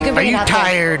can Are bring it you out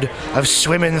tired of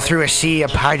swimming through a sea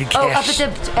of podcasts? Oh, up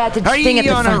at the Are thing at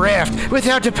you the on a front. raft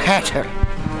without a paddle?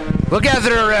 Well,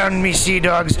 gather around me, sea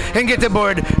dogs, and get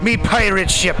aboard me pirate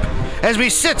ship as we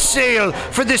set sail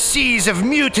for the seas of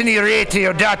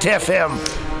MutinyRadio.fm.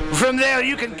 From there,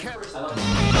 you can carry...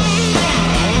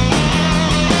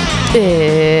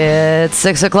 It's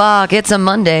 6 o'clock. It's a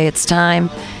Monday. It's time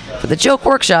for the Joke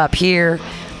Workshop here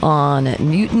on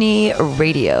Mutiny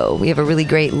Radio. We have a really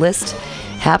great list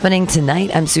happening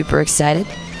tonight. I'm super excited.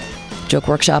 Joke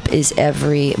Workshop is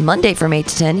every Monday from 8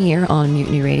 to 10 here on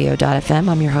MutinyRadio.fm.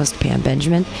 I'm your host, Pam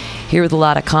Benjamin, here with a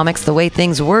lot of comics. The way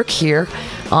things work here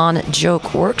on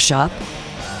Joke Workshop,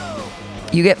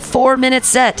 you get 4-minute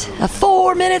set. A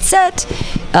 4-minute set.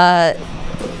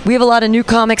 We have a lot of new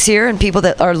comics here and people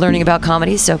that are learning about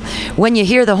comedy. So when you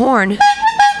hear the horn,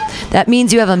 that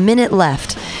means you have a minute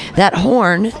left. That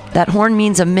horn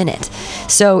means a minute.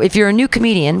 So if you're a new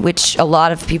comedian, which a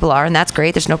lot of people are, and that's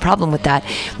great, there's no problem with that,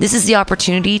 this is the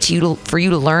opportunity for you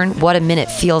to learn what a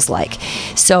minute feels like.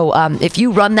 So if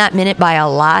you run that minute by a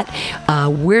lot,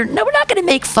 we're not going to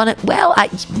make fun of. Well,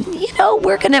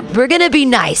 we're gonna be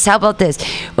nice. How about this?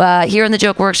 Here in the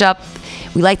Joke Workshop,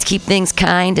 we like to keep things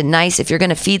kind and nice. If you're going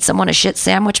to feed someone a shit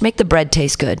sandwich, make the bread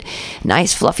taste good.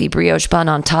 Nice fluffy brioche bun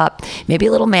on top, maybe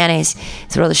a little mayonnaise.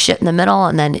 Throw the shit in the middle,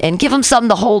 and give them something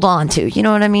to hold on to. You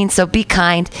know what I mean? So be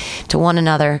kind to one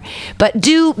another. But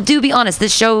do be honest.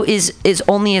 This show is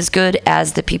only as good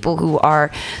as the people who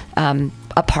are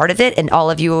a part of it, and all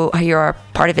of you here are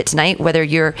part of it tonight, whether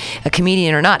you're a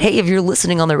comedian or not. Hey, if you're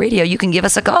listening on the radio, you can give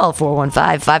us a call,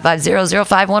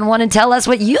 415-550-0511, and tell us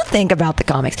what you think about the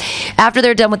comics. After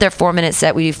they're done with their 4-minute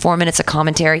set, we do 4 minutes of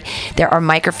commentary. There are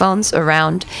microphones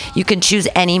around. You can choose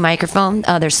any microphone.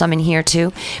 There's some in here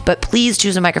too, but please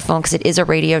choose a microphone because it is a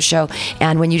radio show,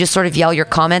 and when you just sort of yell your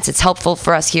comments, it's helpful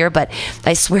for us here, but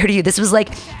I swear to you, this was like,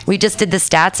 we just did the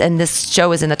stats, and this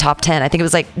show is in the top 10. I think it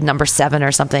was like number 7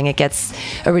 or something. It gets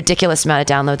a ridiculous amount of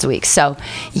downloads a week. So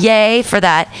yay for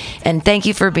that. And thank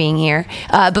you for being here.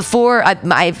 Before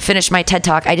I finish my TED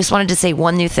Talk, I just wanted to say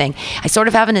one new thing. I sort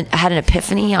of had an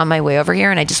epiphany on my way over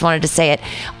here, and I just wanted to say it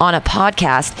on a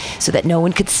podcast so that no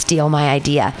one could steal my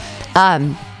idea.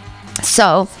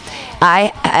 So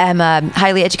I am a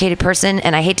highly educated person,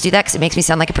 and I hate to do that because it makes me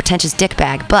sound like a pretentious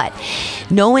dickbag, but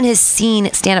no one has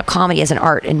seen stand-up comedy as an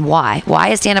art. And why? Why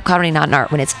is stand-up comedy not an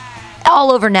art when it's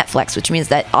all over Netflix, which means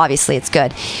that obviously it's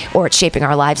good or it's shaping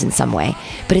our lives in some way?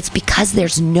 But it's because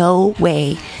there's no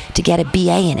way to get a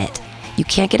BA in it. You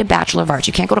can't get a Bachelor of Arts.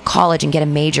 You can't go to college and get a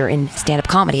major in stand-up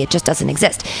comedy. It just doesn't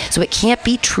exist. So it can't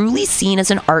be truly seen as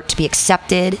an art to be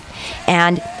accepted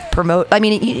and promote. I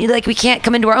mean, like, we can't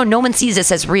come into our own. No one sees this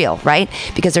as real, right?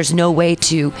 Because there's no way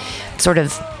to sort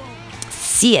of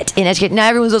see it in education. Now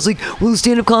everyone's just like, well,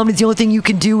 stand-up comedy is the only thing you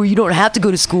can do, or you don't have to go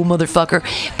to school, motherfucker.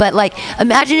 But like,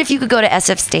 imagine if you could go to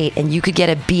SF State and you could get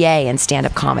a BA in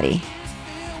stand-up comedy.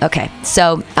 Okay,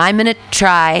 so I'm gonna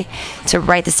try to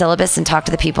write the syllabus and talk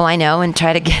to the people I know and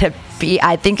try to get a B.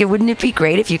 I think wouldn't it be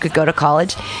great if you could go to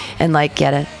college and like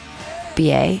get a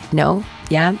BA? No?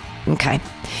 Yeah? Okay.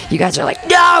 You guys are like,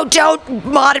 no, don't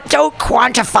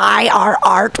quantify our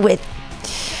art with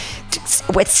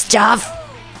stuff.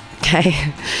 Okay.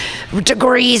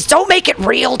 Degrees. Don't make it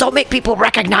real. Don't make people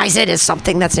recognize it as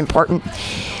something that's important.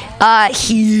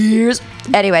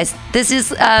 Anyways, this is,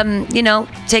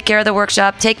 take care of the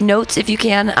workshop. Take notes if you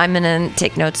can. I'm going to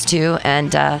take notes too.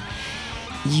 And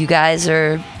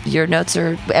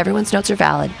everyone's notes are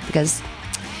valid, because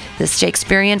this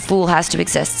Shakespearean fool has to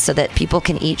exist so that people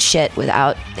can eat shit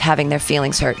without having their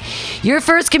feelings hurt. Your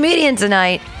first comedian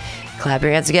tonight. Clap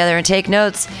your hands together and take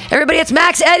notes. Everybody, it's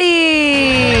Max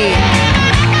Eddy!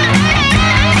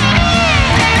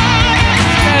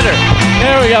 Better.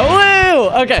 There we go. Woo!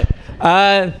 Okay.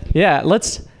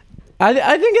 Let's... I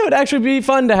think it would actually be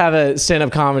fun to have a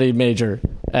stand-up comedy major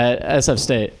at SF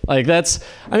State. Like,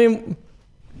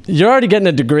 you're already getting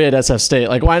a degree at SF State.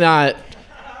 Like, why not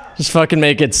just fucking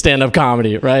make it stand-up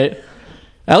comedy, right?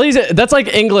 At least that's like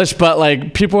English, but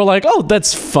like people are like, oh,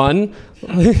 that's fun.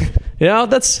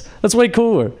 That's way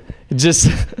cooler. Just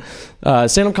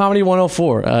stand-up comedy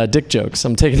 104, dick jokes.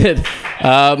 I'm taking it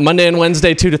Monday and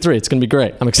Wednesday 2 to 3. It's gonna be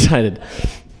great. I'm excited.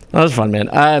 That was fun, man.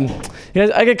 I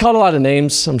get called a lot of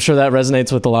names. I'm sure that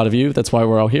resonates with a lot of you. That's why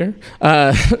we're all here.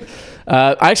 I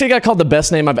actually got called the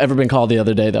best name I've ever been called the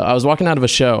other day, though. I was walking out of a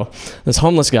show. This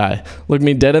homeless guy looked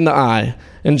me dead in the eye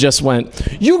and just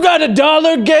went, "You got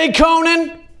 $1, gay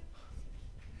Conan?"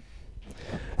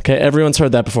 Okay, everyone's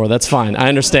heard that before. That's fine. I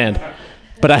understand.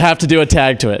 But I have to do a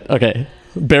tag to it. Okay.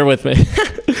 bear with me.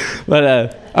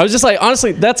 But I was just like,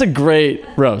 honestly, that's a great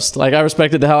roast. Like, I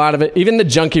respected the hell out of it. Even the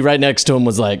junkie right next to him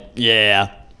was like,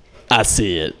 yeah, I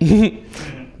see it.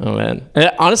 Oh, man.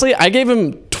 And honestly, I gave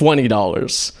him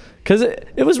 $20 because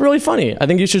it was really funny. I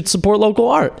think you should support local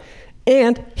art.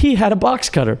 And he had a box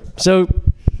cutter. So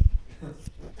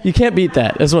you can't beat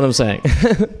that. That's what I'm saying.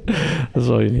 That's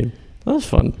all you need. That was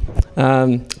fun.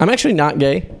 I'm actually not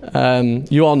gay.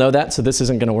 You all know that, so this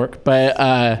isn't going to work. But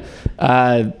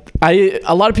a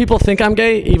lot of people think I'm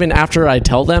gay even after I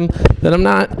tell them that I'm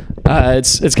not.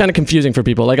 It's kind of confusing for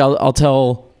people. Like, I'll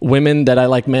tell women that I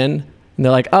like men, and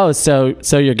they're like, "Oh, so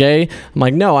you're gay?" I'm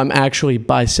like, "No, I'm actually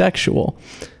bisexual."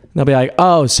 And they'll be like,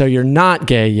 "Oh, so you're not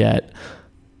gay yet?"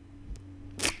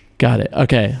 Got it.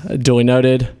 Okay, duly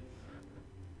noted.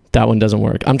 That one doesn't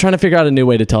work. I'm trying to figure out a new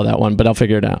way to tell that one, but I'll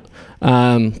figure it out.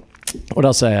 What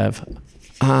else do I have?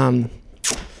 How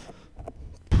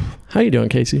you doing,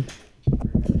 Casey?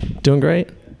 Doing great?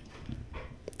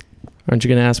 Aren't you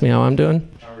going to ask me how I'm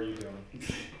doing? How are you doing?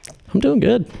 I'm doing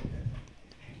good.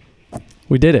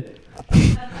 We did it.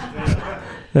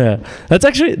 Yeah.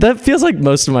 That feels like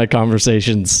most of my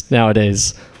conversations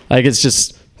nowadays. Like, it's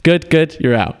just good,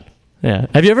 you're out. Yeah.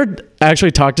 Have you ever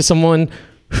actually talked to someone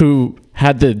who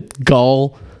had the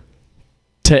gall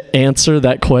to answer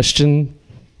that question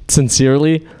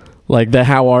sincerely, like the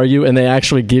 "how are you," and they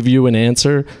actually give you an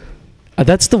answer?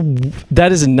 That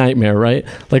is a nightmare, right?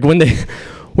 Like when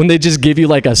they just give you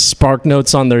like a spark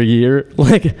notes on their year,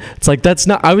 like it's like, that's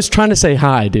not, I was trying to say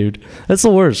hi, dude. That's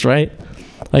the worst, right?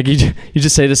 Like you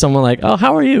just say to someone like, "Oh,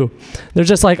 how are you?" They're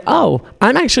just like, "Oh,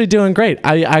 I'm actually doing great.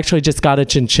 I actually just got a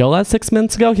chinchilla 6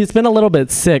 minutes ago. He's been a little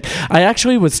bit sick. I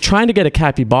actually was trying to get a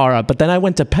capybara, but then I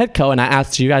went to Petco and I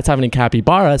asked, do you guys have any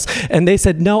capybaras? And they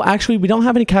said, no, actually, we don't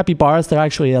have any capybaras. They're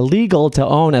actually illegal to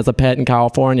own as a pet in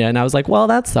California." And I was like, well,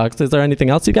 that sucks. Is there anything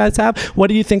else you guys have? What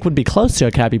do you think would be close to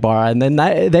a capybara? And then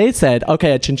they said,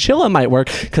 okay, a chinchilla might work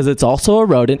because it's also a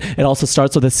rodent. It also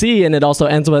starts with a C and it also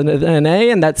ends with an A,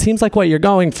 and that seems like what you're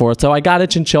going for. So I got a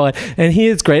chinchilla, and he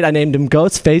is great. I named him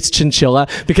Ghostface Chinchilla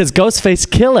because Ghostface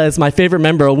Killa is my favorite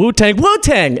member of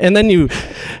Wu-Tang. And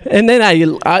then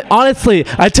I honestly,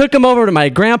 I took him over to my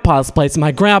grandpa's place, and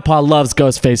my grandpa loves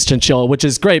Ghostface Chinchilla, which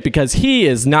is great because he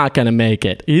is not going to make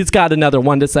it. He's got another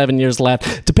 1 to 7 years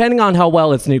left, depending on how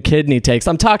well his new kidney takes.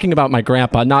 I'm talking about my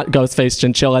grandpa, not Ghostface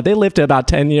Chinchilla. They lived to about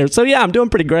 10 years. So yeah, I'm doing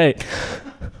pretty great.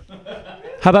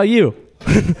 How about you?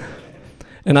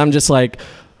 And I'm just like,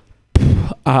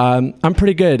 I'm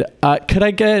pretty good. Could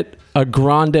I get a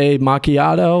grande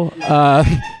macchiato?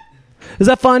 Is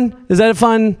that fun? Is that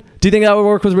fun? Do you think that would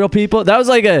work with real people?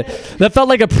 That felt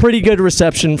like a pretty good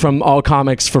reception from all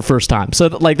comics for first time. So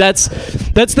like that's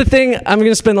the thing. I'm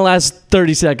going to spend the last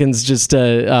 30 seconds just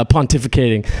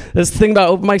pontificating. That's the thing about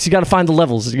open mics. You got to find the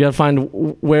levels. You got to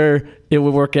find where it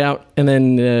would work out, and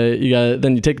then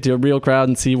you take it to a real crowd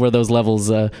and see where those levels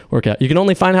work out. You can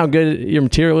only find how good your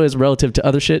material is relative to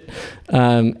other shit,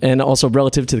 and also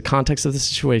relative to the context of the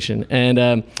situation.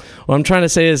 And what I'm trying to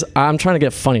say is I'm trying to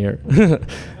get funnier, and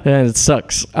it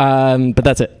sucks. But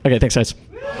that's it. Okay, thanks, guys.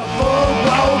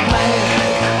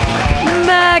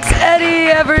 Max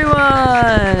Eddy,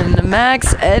 everyone.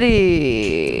 Max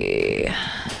Eddy.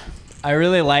 I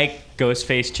really like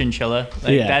Ghostface Chinchilla.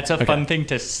 Like, Yeah, that's a okay. fun thing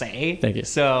to say. Thank you.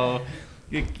 So,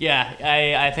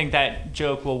 yeah, I think that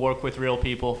joke will work with real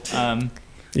people.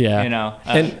 Yeah. You know.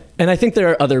 And I think there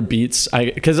are other beats.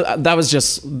 Because that was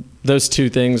just, those two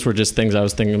things were just things I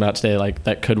was thinking about today, like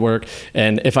that could work.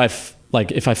 And if I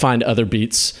find other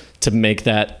beats to make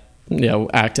that,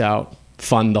 act out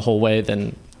fun the whole way,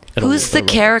 then Who's the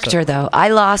character, though? I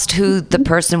lost who the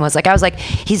person was. Like, I was like,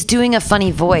 he's doing a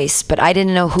funny voice, but I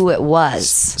didn't know who it was.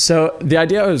 So the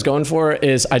idea I was going for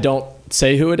is I don't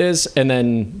say who it is, and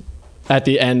then at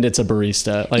the end it's a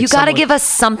barista. Like, you got to give us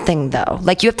something, though.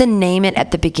 Like, you have to name it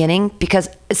at the beginning, because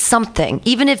something,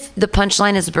 even if the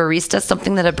punchline is barista,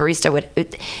 something that a barista would,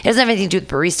 it doesn't have anything to do with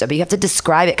barista, but you have to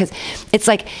describe it, because it's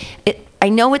like, I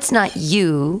know it's not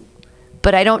you,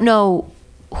 but I don't know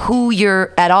who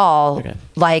you're at all. Okay.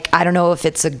 Like, I don't know if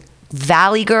it's a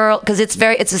Valley Girl, because it's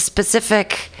a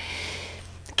specific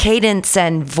cadence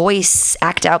and voice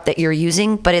act out that you're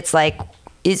using, but it's like,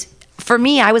 for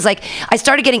me, I was like, I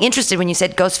started getting interested when you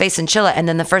said Ghostface and Chilla, and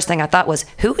then the first thing I thought was,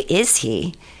 who is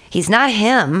he? He's not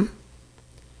him.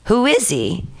 Who is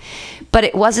he? But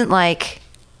it wasn't like,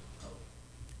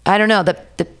 I don't know,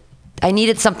 I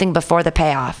needed something before the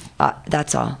payoff.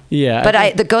 That's all. Yeah.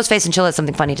 But the Ghostface and Chilla is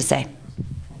something funny to say.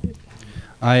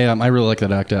 I really like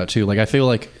that act out too. Like, I feel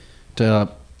like to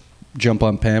jump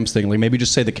on Pam's thing. Like maybe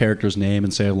just say the character's name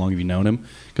and say how long have you known him?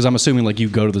 Because I'm assuming like you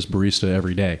go to this barista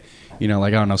every day. You know,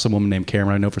 like I don't know, some woman named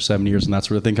Cameron I know for 7 years, and that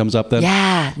sort of thing comes up then.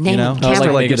 Yeah, name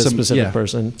Cameron. Like Make it a some specific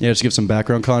person. Yeah, just give some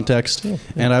background context. Yeah.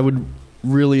 And I would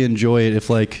really enjoy it if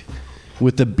like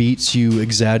with the beats you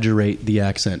exaggerate the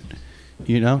accent.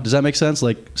 You know, does that make sense?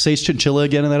 Like, say chinchilla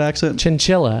again in that accent.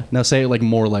 Chinchilla. Now say it like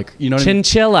more like, you know what I mean?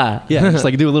 Chinchilla. Yeah, just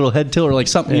like do a little head tilt or like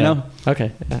something, you know?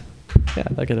 Okay. Yeah,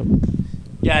 I get it.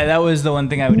 Yeah, that was the one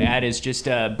thing I would add is just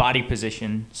body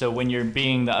position. So when you're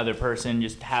being the other person,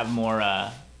 just have more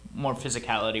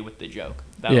physicality with the joke.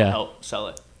 That'll help sell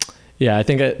it. Yeah, I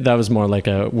think that was more like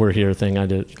a we're here thing I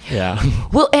did. Yeah.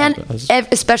 Well, and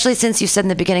especially since you said in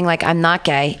the beginning, like, I'm not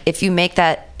gay. If you make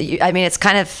that, I mean, it's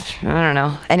kind of, I don't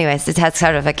know. Anyways, it has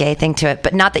sort of a gay thing to it,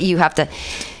 but not that you have to.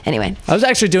 Anyway. I was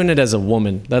actually doing it as a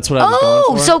woman. That's what I was going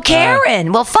for. Oh, so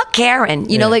Karen. Well, fuck Karen.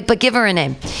 You know, like, but give her a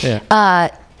name. Yeah.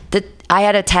 I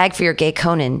had a tag for your gay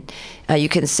Conan. You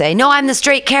can say, no, I'm the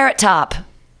straight carrot top.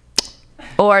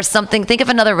 Or something. Think of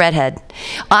another redhead.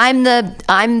 I'm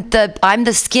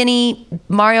the skinny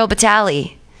Mario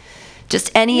Batali. Just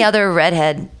any other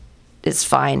redhead is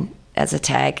fine as a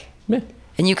tag. Yeah.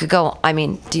 And you could go. I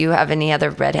mean, do you have any other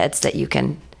redheads that you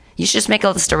can? You should just make a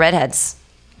list of redheads.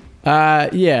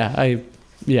 Yeah.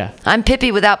 I'm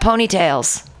Pippi without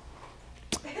ponytails.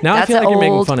 Now I feel like you're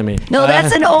making fun of me. No,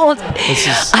 that's an old.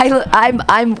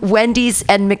 I'm Wendy's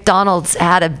and McDonald's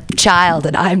had a child,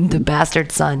 and I'm the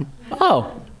bastard son.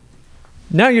 Oh.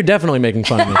 Now you're definitely making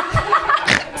fun of me.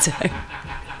 Sorry.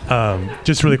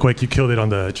 Just really quick, you killed it on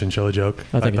the chinchilla joke.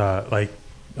 Oh, I thought, I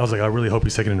was like, I really hope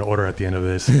he's taking an order at the end of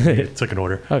this. He took an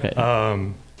order. Okay.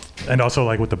 And also,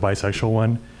 like, with the bisexual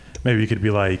one, maybe you could be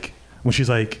like, when she's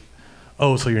like,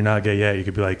 oh, so you're not gay yet, you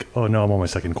could be like, oh, no, I'm on my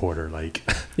second quarter. Like,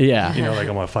 yeah. you know, like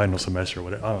I'm on my final semester or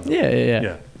whatever. I don't know.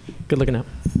 Yeah. Good looking out.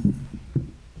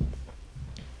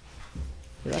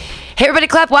 Hey, everybody,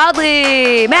 clap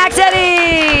wildly. Max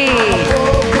Eddy.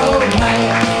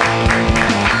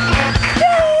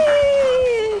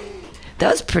 That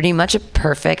was pretty much a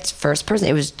perfect first person.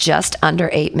 It was just under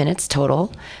 8 minutes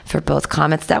total for both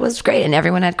comments. That was great, and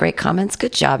everyone had great comments.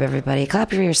 Good job, everybody. Clap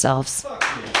for yourselves.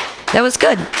 That was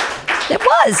good. It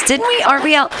was, didn't we? Aren't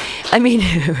we out? I mean,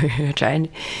 we're trying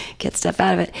to get stuff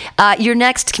out of it. Your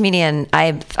next comedian,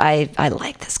 I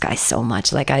like this guy so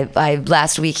much. Like I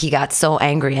last week he got so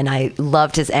angry, and I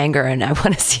loved his anger, and I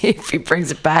want to see if he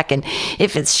brings it back and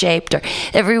if it's shaped. Or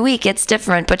every week it's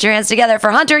different. Put your hands together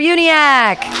for Hunter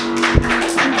Uniac.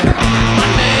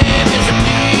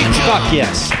 Fuck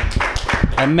yes.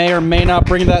 I may or may not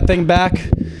bring that thing back.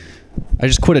 I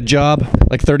just quit a job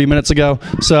like 30 minutes ago,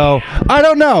 so I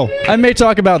don't know. I may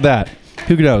talk about that.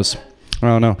 Who knows? I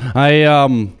don't know.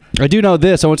 I do know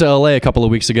this. I went to LA a couple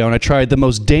of weeks ago, and I tried the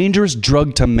most dangerous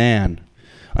drug to man.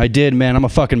 I did, man. I'm a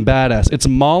fucking badass. It's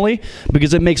Molly,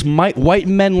 because it makes white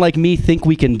men like me think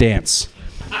we can dance.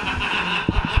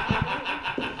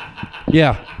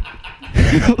 Yeah.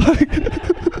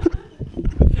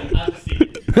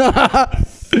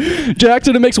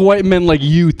 Jackson, it makes white men like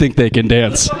you think they can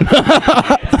dance.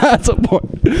 That's a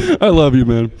point. I love you,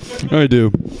 man. I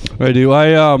do.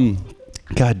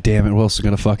 God damn it, what else am I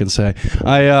gonna fucking say?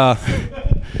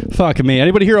 Fuck me.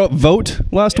 Anybody here vote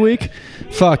last week?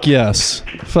 Fuck yes.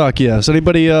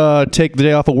 Anybody take the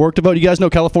day off of work to vote? You guys know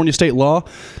California state law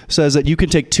says that you can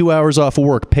take 2 hours off of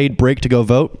work, paid break, to go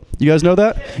vote? You guys know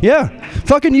that? Yeah.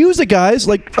 Fucking use it, guys.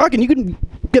 Like, fucking, you can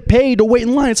get paid to wait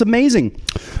in line. It's amazing.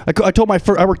 I told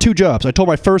I work 2 jobs. I told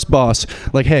my first boss,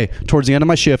 like, hey, towards the end of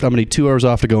my shift, I'm going to need 2 hours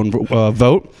off to go and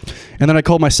vote. And then I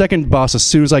called my second boss as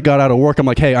soon as I got out of work. I'm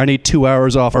like, hey, I need 2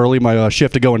 hours off early my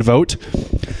shift to go and vote.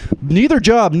 Neither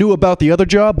job knew about the other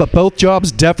job, but both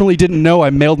jobs definitely didn't know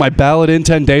I mailed my ballot in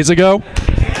 10 days ago.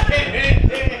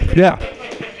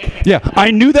 Yeah, I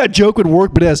knew that joke would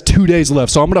work, but it has 2 days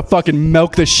left, so I'm going to fucking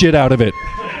milk the shit out of it.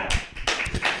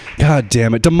 God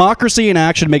damn it. Democracy in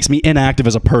action makes me inactive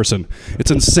as a person.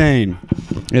 It's insane.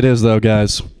 It is, though,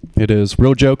 guys. It is.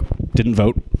 Real joke. Didn't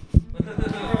vote.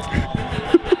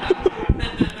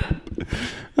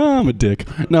 I'm a dick.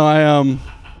 No,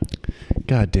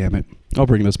 God damn it. I'll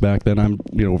bring this back then.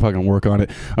 We'll fucking work on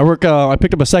it. I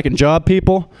picked up a second job,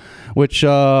 people, which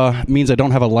means I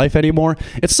don't have a life anymore.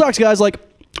 It sucks, guys. Like,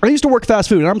 I used to work fast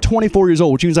food, and I'm 24 years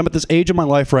old, which means I'm at this age of my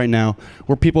life right now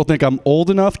where people think I'm old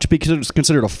enough to be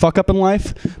considered a fuck-up in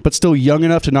life, but still young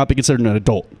enough to not be considered an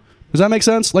adult. Does that make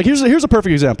sense? Like, here's a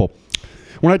perfect example.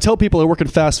 When I tell people I work in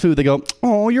fast food, they go,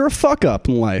 oh, you're a fuck-up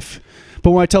in life.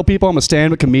 But when I tell people I'm a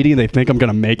stand-up comedian, they think I'm going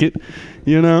to make it,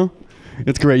 you know?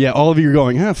 It's great. Yeah, all of you are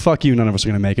going, fuck you. None of us are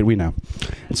going to make it. We know.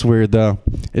 It's weird, though.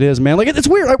 It is, man. Like, it's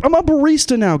weird. I'm a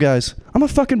barista now, guys. I'm a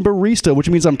fucking barista, which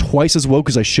means I'm twice as woke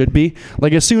as I should be.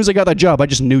 Like, as soon as I got that job, I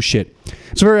just knew shit.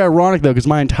 It's very ironic, though, because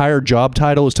my entire job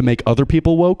title is to make other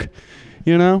people woke.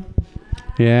 You know?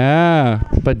 Yeah.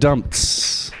 But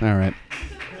dumps. All right.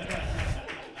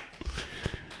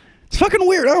 It's fucking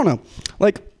weird. I don't know.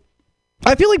 Like,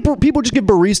 I feel like people just give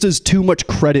baristas too much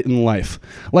credit in life.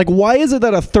 Like, why is it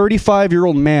that a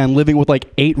 35-year-old man living with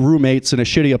like 8 roommates in a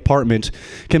shitty apartment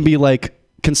can be like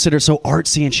considered so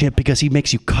artsy and shit because he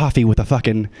makes you coffee with a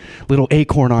fucking little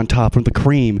acorn on top with the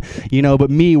cream, you know?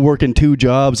 But me working 2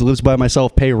 jobs, lives by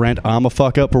myself, pay rent, I'm a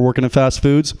fuck up for working in fast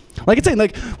foods. Like, it's saying,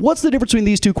 like, what's the difference between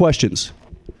these 2 questions?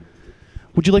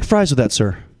 Would you like fries with that,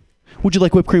 sir? Would you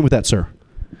like whipped cream with that, sir?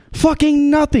 Fucking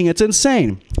nothing. It's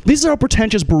insane. These are how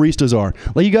pretentious baristas are.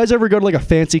 Like, you guys ever go to like a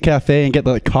fancy cafe and get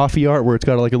the like coffee art where it's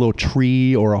got like a little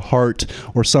tree or a heart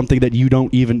or something that you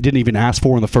didn't even ask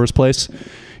for in the first place?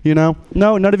 You know?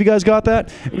 No, none of you guys got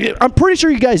that? I'm pretty sure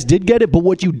you guys did get it, but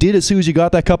what you did as soon as you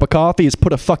got that cup of coffee is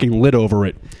put a fucking lid over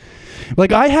it.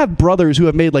 Like, I have brothers who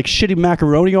have made like shitty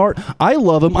macaroni art. I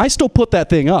love them. I still put that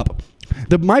thing up.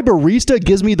 My barista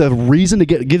gives me the reason to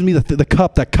gives me that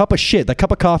cup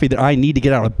of coffee that I need to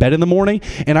get out of bed in the morning,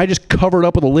 and I just cover it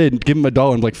up with a lid and give him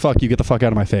 $1 and be like, fuck you, get the fuck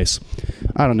out of my face.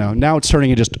 I don't know. Now it's turning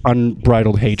into just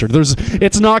unbridled hatred.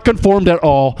 It's not conformed at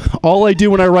all. All I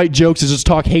do when I write jokes is just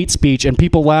talk hate speech, and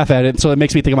people laugh at it, so it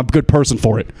makes me think I'm a good person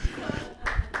for it.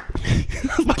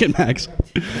 Fucking Max.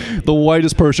 The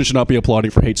whitest person should not be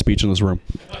applauding for hate speech in this room.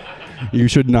 You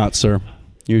should not, sir.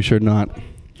 You should not.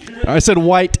 I said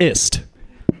whitest.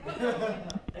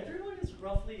 Everyone is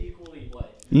roughly equally white.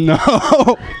 No,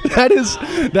 that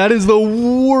is the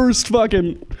worst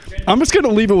fucking. I'm just gonna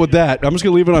leave it with that. I'm just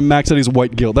gonna leave it on Max Eddie's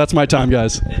white guilt. That's my time,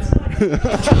 guys.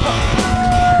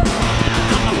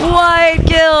 White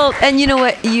guilt. And you know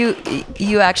what?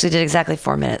 You actually did exactly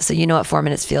 4 minutes. So you know what 4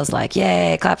 minutes feels like.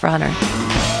 Yay! Clap for Hunter.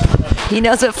 He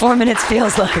knows what 4 minutes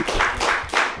feels like.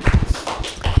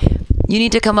 You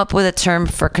need to come up with a term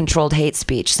for controlled hate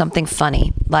speech, something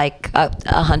funny, like a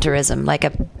Hunterism, like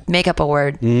make up a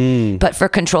word, but for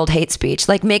controlled hate speech.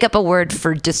 Like, make up a word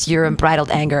for just your unbridled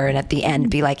anger, and at the end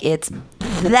be like, it's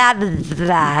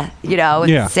that, you know,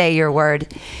 and say your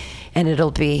word, and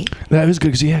it'll be... That is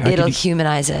good, because, it'll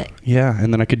humanize it. Yeah,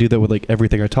 and then I could do that with, like,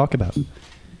 everything I talk about.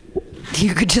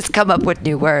 You could just come up with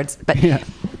new words. But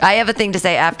I have a thing to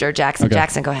say after Jackson. Okay.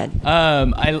 Jackson, go ahead.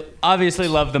 I obviously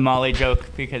love the Molly joke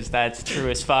because that's true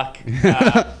as fuck.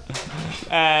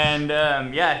 And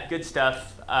good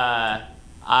stuff.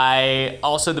 I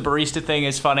also, the barista thing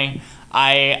is funny.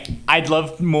 I'd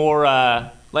love more,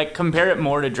 compare it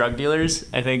more to drug dealers,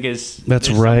 I think is... That's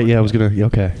right. Yeah, I was going to...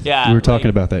 Okay. Yeah. We were talking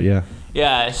about that, yeah.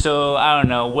 Yeah, so I don't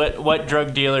know, what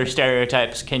drug dealer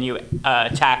stereotypes can you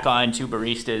tack on to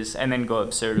baristas and then go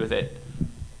absurd with it?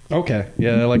 Okay,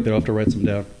 yeah, I like that. I'll have to write some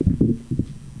down.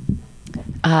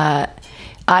 I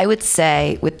would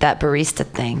say with that barista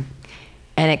thing,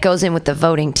 and it goes in with the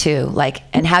voting too, like,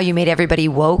 and how you made everybody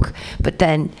woke, but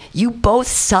then you both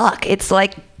suck. It's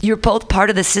like you're both part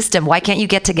of the system. Why can't you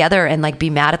get together and like be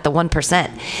mad at the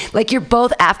 1%? Like, you're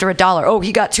both after $1. Oh,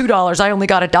 he got $2. I only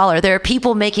got $1. There are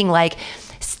people making like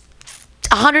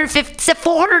 $150,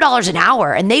 $400 an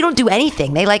hour, and they don't do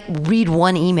anything. They like read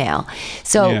one email.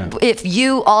 So if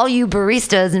all you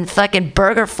baristas and fucking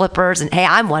burger flippers, and hey,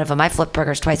 I'm one of them. I flip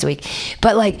burgers twice a week.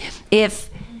 But like, if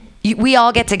we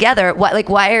all get together,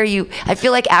 why are you... I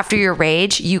feel like after your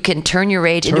rage, you can turn your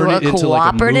rage into a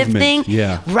cooperative thing.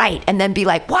 Yeah. Right. And then be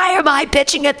like, why am I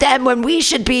bitching at them when we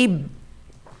should be...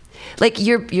 Like,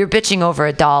 you're bitching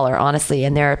over $1, honestly,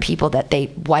 and there are people that they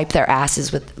wipe their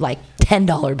asses with like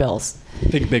 $10 bills.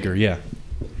 Think bigger, yeah.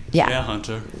 Yeah,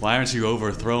 Hunter. Why aren't you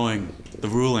overthrowing the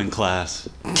ruling class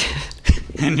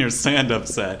in your stand-up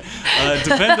set?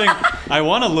 Depending, I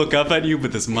want to look up at you,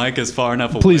 but this mic is far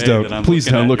enough away. Please don't. That I'm Please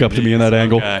don't look up to me in that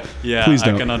angle. Yeah, please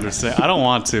don't. I can understand. I don't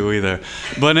want to either.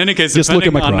 But in any case, just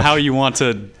depending look at my on how you want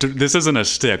to... This isn't a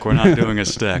shtick. We're not doing a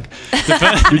shtick.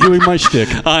 You're doing my shtick.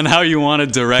 On how you want to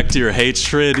direct your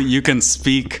hatred, you can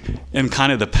speak in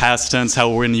kind of the past tense, how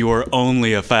when you were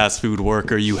only a fast food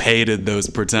worker, you hated those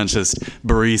pretentious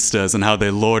baristas and how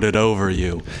they lorded over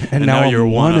you. And now you're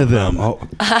one of them. Oh.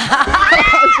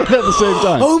 At the same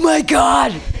time. Oh my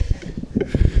God.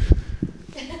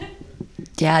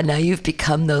 Yeah, now you've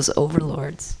become those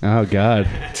overlords. Oh God.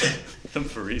 The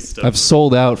barista. I've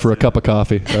sold out for a cup of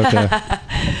coffee. Okay.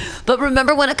 But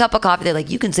remember when a cup of coffee, they're like,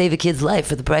 you can save a kid's life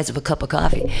for the price of a cup of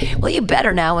coffee. Well, you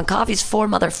better now. When coffee's $4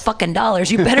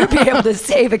 motherfucking, you better be able to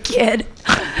save a kid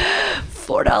 $4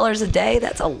 $4 a day.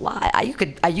 That's a lot. You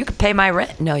could pay my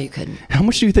rent. No, you couldn't. How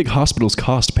much do you think hospitals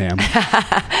cost, Pam?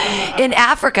 In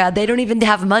Africa, they don't even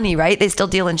have money, right? They still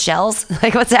deal in shells.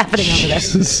 Like, what's happening over there?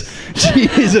 Jesus.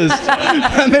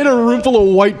 That made a room full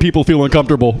of white people feel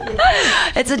uncomfortable.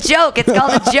 It's a joke. It's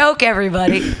called a joke,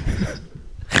 everybody.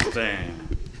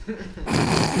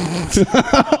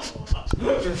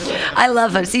 I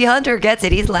love him. See, Hunter gets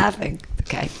it. He's laughing.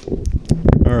 Okay.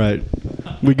 All right.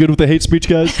 We good with the hate speech,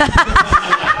 guys?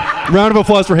 Round of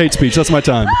applause for hate speech. That's my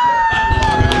time.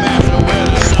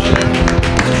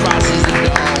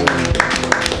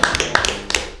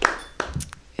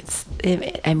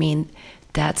 I mean,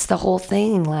 that's the whole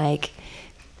thing. Like,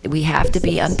 we have to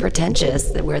be unpretentious,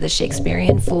 that we're the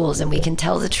Shakespearean fools, and we can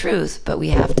tell the truth, but we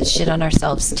have to shit on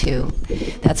ourselves too.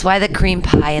 That's why the cream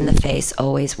pie in the face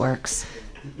always works.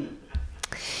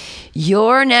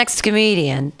 Your next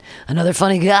comedian, another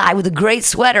funny guy with a great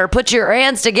sweater. Put your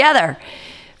hands together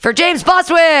for James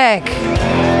Bostwick.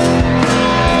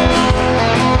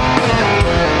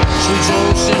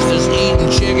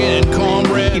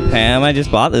 Hey Pam, I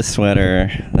just bought this sweater.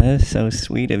 That is so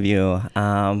sweet of you.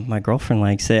 My girlfriend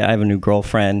likes it. I have a new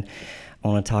girlfriend. I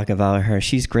want to talk about her.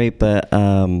 She's great, but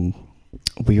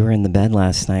we were in the bed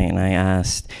last night and I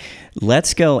asked,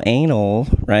 let's go anal,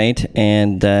 right?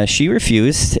 And she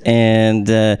refused, and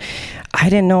I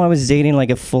didn't know I was dating like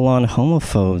a full-on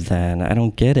homophobe then. I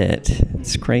don't get it.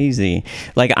 It's crazy.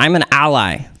 Like, I'm an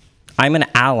ally.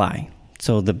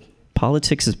 So the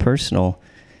politics is personal.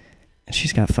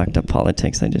 She's got fucked up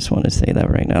politics. I just want to say that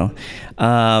right now.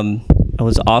 I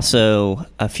was also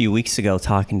a few weeks ago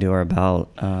talking to her about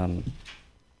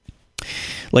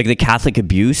like the Catholic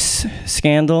abuse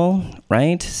scandal,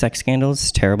 right? Sex scandals,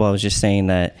 it's terrible. I was just saying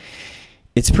that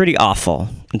it's pretty awful.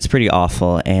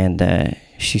 And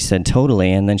she said,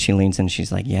 totally. And then she leans in and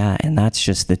she's like, yeah, and that's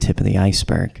just the tip of the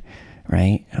iceberg,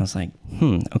 right? I was like,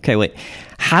 okay, wait.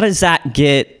 How does that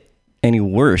get any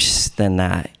worse than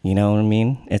that? You know what I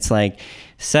mean? It's like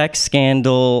sex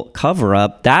scandal cover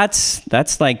up. That's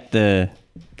like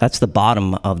that's the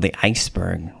bottom of the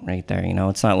iceberg right there. You know,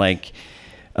 it's not like,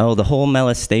 oh, the whole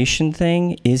molestation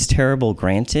thing is terrible,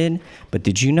 granted, but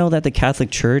did you know that the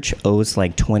Catholic Church owes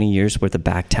like 20 years worth of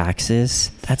back taxes?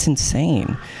 That's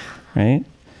insane, right?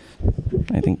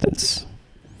 I think that's...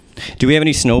 Do we have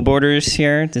any snowboarders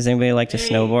here? Does anybody like to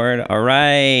snowboard? All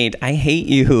right. I hate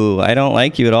you. I don't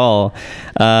like you at all.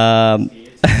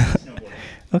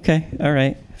 Okay. All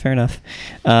right. Fair enough.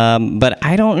 But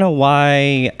I don't know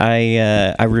why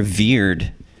I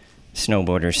revered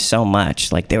snowboarders so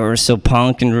much. Like, they were so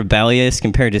punk and rebellious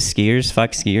compared to skiers.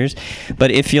 Fuck skiers. But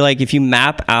if you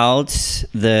map out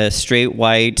the straight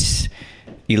white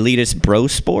elitist bro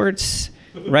sports,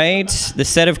 right? The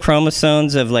set of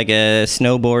chromosomes of like a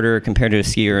snowboarder compared to a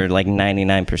skier are like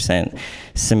 99%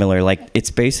 similar. Like, it's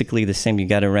basically the same. You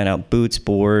got to rent out boots,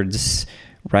 boards,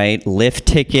 right? Lift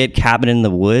ticket, cabin in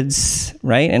the woods,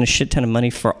 right? And a shit ton of money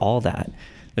for all that.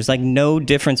 There's like no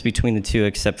difference between the two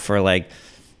except for like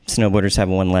snowboarders have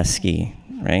one less ski,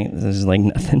 right? There's like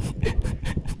nothing.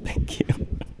 Thank you.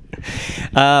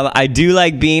 I do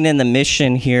like being in the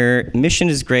Mission here. Mission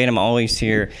is great. I'm always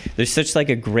here. There's such like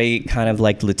a great kind of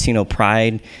like Latino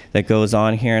pride that goes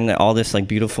on here, and all this like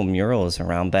beautiful murals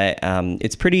around. But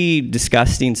it's pretty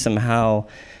disgusting somehow.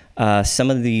 Some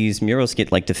of these murals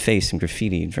get like defaced and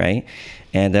graffitied, right?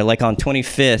 And like on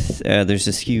 25th, there's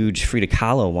this huge Frida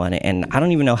Kahlo one, and I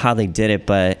don't even know how they did it,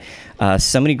 but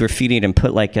somebody graffitied and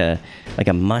put like a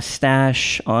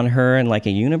mustache on her and like a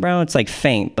unibrow. It's like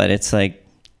faint, but it's like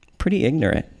pretty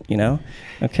ignorant, you know?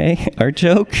 Okay, art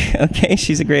joke. Okay,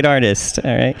 she's a great artist.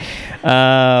 All right,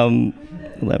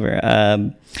 love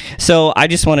her. So I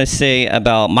just want to say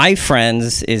about my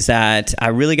friends is that I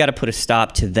really got to put a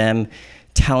stop to them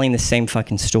telling the same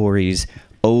fucking stories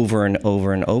over and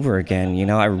over and over again. You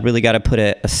know, I really got to put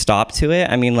a stop to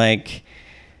it. I mean, like,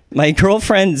 my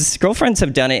girlfriends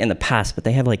have done it in the past, but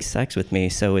they have like sex with me,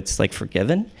 so it's like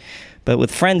forgiven. But with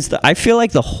friends, I feel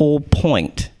like the whole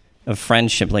point of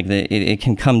friendship, like it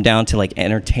can come down to like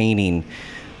entertaining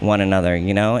one another,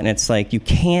 you know? And it's like you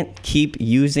can't keep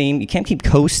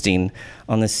coasting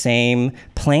on the same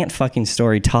plant fucking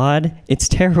story, Todd. It's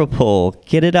terrible.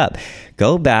 Get it up.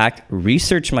 Go back,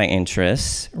 research my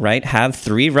interests, right? Have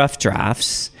 3 rough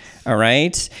drafts, all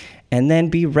right? And then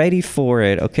be ready for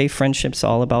it, okay? Friendship's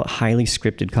all about highly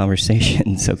scripted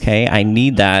conversations, okay? I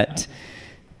need that.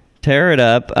 Tear it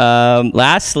up.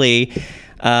 Lastly,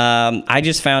 I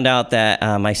just found out that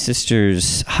my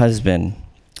sister's husband,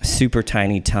 super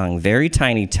tiny tongue, very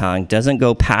tiny tongue, doesn't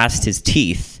go past his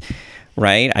teeth,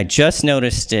 right? I just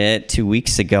noticed it 2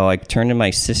 weeks ago. I turned to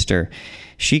my sister.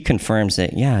 She confirms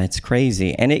it. Yeah, it's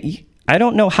crazy. And I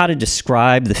don't know how to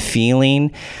describe the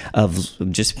feeling of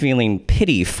just feeling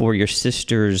pity for your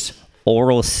sister's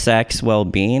oral sex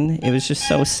well-being. It was just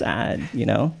so sad, you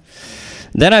know?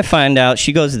 Then I find out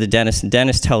she goes to the dentist, and the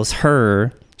dentist tells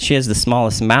her she has the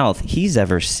smallest mouth he's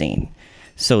ever seen.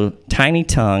 So tiny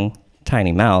tongue,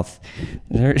 tiny mouth.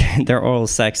 Their oral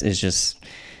sex is just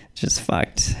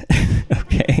fucked.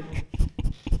 Okay.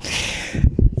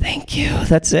 Thank you.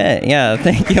 That's it. Yeah,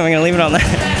 thank you. I'm going to leave it on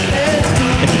that.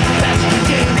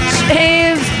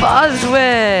 James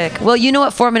Bostwick. Well, you know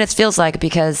what 4 minutes feels like,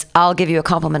 because I'll give you a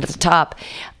compliment at the top.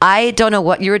 I don't know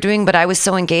what you were doing, but I was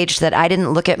so engaged that I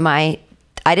didn't look at the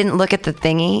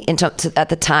thingy at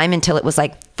the time until it was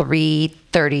like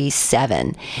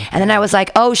 3:37. And then I was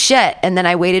like, oh shit. And then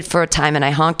I waited for a time and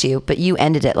I honked you, but you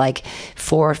ended at like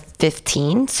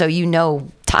 4:15. So you know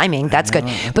timing. That's good.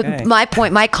 Okay. But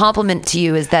my compliment to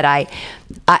you is that I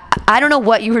don't know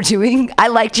what you were doing. I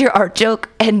liked your art joke,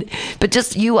 but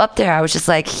just you up there, I was just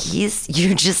like,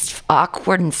 you're just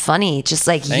awkward and funny, just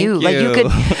like you. Like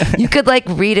you could like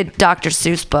read a Dr.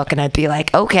 Seuss book, and I'd be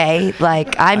like, okay,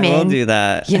 like I'm in. I will do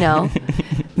that. You know,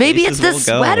 maybe it's the Places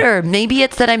will go. sweater. Maybe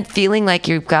it's that I'm feeling like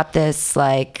you've got this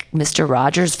like Mr.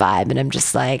 Rogers vibe, and I'm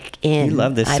just like in. You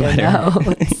love this I sweater. don't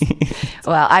know.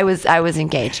 Well, I was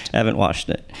engaged. I haven't washed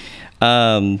it.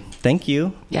 Thank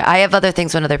you. Yeah, I have other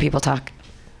things when other people talk.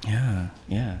 Yeah.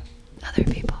 Other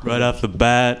people. Right off the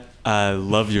bat, I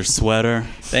love your sweater.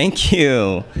 Thank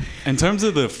you. In terms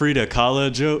of the Frida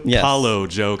Kahlo joke, Yes.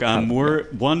 I'm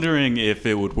wondering if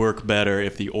it would work better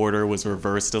if the order was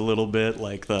reversed a little bit,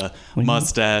 like the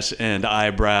mustache and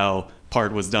eyebrow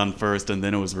part was done first and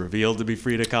then it was revealed to be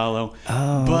Frida Kahlo.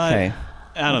 Oh, but okay.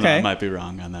 I don't know. I might be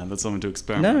wrong on that. That's something to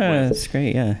experiment No, with. that's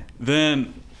great. Yeah.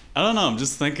 Then, I don't know, I'm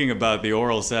just thinking about the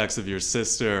oral sex of your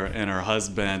sister and her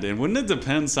husband, and wouldn't it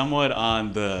depend somewhat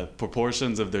on the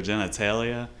proportions of their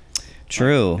genitalia?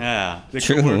 True. Yeah. It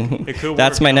True. It could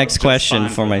That's work my out next just question fine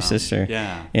for my them. sister.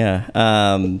 Yeah.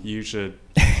 Yeah. You should.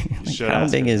 Like, how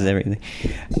ask big her is that. everything?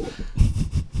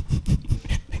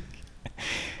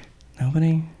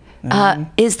 Nobody?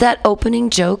 Is that opening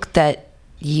joke that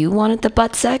you wanted the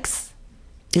butt sex?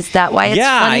 Is that why it's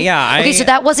funny? Yeah. Okay, so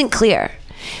that wasn't clear.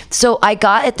 So I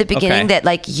got at the beginning Okay. that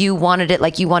like you wanted it,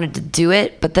 like you wanted to do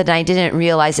it, but then I didn't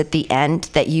realize at the end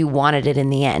that you wanted it in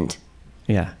the end.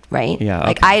 Yeah. Right? Yeah.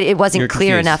 Like okay. it wasn't You're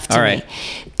clear confused. enough to All me. right.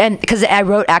 And because I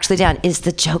wrote actually down, is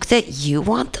the joke that you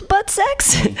want the butt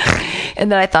sex?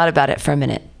 And then I thought about it for a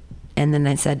minute. And then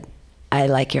I said, I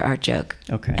like your art joke.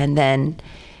 Okay. And then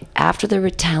after the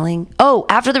retelling of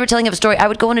a story, I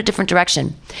would go in a different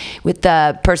direction with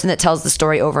the person that tells the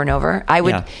story over and over. I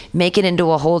would make it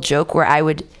into a whole joke where I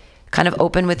would kind of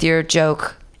open with your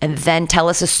joke and then tell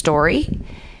us a story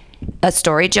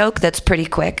joke that's pretty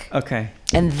quick. Okay.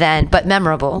 And then, but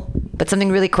memorable, but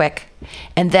something really quick.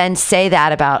 And then say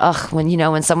that about, when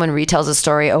someone retells a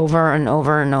story over and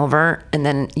over and over, and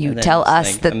then you then tell it's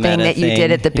us like the a thing meta that you did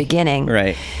thing. at the beginning.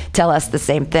 Right. Tell us the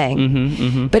same thing.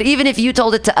 Mm-hmm. But even if you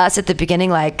told it to us at the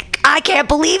beginning, like, I can't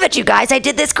believe it, you guys, I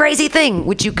did this crazy thing,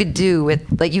 which you could do with,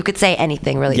 like, you could say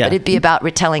anything really, Yeah. but it'd be about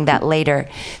retelling that later.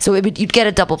 So you'd get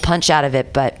a double punch out of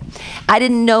it. But I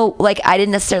didn't know, like, I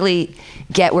didn't necessarily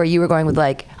get where you were going with,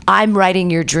 like, I'm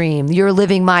writing your dream, you're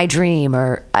living my dream,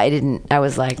 or I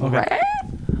was like, what?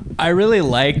 I really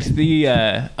liked the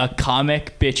a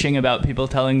comic bitching about people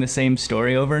telling the same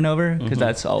story over and over, because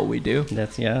that's all we do.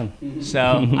 That's,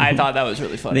 So I thought that was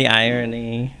really funny. The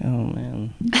irony. Oh,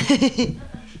 man.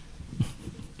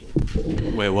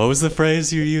 Wait, what was the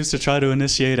phrase you used to try to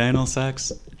initiate anal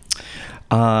sex?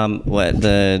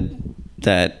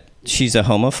 That she's a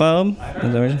homophobe?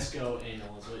 Let's go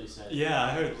anal is what you said. Yeah, I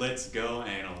heard let's go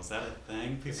anal. Is that a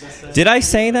thing people say? Did I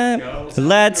say that?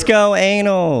 Let's go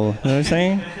anal. You know what I'm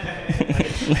saying?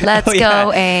 Let's Oh, yeah.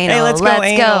 go anal. Hey, let's go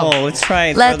anal. Let's try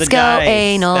and throw Let's the go dice.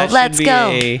 anal. That should Let's be go.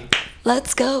 a-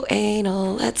 Let's go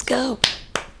anal. Let's go.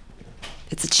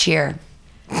 It's a cheer.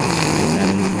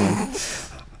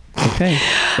 Okay.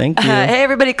 Thank you. Hey,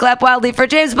 everybody, clap wildly for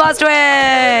James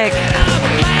Bostwick.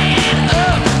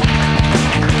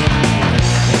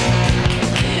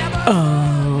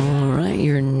 All right,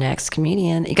 your next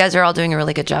comedian. You guys are all doing a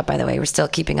really good job, by the way. We're still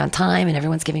keeping on time, and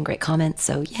everyone's giving great comments,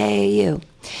 so yay, you.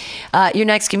 Your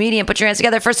next comedian, put your hands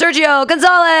together for Sergio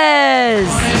Gonzalez.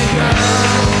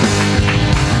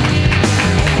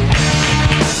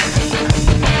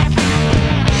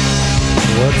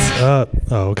 What's up?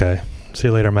 Oh, okay. See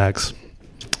you later, Max.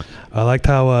 I liked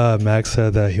how Max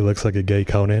said that he looks like a gay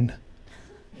Conan.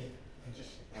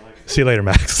 See you later,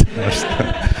 Max.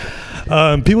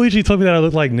 People usually tell me that I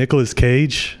look like Nicolas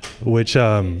Cage, which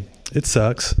it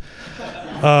sucks.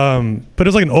 But it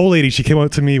was like an old lady. She came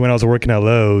up to me when I was working at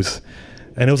Lowe's,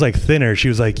 and it was like thinner. She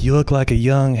was like, "You look like a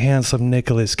young, handsome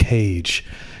Nicolas Cage."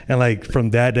 And like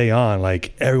from that day on,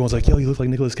 like everyone's like, "Yo, you look like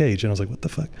Nicolas Cage." And I was like, "What the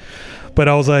fuck?" But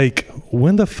I was like,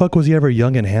 when the fuck was he ever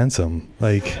young and handsome?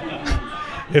 Like,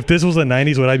 if this was the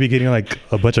 90s, would I be getting like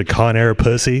a bunch of Con Air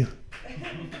pussy?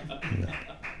 No.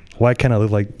 Why can't I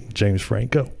look like James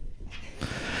Franco?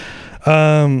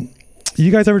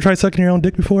 You guys ever tried sucking your own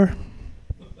dick before?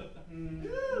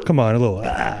 Come on, a little.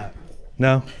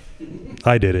 No?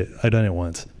 I did it. I done it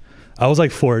once. I was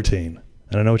like 14.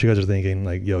 And I know what you guys are thinking,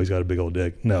 like, yo, he's got a big old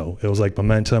dick. No, it was like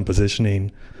momentum,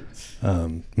 positioning,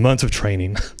 months of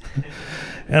training.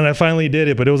 And I finally did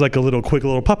it, but it was like a quick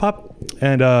little pop.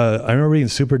 And I remember being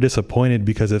super disappointed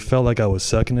because it felt like I was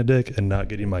sucking a dick and not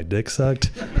getting my dick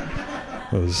sucked.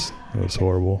 It was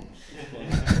horrible.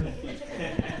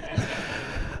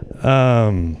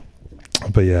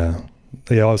 But yeah,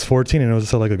 I was 14 and it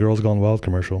was like a Girls Gone Wild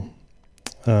commercial.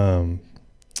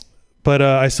 But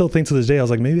I still think to this day, I was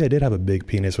like, maybe I did have a big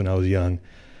penis when I was young.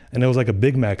 And it was like a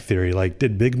Big Mac theory. Like,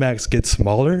 did Big Macs get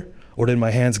smaller or did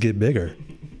my hands get bigger?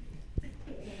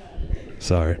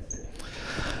 Sorry.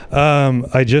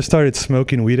 I just started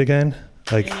smoking weed again.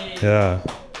 Like, yeah.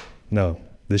 No,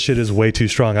 this shit is way too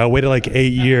strong. I waited like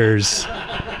 8 years.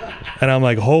 And I'm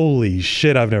like, holy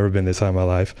shit, I've never been this high in my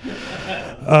life.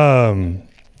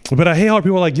 But I hate how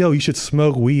people are like, yo, you should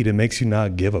smoke weed. It makes you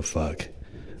not give a fuck.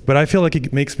 But I feel like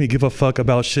it makes me give a fuck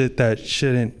about shit that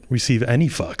shouldn't receive any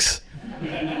fucks.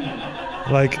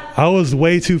 Like, I was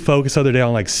way too focused the other day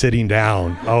on like sitting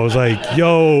down. I was like,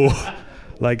 yo,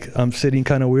 like I'm sitting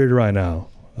kind of weird right now.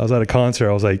 I was at a concert.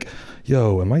 I was like,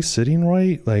 yo, am I sitting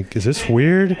right? Like, is this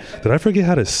weird? Did I forget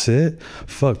how to sit?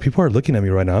 Fuck, people are looking at me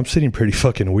right now. I'm sitting pretty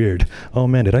fucking weird. Oh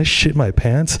man, did I shit my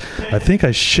pants? I think I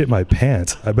shit my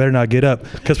pants. I better not get up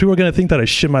because people are going to think that I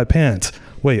shit my pants.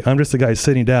 Wait, I'm just the guy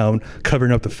sitting down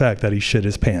covering up the fact that he shit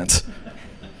his pants.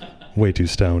 Way too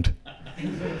stoned.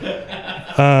 Thank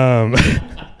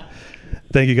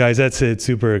you guys. That's it.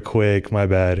 Super quick. My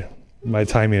bad. My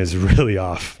timing is really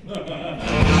off.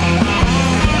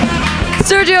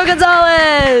 Sergio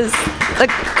Gonzalez, a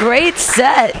great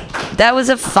set. That was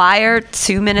a fire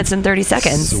 2 minutes and 30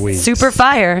 seconds. Sweet. Super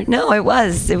fire. No, it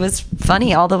was. It was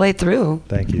funny all the way through.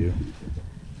 Thank you.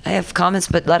 I have comments,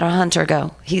 but let our Hunter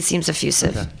go. He seems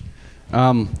effusive.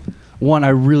 Okay. One, I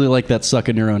really like that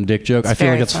sucking your own dick joke. It's I feel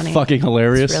like very it's funny. fucking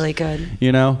hilarious. It's really good.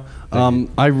 You know,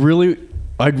 I'd really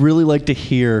like to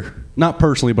hear, not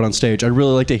personally, but on stage, I'd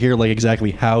really like to hear like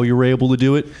exactly how you were able to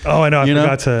do it. Oh, I know. I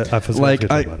forgot to talk about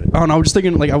it. I don't know. I was just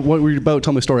thinking, like, what we were about to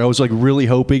tell me the story. I was like really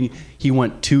hoping he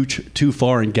went too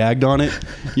far and gagged on it,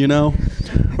 you know,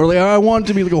 or like I wanted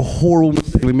to be like a horrible,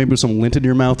 like maybe with some lint in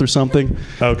your mouth or something.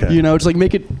 Okay. You know, just like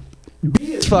make it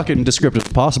be as fucking descriptive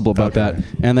as possible about that.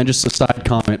 And then just a side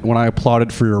comment: when I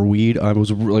applauded for your weed, I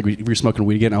was like, we were smoking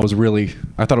weed again. I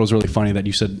thought it was really funny that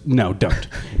you said no, don't.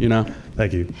 You know.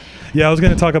 Thank you. Yeah, I was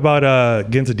going to talk about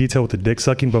getting into detail with the dick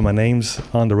sucking, but my name's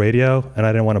on the radio, and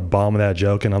I didn't want to bomb that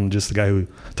joke, and I'm just the guy who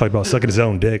talked about sucking his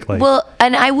own dick. Like, well,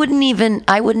 and I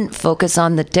wouldn't focus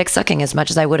on the dick sucking as much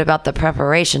as I would about the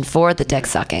preparation for the dick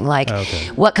sucking. Like,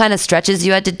 what kind of stretches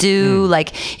you had to do,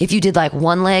 like if you did like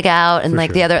one leg out and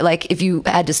the other, like if you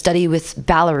had to study with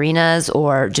ballerinas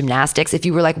or gymnastics, if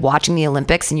you were like watching the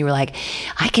Olympics and you were like,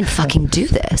 I can fucking do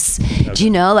this. Do you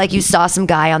know, like you saw some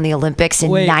guy on the Olympics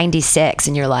in 96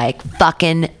 and you're like,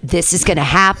 fucking, this is going to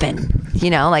happen. You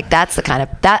know, like that's the kind of,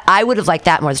 that I would have liked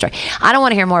that more the story. I don't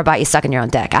want to hear more about you sucking your own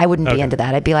dick. I wouldn't be into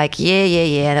that. I'd be like,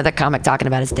 yeah, another comic talking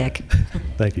about his dick.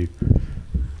 Thank you.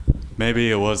 Maybe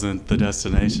it wasn't the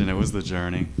destination, it was the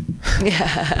journey.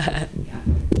 Yeah.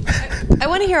 I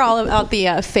want to hear all about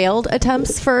the failed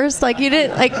attempts first. Like you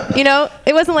didn't, like, you know,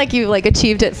 it wasn't like you like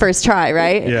achieved it first try,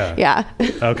 right? Yeah.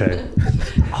 Okay.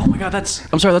 Oh my God, I'm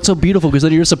sorry, that's so beautiful because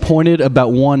then you're disappointed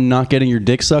about one, not getting your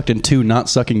dick sucked, and two, not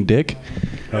sucking dick.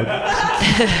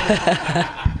 That's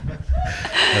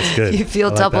good. You feel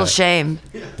like double that. shame.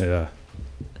 Yeah.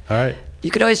 All right.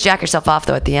 You could always jack yourself off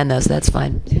though at the end though, so that's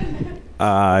fine.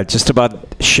 Just about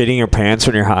shitting your pants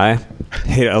when you're high.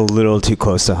 Hit a little too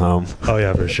close to home. Oh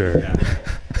yeah, for sure.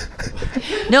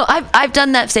 No, I've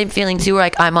done that same feeling too, where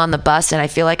like I'm on the bus and I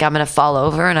feel like I'm gonna fall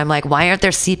over, and I'm like, why aren't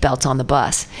there seatbelts on the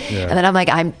bus? Yeah. And then I'm like,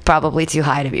 I'm probably too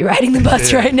high to be riding the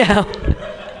bus right now.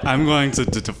 I'm going to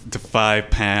defy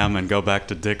Pam and go back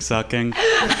to dick sucking.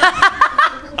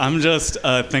 I'm just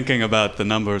thinking about the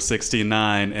number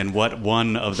 69 and what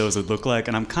one of those would look like,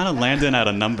 and I'm kind of landing at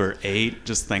a number 8.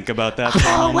 Just think about that.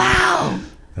 Oh wow!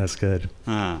 That's good.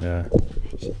 Yeah.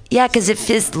 Yeah, because if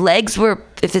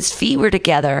his feet were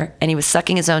together and he was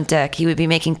sucking his own dick, he would be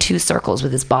making 2 circles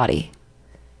with his body.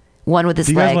 One with his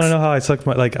Do you legs. guys want to know how I sucked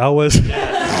my, like I was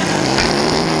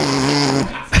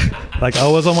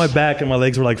on my back and my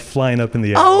legs were like flying up in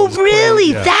the air. Oh,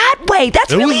 really? Yeah. That way?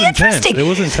 That's really interesting. It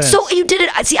was intense. So you did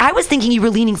it. See, I was thinking you were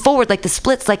leaning forward like the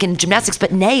splits, like in gymnastics,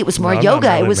 but nay, it was more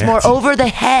yoga. It was more over the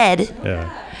head.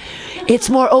 Yeah. It's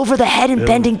more over the head and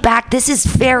bending back. This is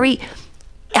very.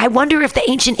 I wonder if the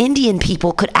ancient Indian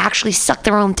people could actually suck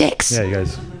their own dicks. Yeah, you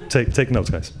guys take notes,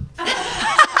 guys.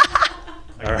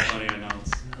 All right.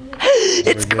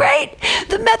 It's great.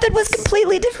 The method was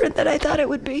completely different than I thought it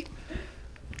would be.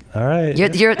 All right.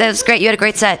 That was great. You had a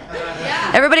great set.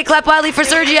 Yeah. Everybody clap wildly for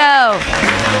Sergio.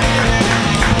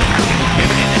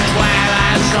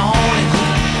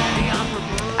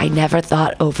 I never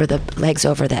thought over the legs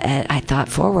over the head. I thought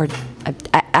forward.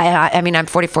 I mean, I'm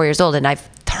 44 years old and I've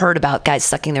heard about guys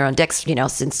sucking their own dicks,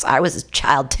 since I was a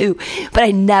child too, but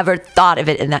I never thought of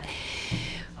it in that.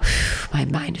 My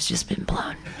mind has just been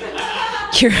blown.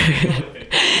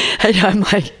 And I'm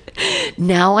like,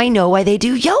 now I know why they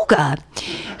do yoga.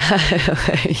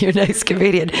 Your next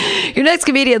comedian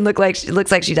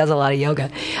looks like she does a lot of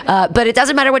yoga, but it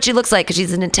doesn't matter what she looks like because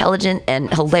she's an intelligent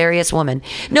and hilarious woman.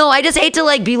 No, I just hate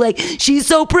to be like she's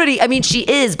so pretty. I mean, she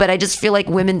is, but I just feel like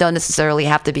women don't necessarily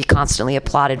have to be constantly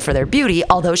applauded for their beauty,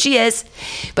 although she is,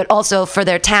 but also for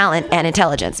their talent and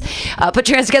intelligence. Put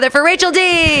your hands together for Rachel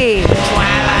D.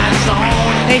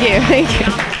 Thank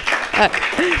you.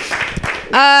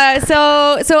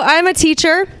 So I'm a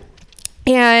teacher,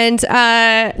 and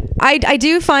I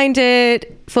do find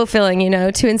it fulfilling,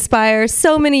 to inspire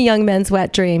so many young men's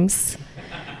wet dreams.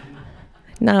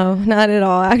 No, not at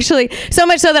all. Actually, so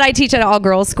much so that I teach at an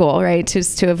all-girls school, right,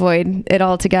 just to avoid it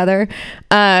altogether.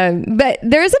 But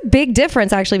there is a big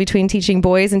difference, actually, between teaching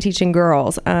boys and teaching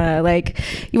girls. Like,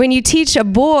 when you teach a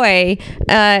boy,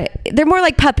 they're more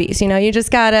like puppies, You just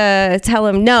got to tell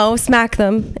them no, smack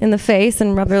them in the face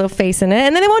and rub their little face in it,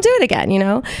 and then they won't do it again,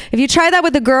 If you try that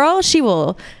with a girl, she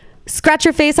will scratch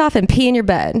your face off and pee in your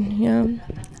bed,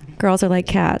 Girls are like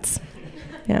cats.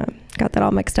 Yeah, got that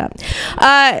all mixed up.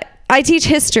 I teach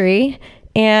history,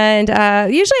 and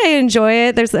usually I enjoy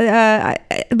it.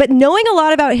 But knowing a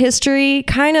lot about history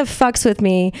kind of fucks with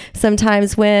me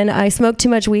sometimes when I smoke too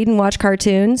much weed and watch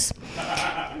cartoons.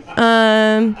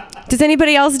 Does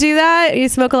anybody else do that? You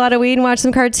smoke a lot of weed and watch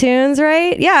some cartoons,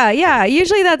 right? Yeah.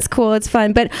 Usually that's cool. It's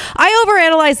fun. But I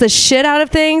overanalyze the shit out of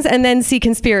things and then see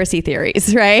conspiracy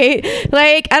theories, right?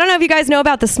 Like, I don't know if you guys know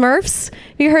about the Smurfs.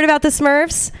 You heard about the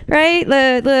Smurfs, right?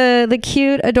 The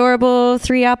cute, adorable,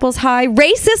 3 apples high,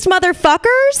 racist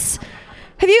motherfuckers.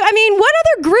 What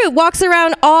other group walks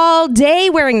around all day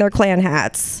wearing their Klan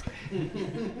hats? And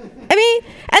then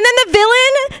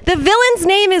the villain's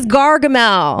name is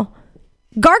Gargamel.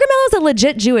 Gargamel is a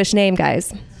legit Jewish name,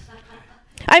 guys.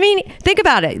 Think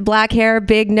about it. Black hair,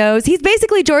 big nose. He's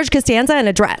basically George Costanza in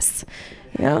a dress,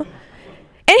 And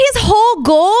his whole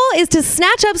goal is to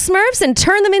snatch up Smurfs and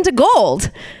turn them into gold,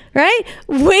 right?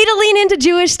 Way to lean into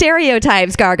Jewish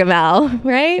stereotypes, Gargamel,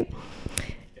 right?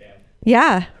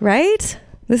 Yeah, right?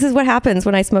 This is what happens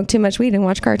when I smoke too much weed and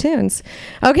watch cartoons.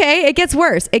 Okay, it gets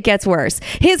worse.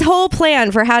 His whole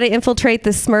plan for how to infiltrate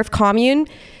the Smurf commune,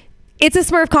 it's a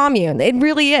Smurf commune. It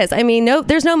really is.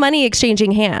 There's no money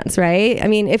exchanging hands, right?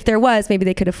 If there was, maybe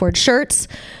they could afford shirts.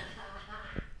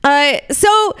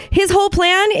 So his whole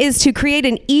plan is to create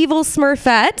an evil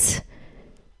Smurfette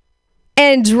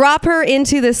and drop her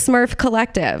into the Smurf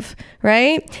collective,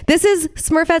 right? This is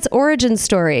Smurfette's origin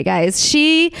story, guys.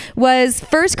 She was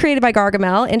first created by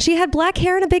Gargamel, and she had black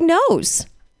hair and a big nose,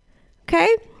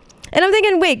 okay? And I'm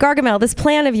thinking, wait, Gargamel, this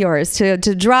plan of yours to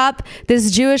drop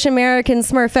this Jewish American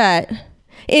Smurfette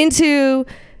into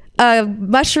a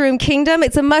mushroom kingdom.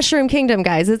 It's a mushroom kingdom,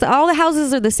 guys. All the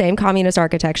houses are the same, communist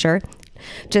architecture.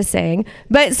 Just saying.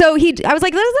 But so I was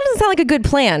like, that doesn't sound like a good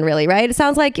plan, really, right? It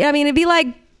sounds like, it'd be like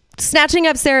snatching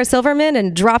up Sarah Silverman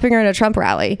and dropping her in a Trump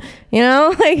rally.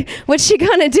 Like, what's she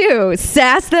gonna do?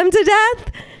 Sass them to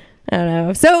death? I don't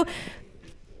know. So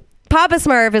Papa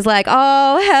Smurf is like,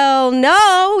 oh, hell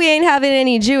no, we ain't having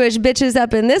any Jewish bitches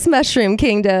up in this mushroom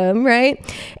kingdom, right?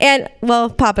 And, well,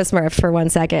 Papa Smurf for 1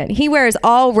 second. He wears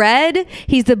all red.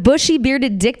 He's the bushy,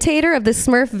 bearded dictator of the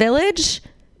Smurf village.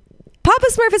 Papa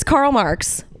Smurf is Karl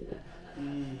Marx.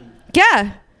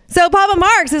 Yeah. So Papa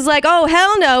Marx is like, oh,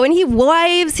 hell no. And he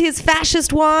waves his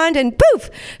fascist wand and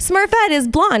poof, Smurfette is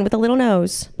blonde with a little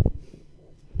nose.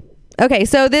 Okay,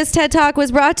 so this TED Talk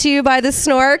was brought to you by the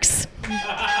Snorks.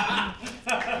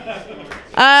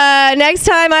 Next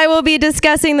time I will be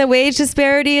discussing the wage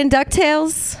disparity in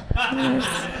DuckTales.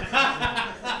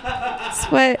 That's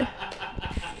what.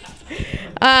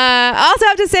 I also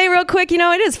have to say real quick,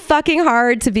 it is fucking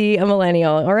hard to be a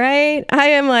millennial, all right? I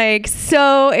am like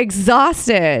so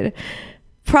exhausted.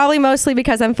 Probably mostly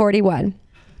because I'm 41.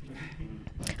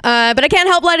 But I can't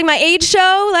help letting my age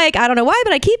show. Like, I don't know why,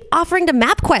 but I keep offering to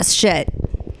MapQuest shit.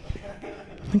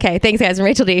 Okay, thanks guys. I'm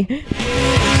Rachel D.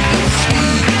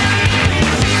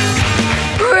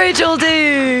 Rachel D.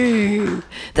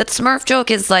 That Smurf joke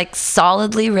is like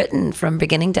solidly written from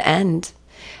beginning to end.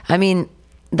 I mean,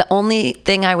 the only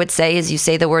thing I would say is you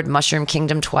say the word Mushroom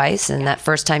Kingdom twice, and that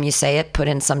first time you say it, put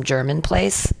in some German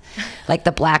place, like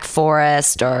the Black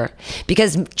Forest, or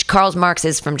because Karl Marx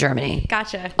is from Germany.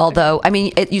 Gotcha. Although, I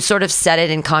mean, you sort of said it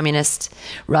in communist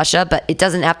Russia, but it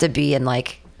doesn't have to be in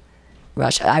like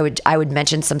Russia. I would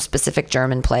mention some specific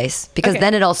German place because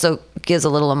then it also gives a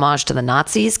little homage to the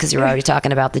Nazis because you're already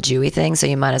talking about the Jewy thing, so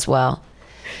you might as well.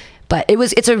 But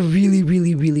it's a really,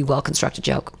 really, really well constructed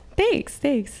joke.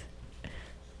 Thanks.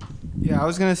 Yeah, I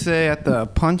was gonna say at the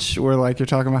punch where like you're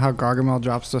talking about how Gargamel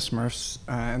drops the Smurfs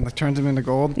and like turns them into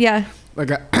gold. Yeah.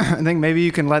 Like I think maybe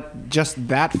you can let just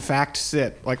that fact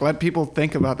sit. Like let people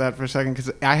think about that for a second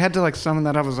because I had to like summon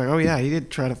that up. I was like, oh yeah, he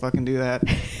did try to fucking do that.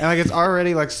 And like it's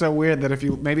already like so weird that if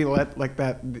you maybe let like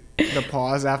the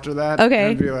pause after that.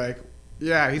 Okay. And be like,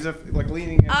 yeah, he's like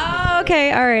leaning into Oh,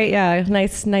 okay. All right. Yeah.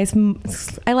 Nice.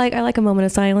 I like a moment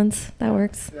of silence. That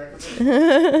works.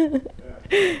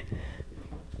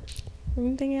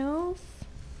 Anything else?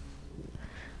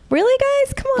 Really,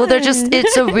 guys? Come on. Well,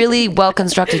 it's a really well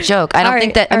constructed joke. I don't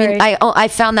think that, I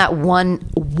found that one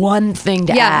thing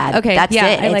to add. Okay. That's yeah,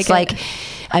 it. It's like,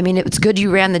 I mean, it's good you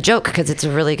ran the joke because it's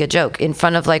a really good joke in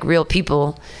front of like real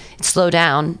people. Slow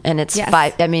down and it's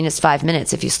 5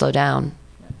 minutes if you slow down.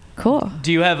 Cool.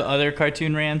 Do you have other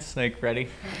cartoon rants like ready?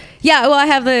 Yeah, well, I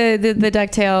have the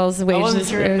DuckTales wages. I wasn't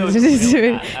sure if those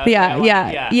were yeah.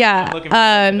 I'm looking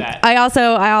forward to that. I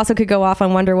also could go off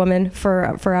on Wonder Woman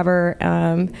for forever.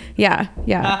 Yeah.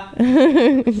 Yeah.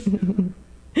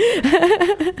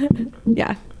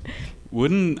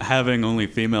 Wouldn't having only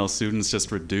female students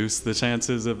just reduce the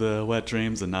chances of the wet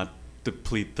dreams and not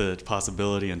deplete the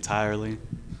possibility entirely?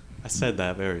 I said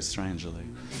that very strangely.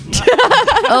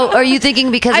 Oh, are you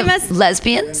thinking because of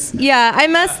lesbians? Yeah, I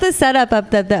messed the setup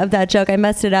up of that joke. I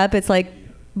messed it up. It's like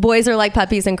boys are like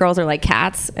puppies and girls are like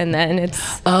cats, and then it's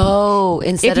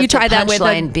instead if you of try the that with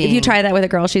punchline being if you try that with a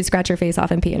girl, she'd scratch her face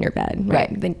off and pee in your bed. Right.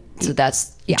 Then, so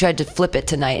that's you tried to flip it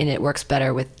tonight, and it works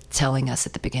better with telling us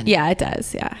at the beginning. Yeah, it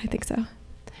does. Yeah, I think so.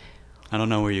 I don't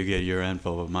know where you get your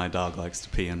info, but my dog likes to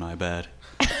pee in my bed.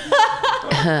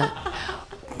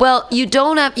 Well, you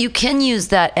can use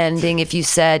that ending if you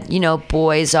said,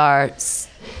 boys are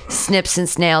snips and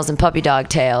snails and puppy dog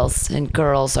tails and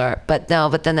girls are, but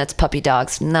then that's puppy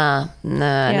dogs. Nah,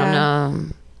 I don't know.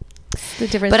 The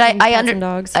difference between cats and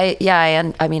dogs. I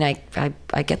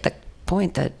get the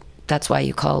point that's why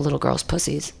you call little girls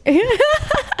pussies.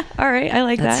 All right, I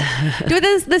like that. Do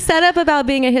the setup about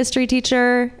being a history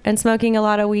teacher and smoking a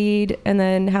lot of weed and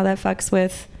then how that fucks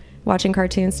with watching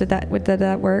cartoons, did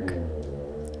that work?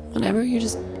 Whatever, you're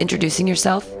just introducing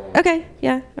yourself. Okay,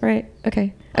 yeah, all right,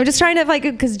 okay. I'm just trying to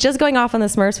because just going off on the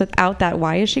Smurfs without that,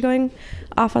 why is she going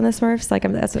off on the Smurfs?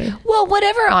 Well,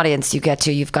 whatever audience you get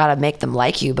to, you've got to make them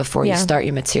like you before you start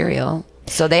your material.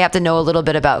 So they have to know a little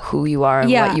bit about who you are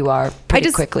and what you are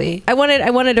pretty quickly. I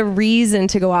wanted a reason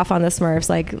to go off on the Smurfs,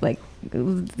 like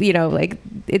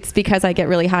it's because I get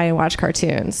really high and watch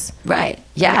cartoons. Right.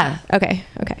 Yeah. Okay.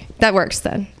 That works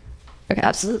then. Okay.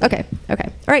 Absolutely. Okay. All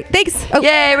right. Thanks. Oh.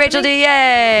 Yay, Rachel D.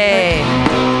 Yay.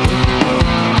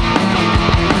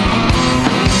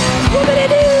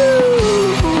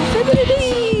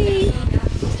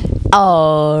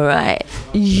 All right.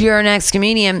 Your next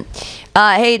comedian.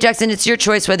 Hey, Jackson, it's your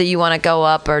choice whether you want to go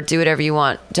up or do whatever you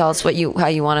want. Tell us how you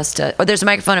want us to. Oh, there's a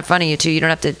microphone in front of you, too. You don't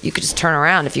have to. You could just turn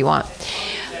around if you want.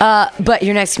 But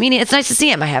your next comedian, it's nice to see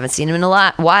him. I haven't seen him in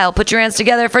a while. Put your hands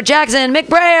together for Jackson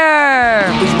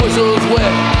McBrayer. His whistle's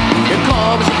wet. Here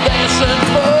comes a dancing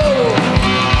fool.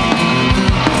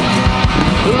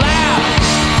 Loud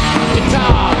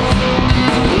guitar.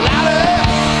 Louder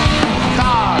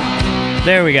car.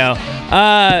 There we go.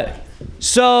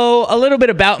 So a little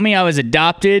bit about me. I was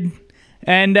adopted,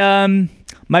 and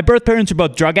my birth parents were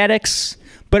both drug addicts,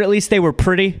 but at least they were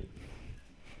pretty.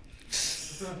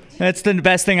 That's the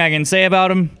best thing I can say about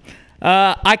them.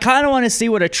 I kind of want to see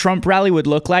what a Trump rally would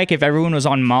look like if everyone was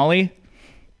on Molly.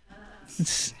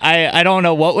 I don't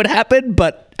know what would happen,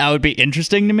 but that would be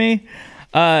interesting to me.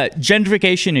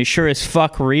 gentrification is sure as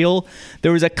fuck real.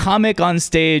 There was a comic on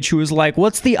stage who was like,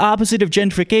 what's the opposite of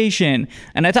gentrification?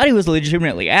 And I thought he was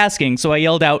legitimately asking, so I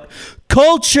yelled out,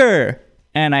 culture!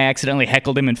 And I accidentally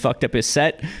heckled him and fucked up his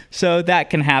set. So that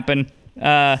can happen.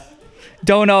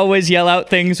 Don't always yell out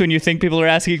things when you think people are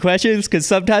asking questions, because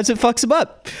sometimes it fucks them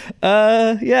up.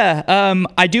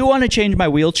 I do want to change my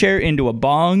wheelchair into a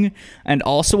bong and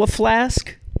also a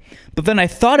flask. But then I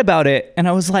thought about it, and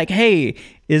I was like, hey,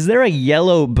 is there a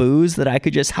yellow booze that I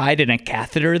could just hide in a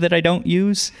catheter that I don't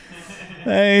use?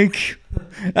 Like,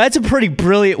 that's a pretty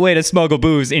brilliant way to smuggle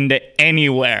booze into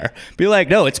anywhere. Be like,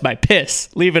 no, it's my piss.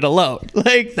 Leave it alone.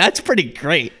 Like, that's pretty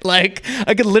great. Like,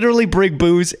 I could literally bring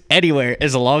booze anywhere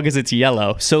as long as it's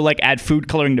yellow. So, like, add food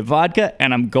coloring to vodka,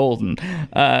 and I'm golden.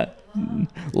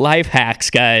 Life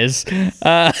hacks, guys.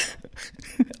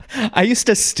 I used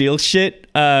to steal shit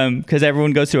because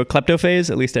everyone goes through a klepto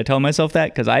phase. At least I tell myself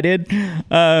that, because I did.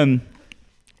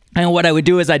 And what I would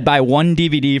do is I'd buy one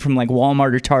DVD from like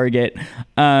Walmart or Target,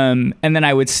 and then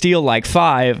I would steal like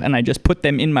 5, and I just put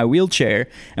them in my wheelchair.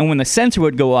 And when the sensor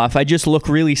would go off, I just look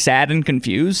really sad and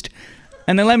confused,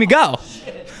 and then let me go.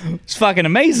 It's fucking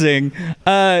amazing.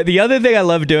 The other thing I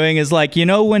love doing is, like, you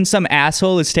know, when some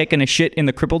asshole is taking a shit in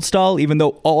the crippled stall, even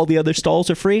though all the other stalls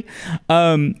are free.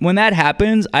 When that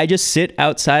happens, I just sit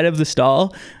outside of the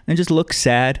stall and just look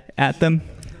sad at them.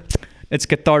 It's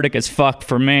cathartic as fuck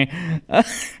for me.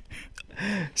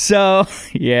 So,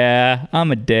 yeah,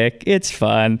 I'm a dick. It's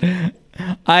fun.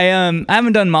 I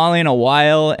haven't done Molly in a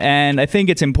while, and I think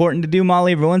it's important to do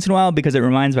Molly every once in a while because it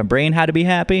reminds my brain how to be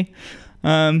happy.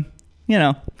 You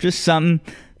know, just something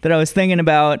that I was thinking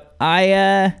about.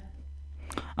 I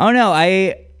don't know.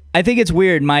 I think it's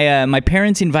weird. My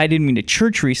parents invited me to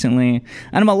church recently,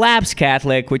 and I'm a lapsed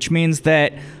Catholic, which means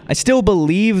that I still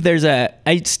believe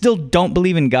I still don't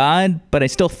believe in God, but I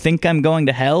still think I'm going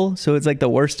to hell. So it's like the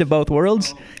worst of both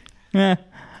worlds. It's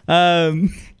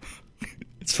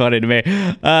funny to me.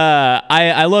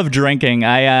 I love drinking.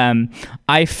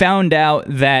 I found out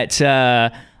that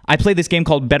I play this game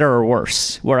called Better or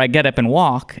Worse, where I get up and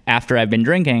walk after I've been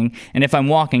drinking, and if I'm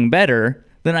walking better,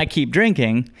 then I keep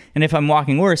drinking, and if I'm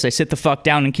walking worse, I sit the fuck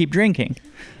down and keep drinking.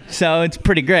 So it's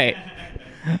pretty great.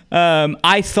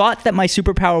 I thought that my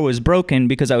superpower was broken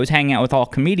because I was hanging out with all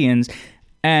comedians,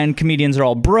 and comedians are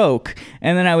all broke,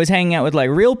 and then I was hanging out with like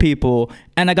real people,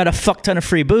 and I got a fuck ton of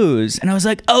free booze, and I was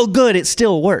like, oh good, it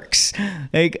still works.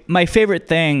 Like, my favorite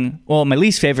thing, well, my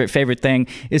least favorite thing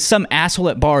is some asshole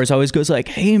at bars always goes like,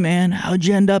 hey man, how'd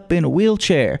you end up in a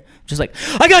wheelchair? I'm just like,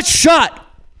 I got shot!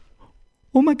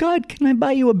 Oh my God, can I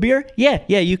buy you a beer? Yeah,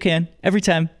 you can. Every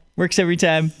time. Works every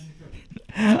time.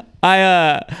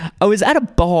 I was at a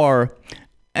bar,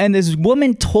 and this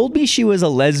woman told me she was a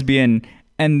lesbian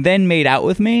and then made out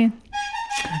with me.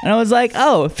 And I was like,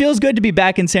 oh, it feels good to be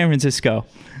back in San Francisco.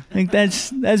 Like,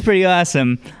 that's pretty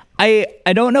awesome. I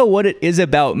don't know what it is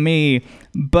about me,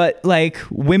 but like,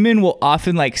 women will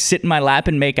often like sit in my lap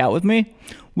and make out with me,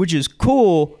 which is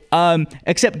cool,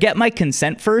 except get my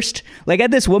consent first. Like, I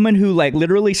had this woman who like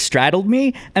literally straddled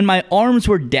me, and my arms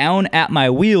were down at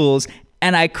my wheels,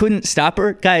 and I couldn't stop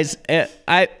her. Guys,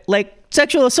 I like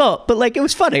sexual assault, but like, it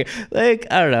was funny. Like,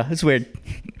 I don't know, it's weird.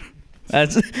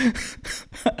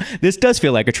 This does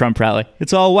feel like a Trump rally.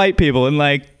 It's all white people and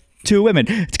like 2 women.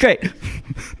 It's great.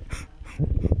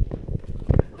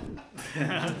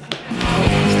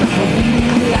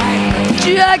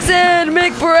 Jackson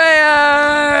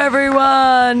McBrayer,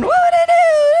 everyone. What did it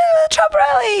do? Trump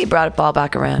rally. Brought it all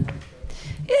back around.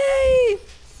 Yay.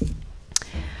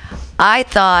 I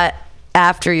thought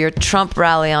after your Trump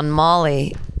rally on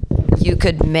Molly, you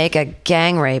could make a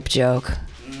gang rape joke.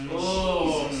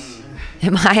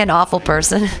 Am I an awful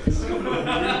person?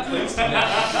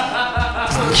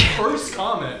 First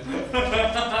comment.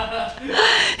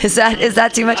 Is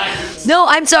that too much? No,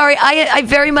 I'm sorry. I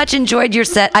very much enjoyed your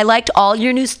set. I liked all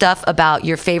your new stuff about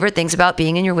your favorite things about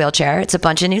being in your wheelchair. It's a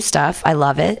bunch of new stuff. I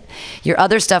love it. Your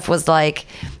other stuff was like,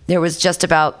 it was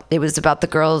about the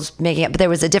girls making it, but there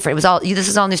was a different, this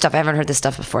is all new stuff. I haven't heard this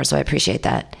stuff before, so I appreciate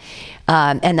that.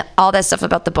 And all that stuff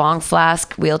about the bong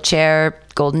flask, wheelchair,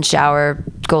 golden shower,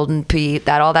 golden pee,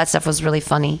 all that stuff was really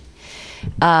funny.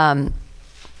 Yeah,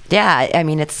 I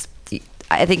mean,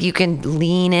 I think you can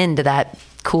lean into that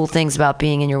cool things about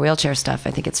being in your wheelchair stuff.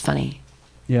 I think it's funny.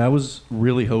 Yeah, I was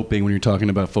really hoping when you're talking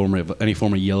about any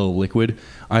form of yellow liquid,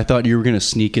 I thought you were going to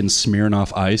sneak in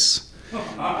Smirnoff Ice.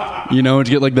 You know, to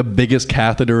get like the biggest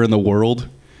catheter in the world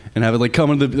and have it like come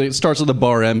into it starts at the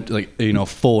bar empty, like, you know,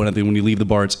 full, and then when you leave the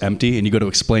bar it's empty, and you go to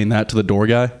explain that to the door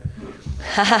guy.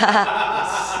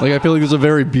 Like, I feel like there's a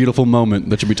very beautiful moment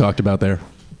that should be talked about there.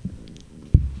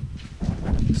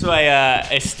 So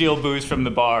I steal booze from the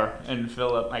bar and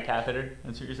fill up my catheter.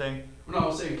 That's what you're saying? No, I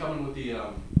was saying coming with the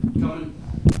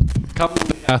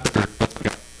catheter, a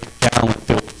gallon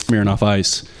filled with Smirnoff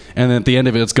Ice, and then at the end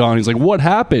of it, it's gone. He's like, "What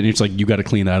happened?" He's like, "You got to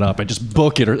clean that up. I just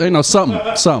book it, or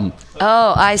something."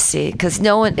 Oh, I see. Because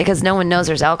no one knows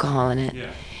there's alcohol in it. Yeah.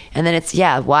 And then it's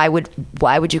why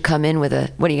would you come in with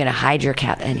a? What are you gonna hide your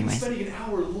cat anyways? Spending an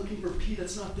hour looking for pee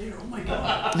that's not there. Oh my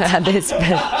god.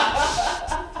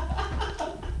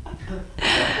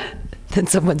 Then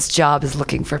someone's job is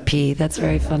looking for pee. That's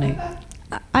very funny.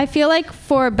 I feel like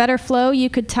for a better flow, you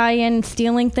could tie in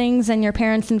stealing things and your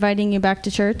parents inviting you back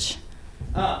to church.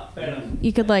 Oh, fair enough.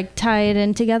 You could like tie it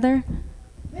in together.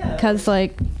 Yeah. Because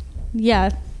I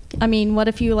mean, what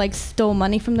if you like stole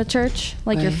money from the church?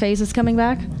 Like your phase is coming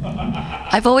back?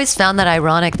 I've always found that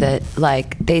ironic that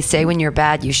like they say when you're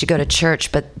bad you should go to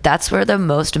church, but that's where the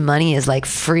most money is like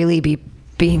freely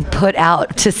being put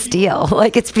out to steal.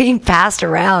 Like it's being passed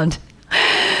around.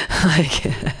 Like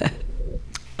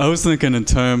I was thinking in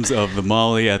terms of the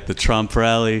Molly at the Trump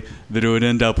rally, that it would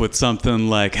end up with something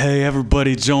like, "Hey,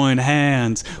 everybody join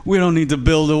hands. We don't need to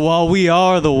build a wall. We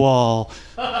are the wall."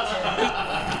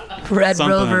 Red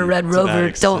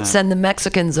Rover, don't send the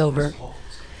Mexicans over. Oh,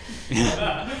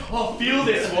 feel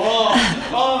this wall.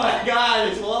 Oh my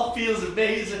God, this wall feels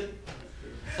amazing.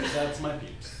 That's my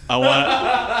peeps.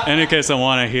 In any case, I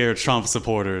want to hear Trump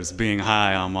supporters being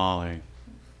high on Molly.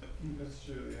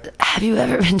 Have you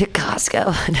ever been to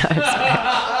Costco? No, I'm sorry.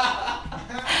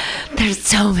 There's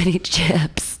so many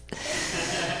chips.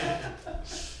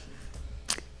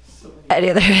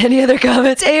 Any other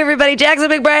comments? Hey everybody, Jackson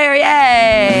McBrayer,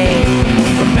 yay!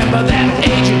 Remember that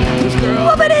agent girl?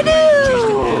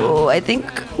 What-a-do? I think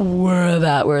we're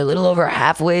a little over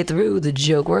halfway through the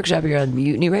Joke Workshop here on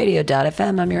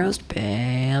MutinyRadio.fm. I'm your host,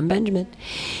 Bam Benjamin.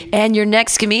 And your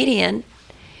next comedian,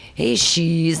 hey,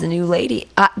 she's the new lady.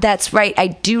 That's right, I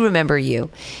do remember you.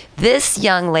 This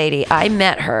young lady, I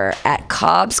met her at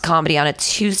Cobb's Comedy on a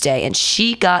Tuesday, and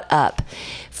she got up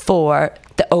for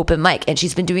the open mic, and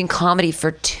she's been doing comedy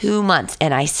for 2 months.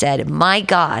 And I said, my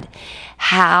God,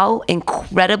 how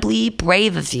incredibly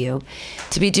brave of you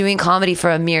to be doing comedy for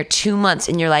a mere 2 months.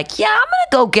 And you're like, yeah, I'm gonna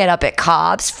go get up at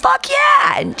Cobb's. Fuck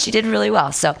yeah. And she did really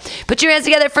well. So put your hands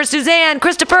together for Suzanne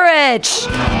Christopherich.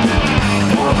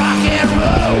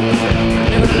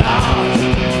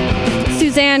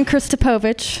 Suzanne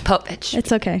Kristopovich. Povich.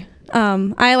 It's okay.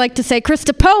 I like to say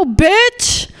Kristopo,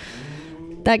 bitch.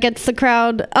 That gets the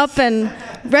crowd up and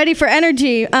ready for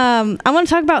energy. I want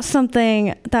to talk about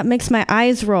something that makes my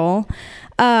eyes roll.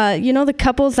 You know the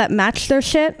couples that match their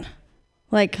shit?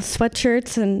 Like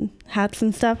sweatshirts and hats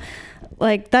and stuff?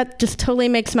 Like that just totally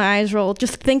makes my eyes roll.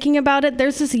 Just thinking about it,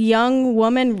 there's this young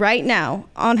woman right now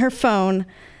on her phone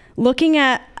looking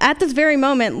at this very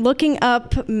moment, looking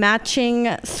up matching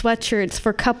sweatshirts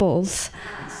for couples.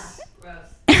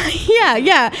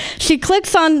 Yeah. She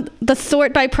clicks on the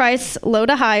sort by price, low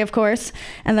to high, of course,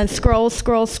 and then scrolls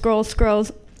all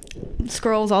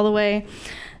the way,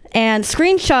 and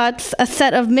screenshots a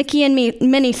set of Mickey and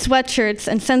Minnie sweatshirts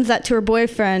and sends that to her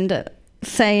boyfriend,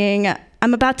 saying,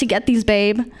 "I'm about to get these,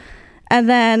 babe." And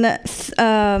then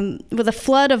with a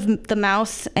flood of the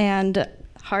mouse and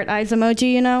heart eyes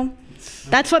emoji, you know?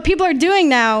 That's what people are doing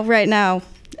right now,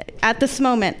 at this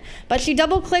moment. But she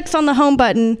double clicks on the home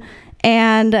button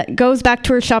and goes back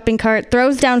to her shopping cart,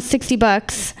 throws down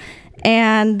 $60,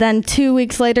 and then 2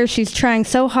 weeks later, she's trying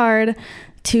so hard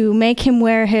to make him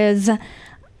wear his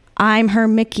 "I'm her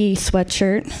Mickey"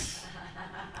 sweatshirt,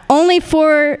 only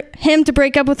for him to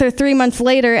break up with her 3 months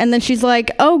later, and then she's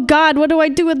like, oh God, what do I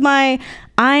do with my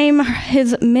 "I'm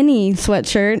his Minnie"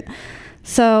 sweatshirt?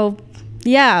 So,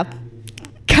 yeah,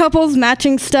 couples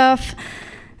matching stuff,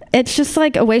 it's just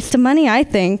like a waste of money, I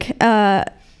think.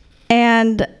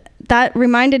 And that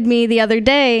reminded me the other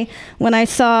day when I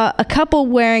saw a couple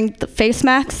wearing the face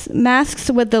masks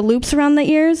with the loops around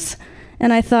the ears.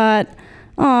 And I thought,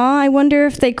 aw, I wonder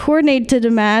if they coordinated a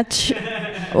match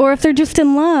or if they're just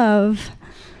in love.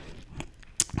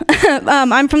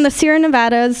 I'm from the Sierra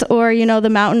Nevadas, or, you know, the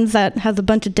mountains that has a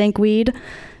bunch of dank weed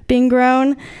being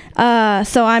grown.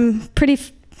 So I'm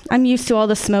used to all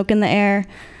the smoke in the air.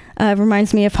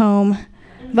 Reminds me of home.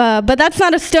 But that's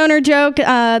not a stoner joke.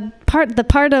 The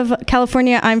part of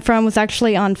California I'm from was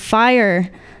actually on fire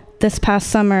this past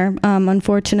summer,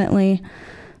 unfortunately.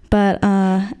 But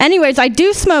anyways, I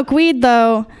do smoke weed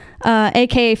though,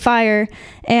 aka fire,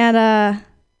 and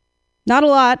not a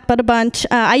lot, but a bunch.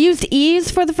 I used Ease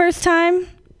for the first time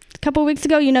a couple weeks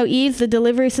ago. You know Ease, the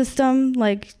delivery system.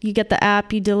 Like you get the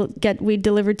app, you get weed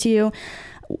delivered to you.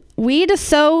 weed is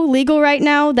so legal right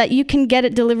now that you can get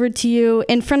it delivered to you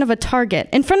in front of a Target,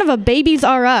 in front of a Babies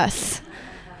R Us.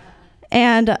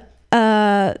 And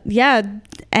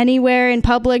anywhere in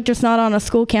public, just not on a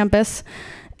school campus.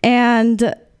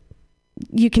 And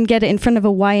you can get it in front of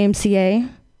a YMCA.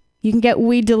 You can get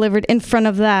weed delivered in front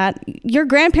of that. Your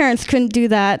grandparents couldn't do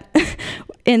that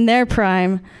in their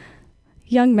prime.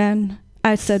 Young men,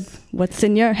 I said, what's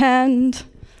in your hand?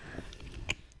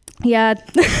 Yeah.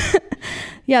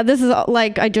 Yeah, this is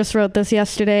like, I just wrote this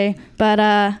yesterday. But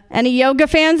any yoga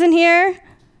fans in here?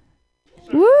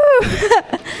 Woo!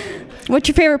 What's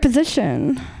your favorite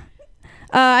position?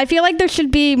 I feel like there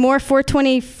should be more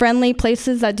 420 friendly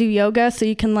places that do yoga so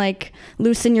you can like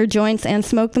loosen your joints and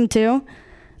smoke them too.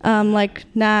 I'ma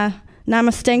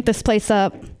stank this place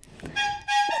up.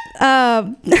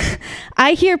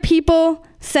 I hear people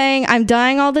saying I'm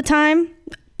dying all the time,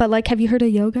 but like, have you heard of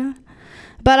yoga?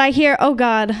 But I hear, oh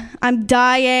God, I'm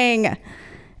dying.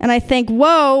 And I think,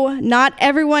 whoa, not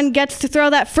everyone gets to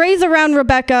throw that phrase around,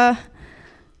 Rebecca.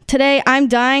 Today, I'm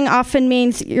dying often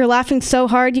means you're laughing so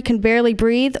hard you can barely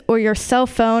breathe, or your cell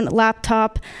phone,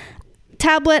 laptop,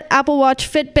 tablet, Apple Watch,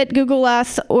 Fitbit, Google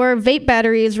Glass, or vape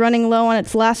battery is running low on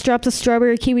its last drops of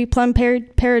strawberry, kiwi, plum,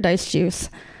 paradise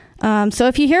juice. So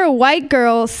if you hear a white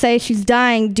girl say she's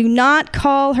dying, do not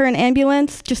call her an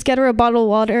ambulance. Just get her a bottle of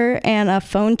water and a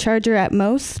phone charger at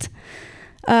most.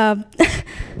 So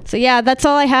yeah, that's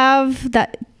all I have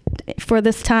for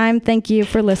this time. Thank you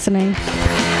for listening.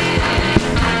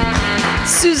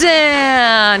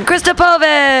 Suzanne Kristopovich.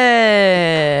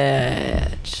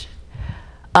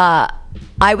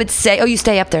 I would say, you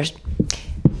stay up there.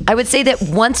 I would say that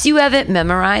once you have it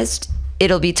memorized,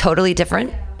 it'll be totally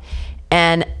different.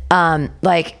 And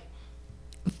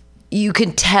you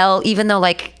can tell, even though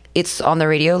like it's on the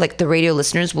radio, like the radio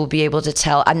listeners will be able to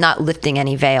tell. I'm not lifting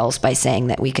any veils by saying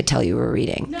that we could tell you were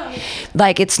reading. No.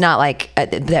 Like it's not like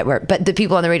that but the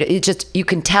people on the radio, it's just, you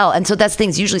can tell. And so that's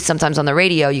things usually sometimes on the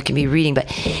radio you can be reading, but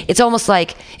it's almost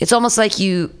like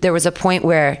there was a point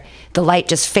where the light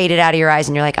just faded out of your eyes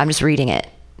and you're like, I'm just reading it.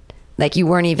 Like you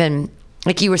weren't even,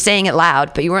 like you were saying it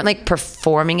loud, but you weren't like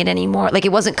performing it anymore. Like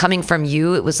it wasn't coming from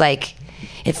you. It was like,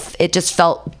 it just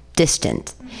felt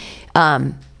distant.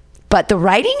 But the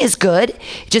writing is good.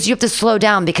 Just you have to slow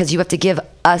down because you have to give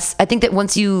us, I think that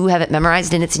once you have it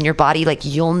memorized and it's in your body, like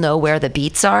you'll know where the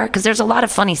beats are, because there's a lot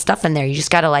of funny stuff in there. You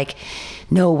just got to like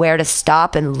know where to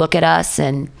stop and look at us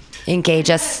and engage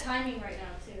us.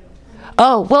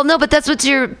 Oh, well, no, but that's what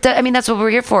that's what we're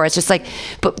here for. It's just like,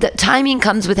 but the timing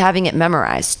comes with having it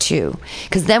memorized too.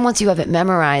 Because then once you have it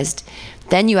memorized,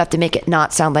 then you have to make it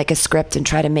not sound like a script and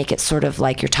try to make it sort of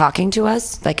like you're talking to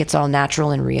us, like it's all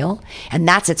natural and real. And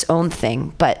that's its own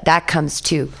thing, but that comes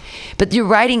too. But your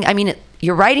writing,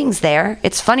 your writing's there.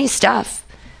 It's funny stuff.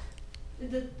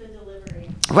 The delivery.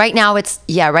 Right now,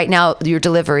 your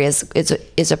delivery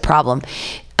is a problem.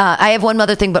 I have one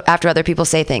other thing, but after other people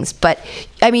say things. But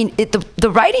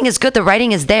the writing is good. The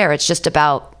writing is there. It's just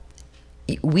about,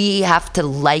 we have to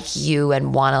like you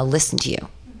and want to listen to you.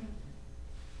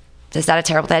 Is that a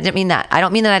terrible thing? I didn't mean that. I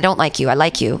don't mean that I don't like you. I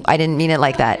like you. I didn't mean it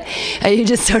like that. You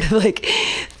just sort of like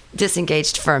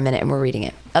disengaged for a minute and we're reading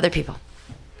it. Other people.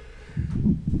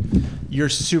 You're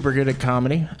super good at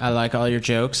comedy. I like all your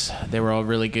jokes. They were all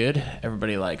really good.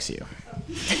 Everybody likes you.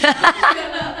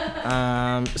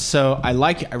 So I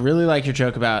really like your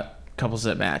joke about couples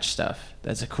that match stuff.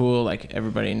 That's a cool, like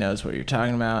everybody knows what you're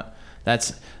talking about.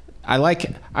 I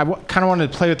kind of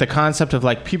wanted to play with the concept of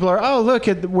like people are, oh look,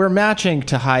 we're matching,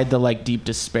 to hide the like deep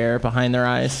despair behind their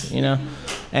eyes,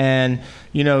 and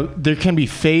there can be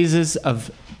phases of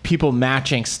people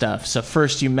matching stuff. So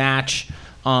first you match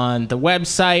on the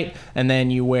website, and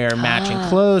then you wear matching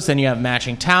clothes, then you have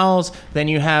matching towels, then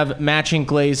you have matching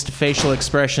glazed facial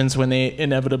expressions when they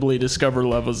inevitably discover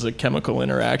levels of chemical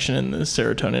interaction and the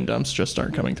serotonin dumps just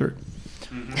aren't coming through.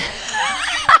 Mm-hmm.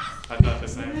 I thought the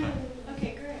same thing.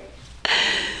 Okay, great.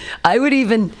 I would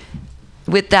even,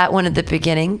 with that one at the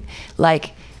beginning,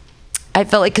 like, I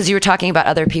felt like, because you were talking about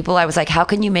other people, I was like, how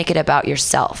can you make it about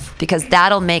yourself? Because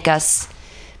that'll make us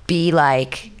be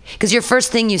like, because your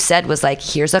first thing you said was like,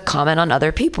 here's a comment on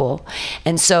other people.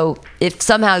 And so if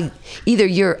somehow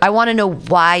I want to know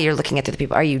why you're looking at the other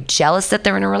people. Are you jealous that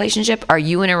they're in a relationship? Are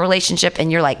you in a relationship and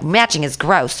you're like, matching is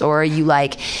gross? Or are you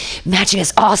like, matching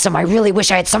is awesome, I really wish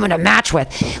I had someone to match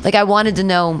with? Like, I wanted to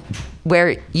know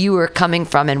where you were coming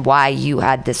from and why you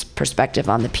had this perspective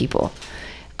on the people.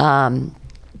 And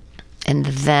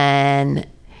then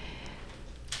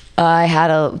I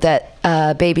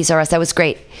had Babies R Us. That was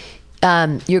great.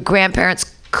 Your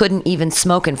grandparents couldn't even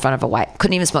smoke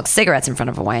cigarettes in front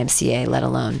of a YMCA, let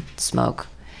alone smoke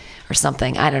or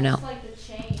something. I don't know.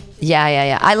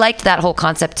 Yeah. I liked that whole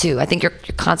concept too. I think your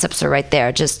concepts are right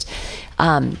there. Just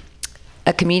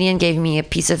a comedian gave me a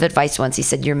piece of advice once. He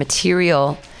said, your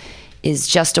material is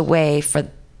just a way for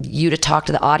you to talk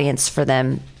to the audience, for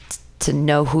them to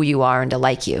know who you are and to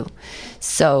like you.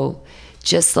 So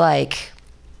just like,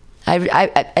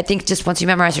 I think just once you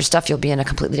memorize your stuff, you'll be in a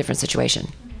completely different situation.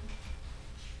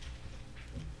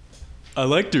 I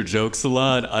liked your jokes a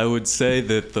lot. I would say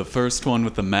that the first one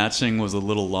with the matching was a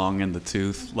little long in the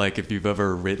tooth. Like, if you've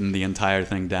ever written the entire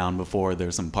thing down before,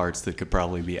 there's some parts that could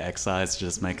probably be excised to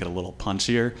just make it a little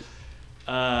punchier.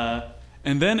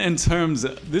 And then in terms,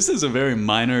 this is a very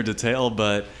minor detail,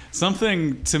 but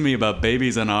something to me about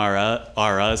Babies and R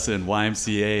Us and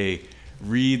YMCA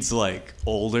reads like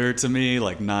older to me,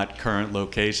 like not current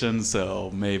location, so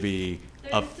maybe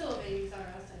There's still a Babies R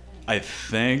Us, I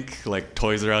think like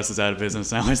Toys R Us is out of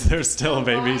business now. Is there still a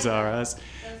Babies R Us?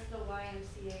 That's the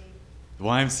YMCA. The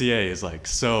YMCA is like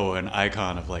so an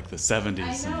icon of like the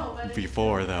 70s and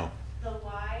before though. The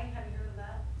Y, have you heard of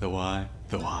that? The Y?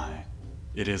 The Y.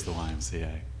 It is the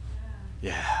YMCA.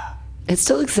 Yeah. It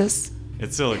still exists.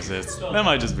 It still exists. That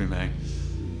might just be me.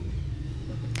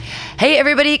 Hey,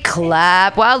 everybody,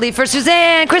 clap wildly for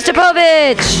Suzanne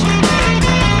Kristopovich.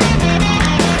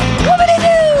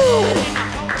 Whoopity-doo!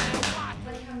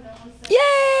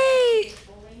 Yay!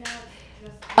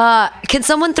 Can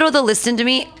someone throw the list into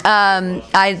me?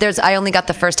 I only got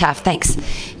the first half. Thanks.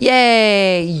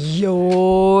 Yay!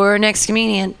 Your next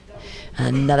comedian.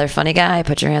 Another funny guy.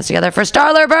 Put your hands together for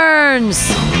Starler Burns.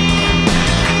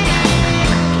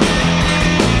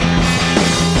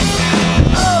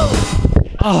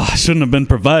 Oh, I shouldn't have been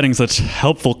providing such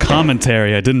helpful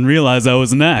commentary. I didn't realize I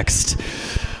was next.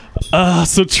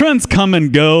 So trends come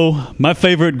and go. My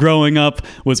favorite growing up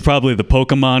was probably the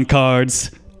Pokemon cards.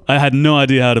 I had no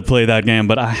idea how to play that game,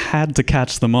 but I had to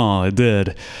catch them all. I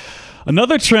did.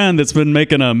 Another trend that's been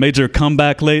making a major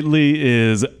comeback lately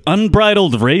is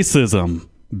unbridled racism,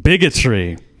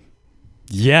 bigotry.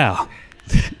 Yeah.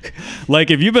 Like,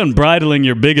 if you've been bridling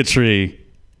your bigotry,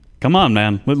 come on,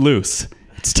 man, let loose.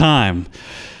 It's time.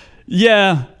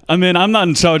 Yeah, I mean, I'm not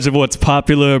in charge of what's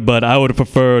popular, but I would have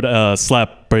preferred a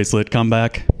slap bracelet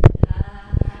comeback.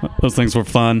 Those things were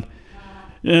fun.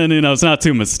 And, you know, it's not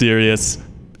too mysterious.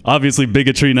 Obviously,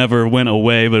 bigotry never went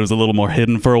away, but it was a little more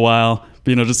hidden for a while. But,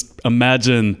 you know, just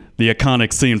imagine the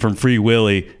iconic scene from Free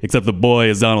Willy, except the boy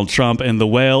is Donald Trump and the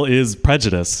whale is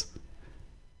prejudice.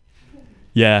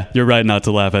 Yeah, you're right not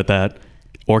to laugh at that.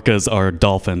 Orcas are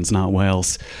dolphins, not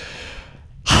whales.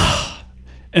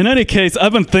 In any case,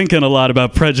 I've been thinking a lot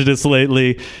about prejudice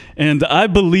lately, and I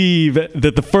believe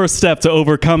that the first step to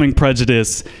overcoming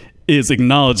prejudice is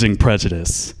acknowledging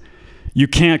prejudice. You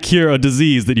can't cure a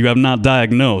disease that you have not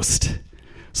diagnosed.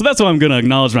 So that's why I'm going to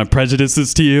acknowledge my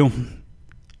prejudices to you.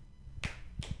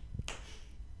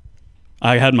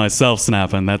 I had myself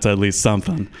snapping. That's at least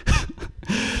something.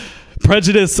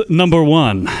 Prejudice number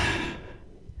 1.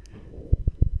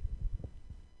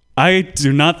 I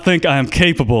do not think I am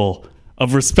capable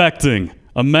of respecting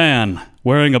a man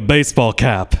wearing a baseball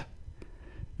cap.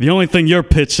 The only thing you're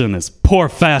pitching is poor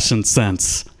fashion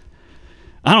sense.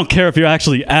 I don't care if you're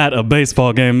actually at a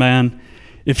baseball game, man.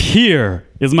 If here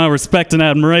is my respect and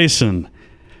admiration,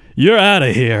 you're out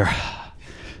of here.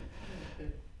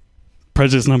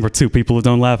 Prejudice number 2. People who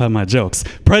don't laugh at my jokes.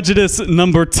 Prejudice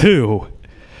number 2.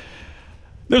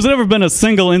 There's never been a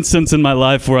single instance in my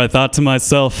life where I thought to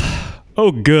myself,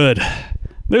 oh good,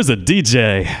 there's a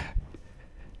DJ.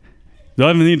 Do I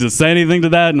even need to say anything to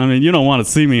that? I mean, you don't want to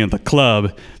see me in the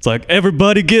club. It's like,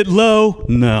 everybody get low.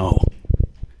 No.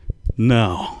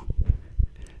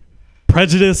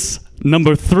 Prejudice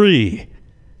number 3.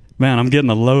 Man, I'm getting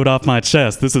a load off my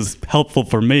chest. This is helpful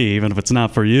for me, even if it's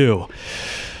not for you.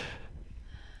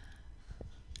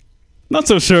 Not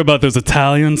so sure about those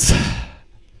Italians.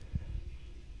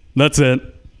 That's it.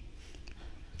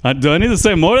 Do I need to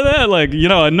say more to that? Like, you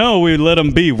know, I know we let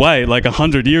them be white like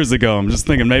 100 years ago. I'm just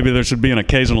thinking maybe there should be an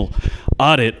occasional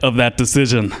audit of that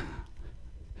decision.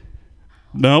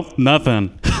 Nope,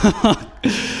 nothing.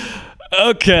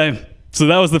 Okay, so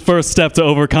that was the first step to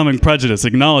overcoming prejudice,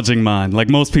 acknowledging mine. Like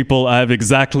most people, I have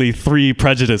exactly 3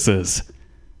 prejudices.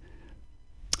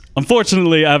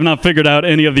 Unfortunately, I have not figured out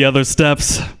any of the other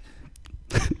steps.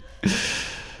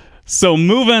 So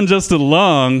moving just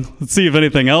along, let's see if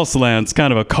anything else lands.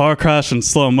 Kind of a car crash in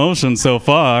slow motion so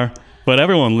far, but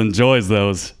everyone enjoys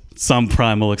those some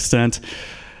primal extent.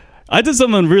 I did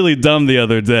something really dumb the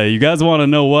other day. You guys want to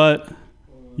know what?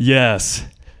 Yes,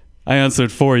 I answered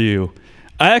for you.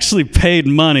 I actually paid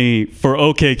money for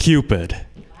OkCupid.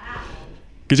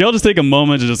 Could y'all just take a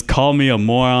moment to just call me a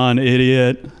moron,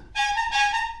 idiot?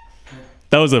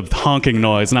 That was a honking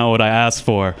noise, not what I asked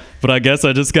for. But I guess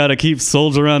I just gotta keep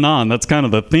soldiering on. That's kind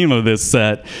of the theme of this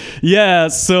set. Yeah,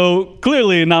 so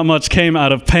clearly not much came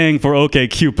out of paying for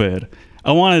OkCupid.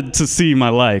 I wanted to see my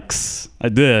likes. I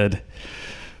did.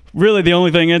 Really, the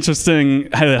only thing interesting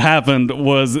that happened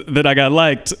was that I got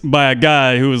liked by a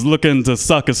guy who was looking to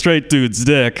suck a straight dude's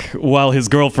dick while his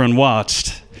girlfriend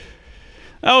watched.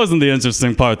 That wasn't the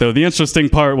interesting part, though. The interesting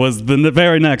part was the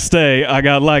very next day, I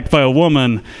got liked by a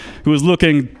woman who was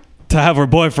looking to have her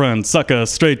boyfriend suck a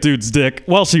straight dude's dick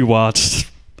while she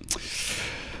watched. I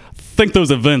think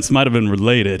those events might have been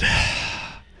related.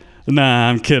 Nah,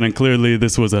 I'm kidding. Clearly,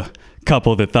 this was a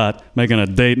couple that thought making a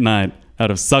date night out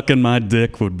of sucking my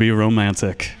dick would be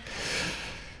romantic.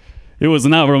 It was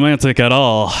not romantic at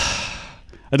all.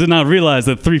 I did not realize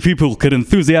that 3 people could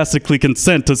enthusiastically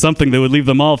consent to something that would leave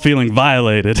them all feeling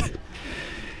violated.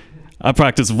 I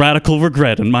practice radical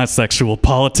regret in my sexual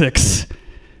politics.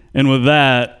 And with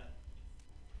that,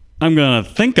 I'm gonna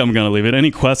leave it. Any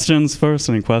questions first?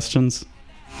 Any questions?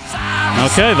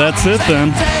 Okay, that's it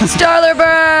then. Starler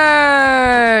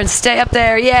Burns! Stay up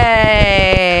there.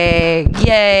 Yay!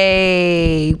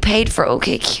 Yay! Paid for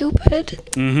OkCupid?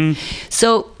 Mm-hmm.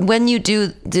 So when you do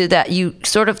that, you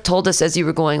sort of told us as you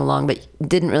were going along, but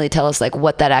didn't really tell us like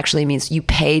what that actually means. You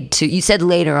paid to, you said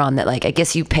later on that like, I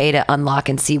guess you pay to unlock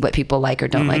and see what people like or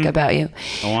don't like about you.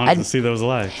 I wanted to see those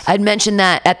likes. I'd mentioned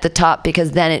that at the top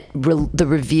because then the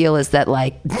reveal is that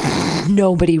like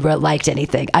nobody liked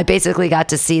anything. I basically got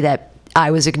to see that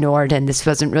I was ignored and this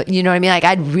wasn't really, you know what I mean? Like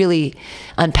I'd really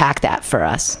unpack that for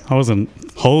us. I wasn't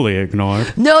wholly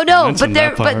ignored. No, but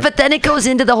then it goes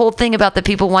into the whole thing about the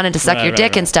people wanting to suck your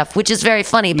dick and stuff, which is very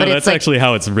funny. But no, it's that's actually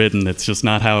how it's written. It's just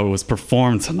not how it was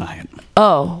performed tonight.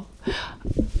 Oh,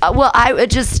 well,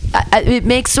 it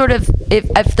makes sort of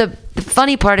if the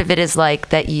funny part of it is like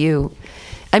that you.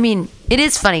 I mean, it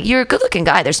is funny. You're a good-looking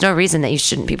guy. There's no reason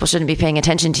that people shouldn't be paying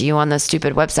attention to you on those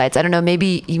stupid websites. I don't know.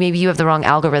 Maybe you have the wrong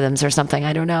algorithms or something.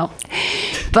 I don't know.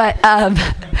 But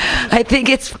I think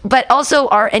it's. But also,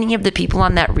 are any of the people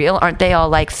on that reel? Aren't they all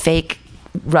like fake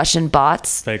Russian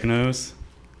bots? Fake news.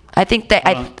 I think they.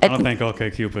 I don't think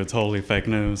OkCupid's wholly fake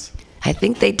news. I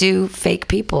think they do fake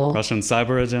people. Russian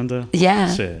cyber agenda.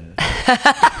 Yeah. Shit.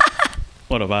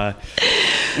 What have I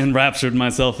enraptured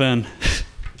myself in?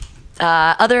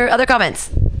 Other comments?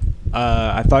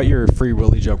 I thought your Free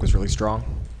Willy joke was really strong.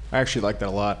 I actually like that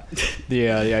a lot. The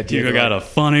idea. You got a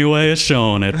funny way of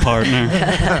showing it,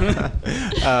 partner.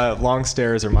 Long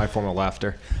stares are my form of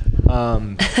laughter.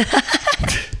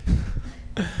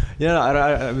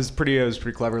 It was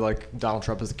pretty clever. Like Donald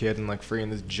Trump as a kid and like freeing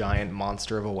this giant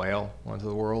monster of a whale onto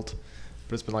the world,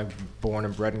 but it's been like born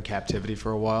and bred in captivity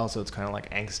for a while, so it's kind of like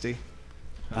angsty.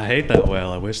 I hate that whale.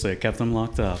 I wish they kept him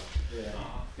locked up. Yeah.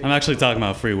 I'm actually talking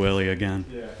about Free Willy again,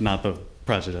 not the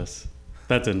prejudice.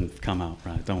 That didn't come out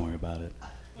right. Don't worry about it.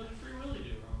 What did Free Willy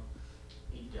do wrong?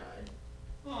 He died.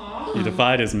 Aww. He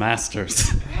defied his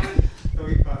masters. No,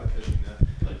 he caught a fishing net.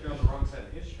 Like you're on the wrong side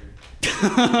of history.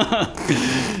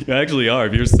 You actually are.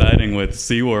 If you're siding with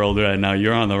SeaWorld right now,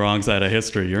 you're on the wrong side of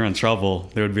history. You're in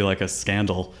trouble. There would be like a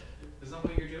scandal. Is that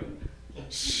what you're doing?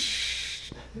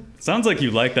 Shh. Sounds like you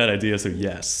like that idea, so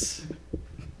yes.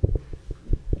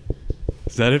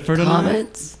 Is that it for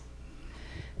tonight?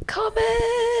 Comments.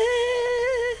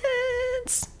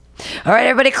 All right,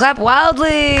 everybody clap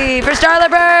wildly for Starler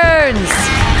Burns.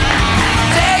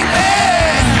 Take me.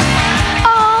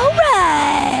 All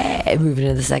right. Moving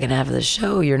to the second half of the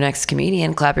show, your next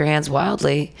comedian, clap your hands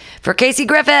wildly for Casey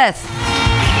Griffith.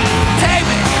 Take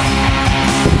me.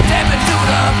 Take me to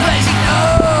the place you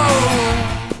know.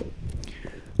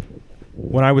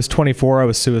 When I was 24, I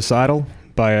was suicidal.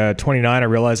 By 29, I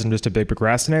realized I'm just a big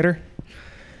procrastinator.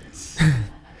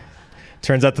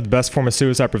 Turns out that the best form of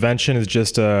suicide prevention is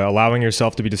just allowing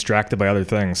yourself to be distracted by other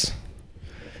things.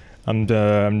 I'm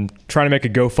trying to make a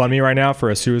GoFundMe right now for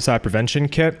a suicide prevention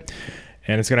kit,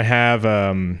 and it's going to have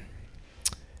a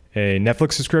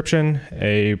Netflix subscription,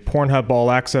 a Pornhub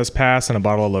All Access pass, and a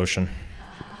bottle of lotion.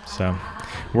 So,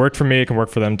 worked for me, it can work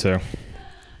for them too.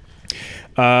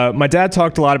 My dad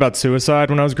talked a lot about suicide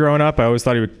when I was growing up. I always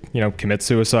thought he would, commit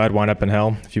suicide, wind up in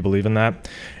hell, if you believe in that.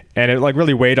 And it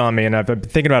really weighed on me, and I've been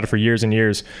thinking about it for years and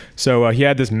years. So he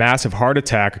had this massive heart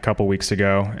attack a couple weeks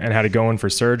ago and had to go in for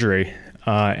surgery.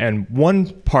 And one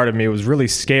part of me was really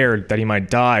scared that he might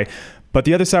die, but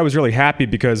the other side was really happy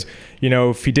because,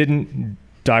 if he didn't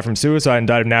die from suicide and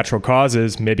died of natural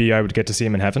causes, maybe I would get to see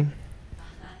him in heaven.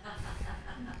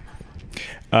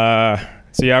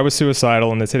 So yeah, I was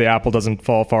suicidal, and they say the apple doesn't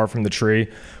fall far from the tree,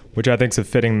 which I think is a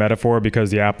fitting metaphor because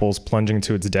the apple's plunging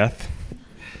to its death.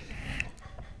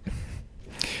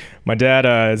 My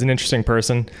dad is an interesting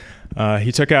person.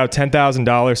 He took out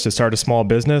 $10,000 to start a small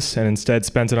business and instead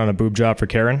spent it on a boob job for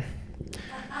Karen.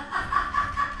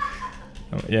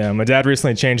 Yeah, my dad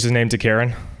recently changed his name to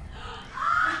Karen.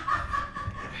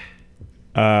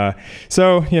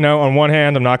 So, on one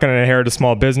hand, I'm not going to inherit a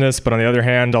small business, but on the other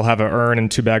hand, I'll have an urn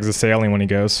and 2 bags of sailing when he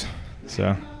goes.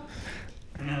 So,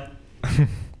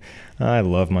 I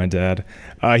love my dad.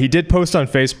 He did post on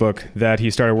Facebook that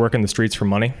he started working the streets for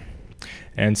money.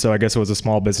 And so I guess it was a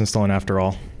small business loan after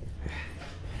all.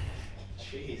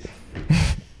 Jeez.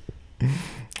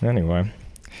 Anyway,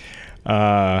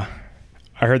 I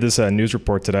heard this news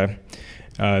report today.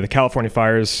 The California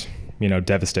fires,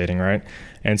 devastating, right?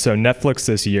 And so Netflix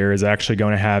this year is actually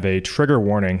going to have a trigger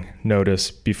warning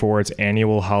notice before its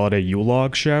annual holiday Yule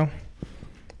log show.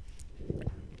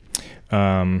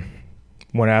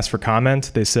 When asked for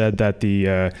comment, they said that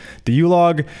the Yule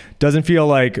log doesn't feel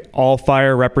like all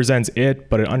fire represents it,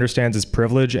 but it understands its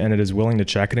privilege and it is willing to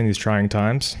check it in these trying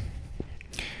times.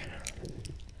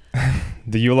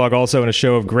 The Yule log, also in a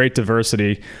show of great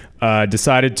diversity,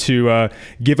 decided to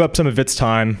give up some of its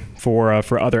time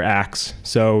for other acts.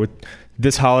 So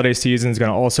this holiday season is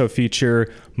going to also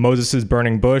feature Moses'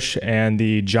 burning bush and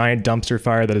the giant dumpster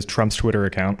fire that is Trump's Twitter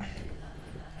account.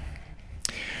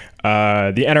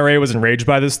 The NRA was enraged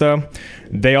by this, though.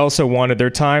 They also wanted their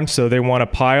time, so they want a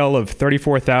pile of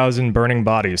 34,000 burning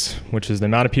bodies, which is the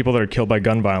amount of people that are killed by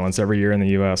gun violence every year in the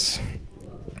U.S.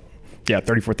 Yeah,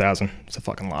 34,000. It's a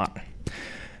fucking lot.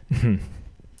 The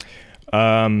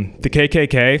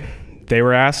KKK, they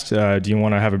were asked, do you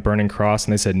want to have a burning cross?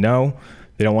 And they said no.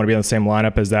 They don't want to be on the same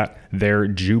lineup as that. They're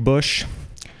Jew Bush,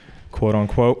 quote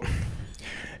unquote.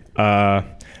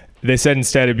 They said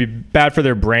instead it'd be bad for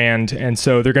their brand, and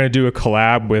so they're going to do a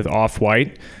collab with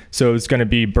Off-White. So it's going to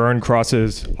be Burn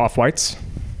Crosses Off-Whites.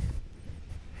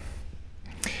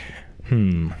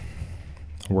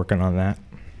 Working on that.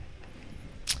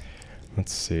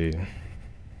 Let's see.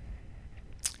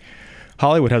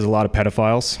 Hollywood has a lot of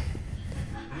pedophiles.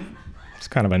 It's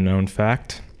kind of a known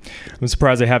fact. I'm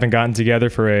surprised they haven't gotten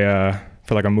together for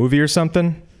like a movie or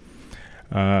something.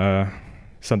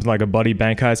 Something like a Buddy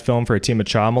Bankheist film for a team of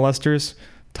child molesters,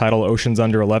 titled Ocean's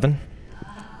Under 11.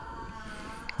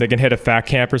 They can hit a fat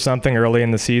camp or something early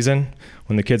in the season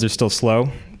when the kids are still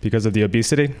slow because of the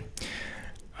obesity.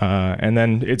 And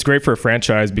then it's great for a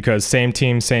franchise because same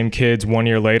team, same kids, 1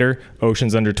 year later,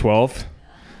 Ocean's Under 12.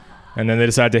 And then they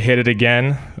decide to hit it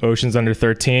again, Ocean's Under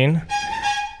 13.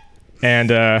 And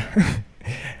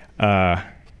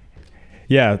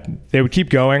yeah, they would keep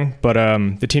going, but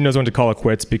the team knows when to call it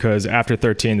quits because after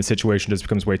 13, the situation just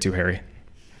becomes way too hairy.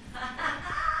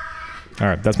 All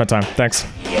right, that's my time. Thanks.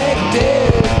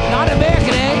 Not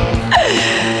American,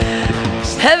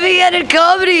 Heavy-headed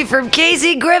comedy from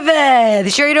Casey Griffith.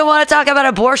 You sure you don't want to talk about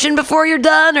abortion before you're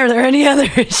done? Or are there any other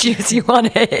issues you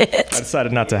want to hit? I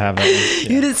decided not to have that.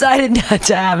 You decided not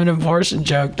to have an abortion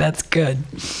joke. That's good.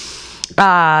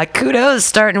 Kudos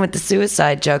starting with the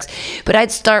suicide jokes. But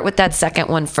I'd start with that second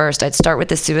one first. I'd start with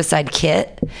the suicide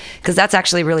kit because that's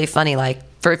actually really funny. Like,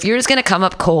 for if you're just going to come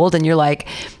up cold and you're like,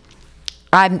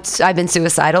 I've been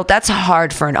suicidal, that's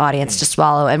hard for an audience to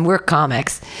swallow, and we're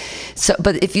comics. So,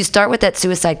 but if you start with that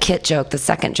suicide kit joke, the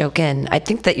second joke in, I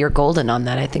think that you're golden on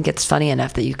that. I think it's funny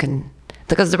enough that you can,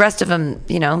 because the rest of them,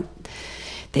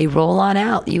 they roll on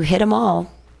out. You hit them all.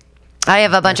 I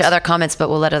have a bunch of other comments, but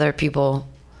we'll let other people.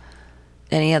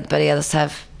 Anybody else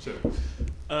have? Sure.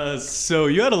 So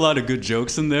you had a lot of good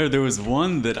jokes in there. There was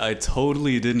one that I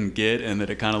totally didn't get and that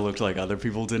it kind of looked like other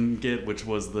people didn't get, which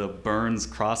was the Burns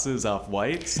Crosses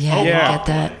Off-Whites. Yeah, I didn't get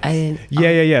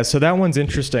that. Yeah. So that one's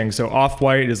interesting. So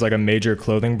Off-White is like a major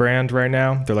clothing brand right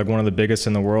now. They're like one of the biggest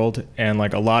in the world. And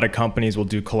like a lot of companies will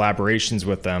do collaborations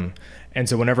with them. And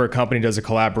so whenever a company does a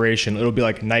collaboration, it'll be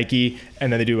like Nike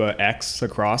and then they do a X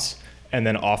across. And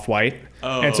then Off-White.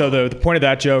 Oh. And so the point of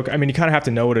that joke, I mean, you kind of have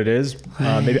to know what it is.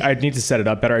 Maybe I need to set it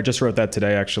up better. I just wrote that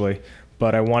today, actually.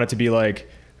 But I want it to be like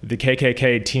the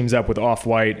KKK teams up with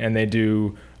Off-White and they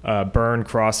do Burn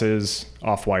Crosses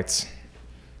Off-Whites.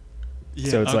 Yeah,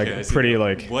 so it's like pretty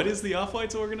like... What is the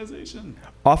Off-Whites organization?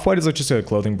 Off-White is like just a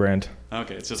clothing brand.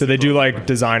 Okay, it's just so they do like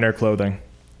designer clothing.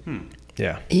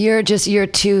 Yeah. You're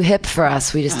too hip for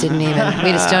us. We just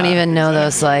don't even know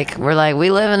those. Like, we're like,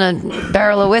 we live in a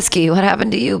barrel of whiskey. What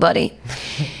happened to you, buddy?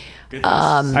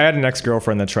 I had an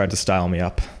ex-girlfriend that tried to style me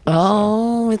up.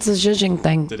 Oh, it's a judging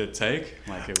thing. Did it take?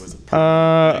 Like it was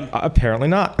apparently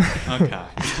not. Okay.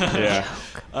 Yeah.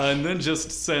 And then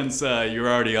just since you're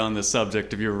already on the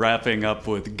subject of you're wrapping up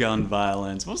with gun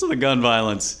violence, most of the gun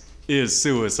violence is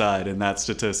suicide in that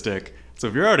statistic. So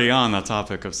if you're already on the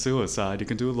topic of suicide, you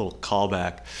can do a little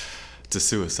callback to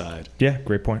suicide. Yeah,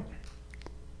 great point.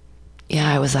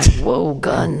 Yeah, I was like, whoa,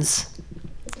 guns.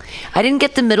 I didn't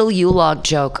get the middle U-log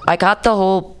joke. I got the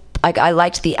whole. I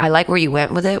like where you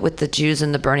went with it, with the Jews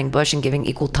and the burning bush and giving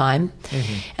equal time,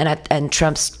 and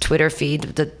Trump's Twitter feed,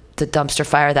 the dumpster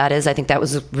fire that is. I think that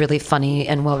was really funny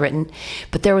and well written.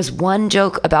 But there was one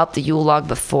joke about the Yule log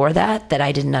before that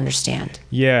I didn't understand.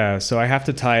 Yeah, so I have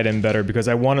to tie it in better because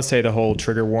I want to say the whole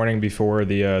trigger warning before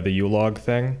the Yule log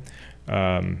thing.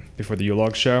 Before the Yule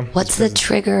log show. What's the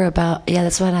trigger about? Yeah,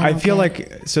 that's what I feel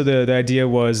like. So the idea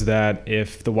was that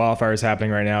if the wildfire is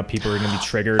happening right now, people are going to be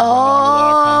triggered when the Yule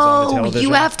log comes on the television.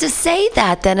 You have to say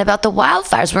that then about the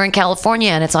wildfires. We're in California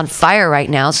and it's on fire right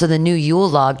now, so the new Yule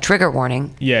log trigger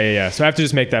warning. Yeah. So I have to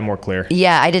just make that more clear.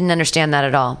 Yeah, I didn't understand that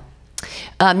at all.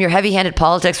 Your heavy-handed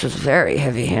politics was very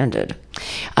heavy-handed.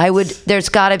 There's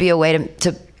got to be a way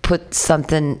to put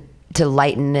something to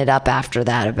lighten it up after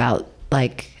that about.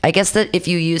 Like, I guess that if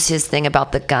you use his thing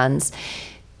about the guns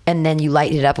and then you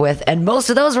lighten it up with, and most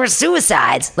of those were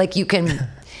suicides, like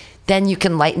then you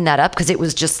can lighten that up because it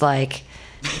was just like,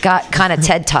 got kind of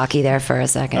TED Talky there for a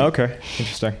second. Okay,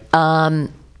 interesting.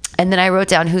 And then I wrote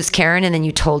down who's Karen and then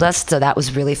you told us, so that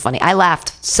was really funny. I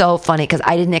laughed so funny because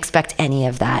I didn't expect any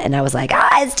of that. And I was like,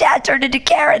 his dad turned into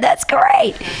Karen, that's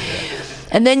great.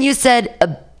 And then you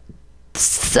said,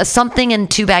 something in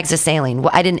 2 bags of saline.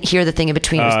 I didn't hear the thing in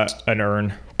between. An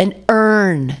urn. An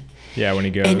urn. Yeah, when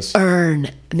he goes. An urn.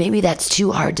 Maybe that's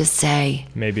too hard to say.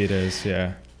 Maybe it is.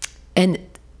 Yeah. And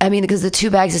I mean, because the 2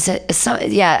 bags of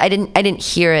yeah, I didn't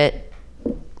hear it.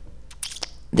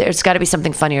 There's got to be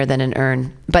something funnier than an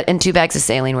urn. But in 2 bags of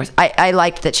saline, I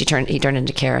liked that he turned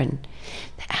into Karen.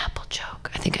 The apple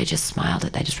joke. I think I just smiled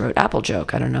at. I just wrote apple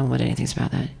joke. I don't know what anything's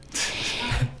about that.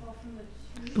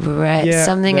 Right, yeah,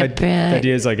 something the about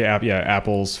idea is like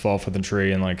apples fall from the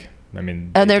tree and like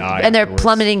they're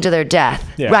plummeting to their death.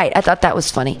 Yeah. Right, I thought that was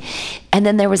funny. And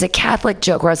then there was a Catholic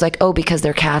joke where I was like, oh, because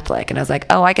they're Catholic, and I was like,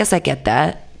 oh, I guess I get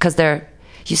that because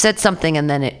you said something and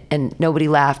then and nobody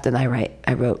laughed and I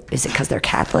wrote, is it because they're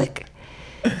Catholic?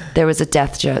 There was a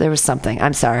death joke. There was something.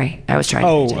 I'm sorry, I was trying.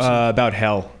 About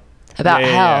hell. About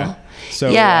hell. Yeah.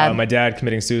 So my dad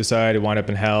committing suicide, he wound up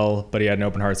in hell, but he had an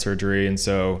open heart surgery, and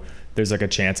so. There's like a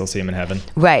chance I'll see him in heaven.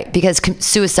 Right, because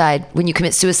suicide, when you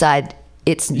commit suicide,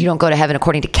 you don't go to heaven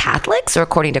according to Catholics or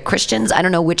according to Christians. I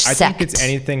don't know which sect. I think it's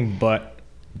anything but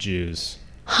Jews.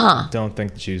 Huh. I don't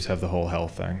think the Jews have the whole hell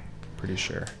thing. Pretty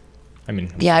sure. I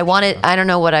mean. Yeah, I don't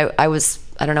know what I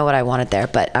don't know what I wanted there,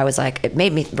 but I was like, it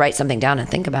made me write something down and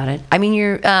think about it. I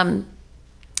mean, I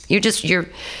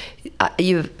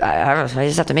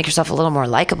just have to make yourself a little more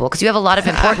likable because you have a lot of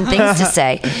important things to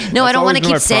say. No, I don't want to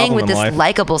keep saying with this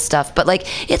likable stuff, but like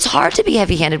it's hard to be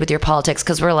heavy-handed with your politics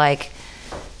because we're like,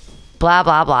 blah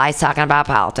blah blah. He's talking about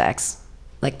politics.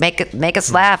 Like make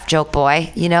us laugh, joke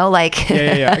boy. You know, like.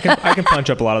 Yeah. I can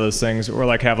punch up a lot of those things, or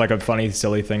like have like a funny,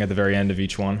 silly thing at the very end of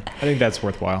each one. I think that's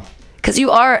worthwhile. Because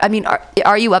you are, I mean,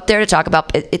 are you up there to talk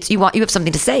about it? You have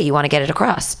something to say. You want to get it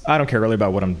across. I don't care really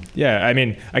about what I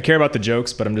mean, I care about the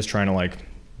jokes, but I'm just trying to like,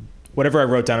 whatever I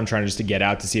wrote down, I'm trying just to get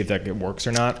out to see if that works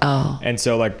or not. Oh. And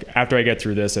so like, after I get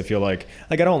through this, I feel like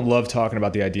I don't love talking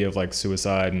about the idea of like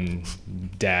suicide and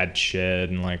dad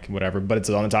shit and like whatever, but it's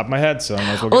on the top of my head. So I might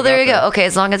as well get there you go. Okay.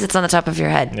 As long as it's on the top of your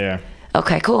head. Yeah.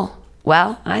 Okay, cool.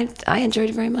 Well, I enjoyed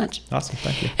it very much. Awesome,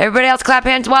 thank you. Everybody else clap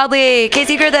hands wildly.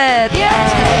 Casey Griffith.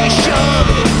 Yay! Casey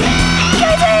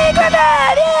Griffith!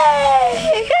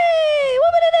 Yay! Hey!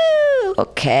 What would I do?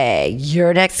 Okay,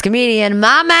 your next comedian,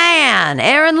 my man,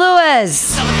 Aaron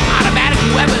Lewis.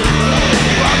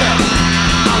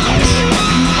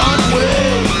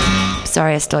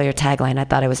 Sorry, I stole your tagline. I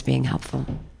thought I was being helpful.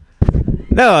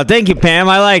 No, thank you, Pam.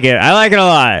 I like it. I like it a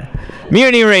lot.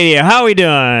 Mutiny Radio, how we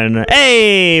doing?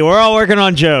 Hey, we're all working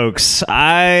on jokes.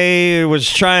 I was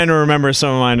trying to remember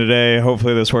some of mine today.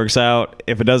 Hopefully this works out.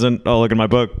 If it doesn't, I'll look in my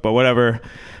book, but whatever.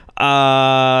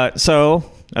 So,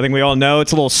 I think we all know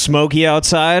it's a little smoky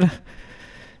outside.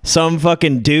 Some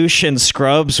fucking douche in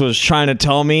scrubs was trying to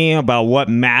tell me about what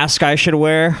mask I should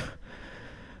wear.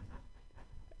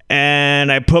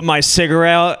 And I put my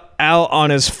cigarette out on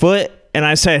his foot, and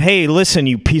I said, hey, listen,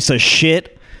 you piece of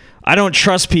shit. I don't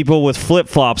trust people with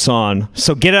flip-flops on,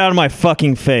 so get out of my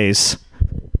fucking face.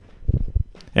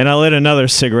 And I lit another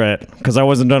cigarette, because I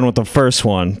wasn't done with the first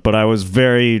one, but I was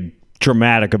very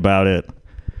dramatic about it.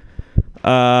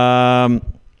 I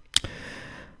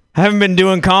haven't been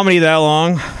doing comedy that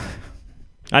long.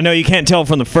 I know you can't tell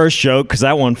from the first joke, because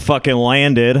that one fucking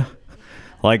landed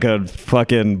like a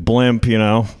fucking blimp, you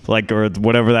know, like, or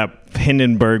whatever that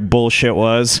Hindenburg bullshit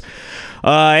was.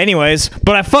 Anyways,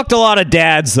 but I fucked a lot of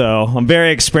dads though. I'm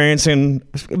very experienced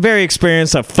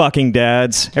at fucking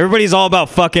dads. Everybody's all about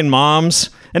fucking moms.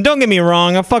 And don't get me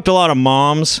wrong, I fucked a lot of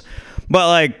moms. But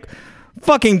like,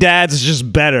 fucking dads is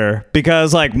just better.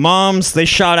 Because like moms, they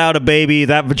shot out a baby,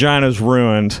 that vagina's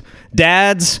ruined.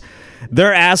 Dads,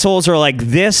 their assholes are like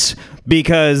this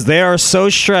because they are so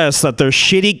stressed that their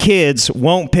shitty kids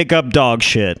won't pick up dog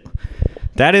shit.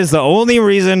 That is the only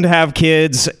reason to have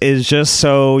kids, is just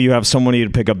so you have somebody to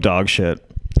pick up dog shit.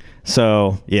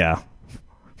 So, yeah.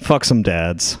 Fuck some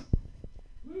dads.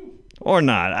 Or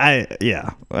not. I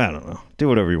don't know. Do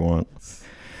whatever you want.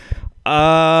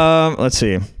 Let's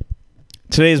see.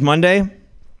 Today's Monday. Do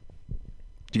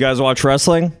you guys watch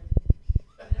wrestling?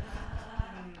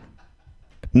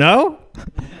 No?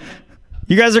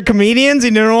 You guys are comedians?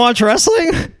 You don't watch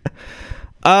wrestling?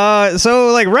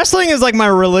 So, like, wrestling is like my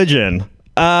religion.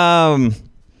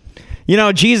 You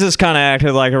know, Jesus kind of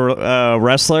acted like a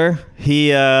wrestler. He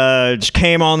just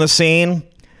came on the scene,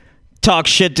 talked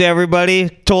shit to everybody,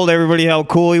 told everybody how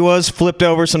cool he was, flipped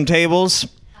over some tables.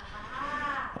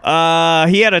 He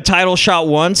had a title shot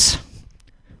once.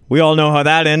 We all know how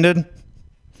that ended.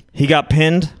 He got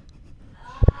pinned.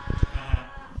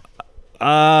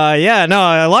 Yeah, no,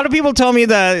 a lot of people tell me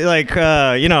that, like,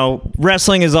 you know,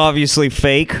 wrestling is obviously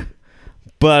fake,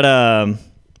 but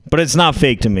it's not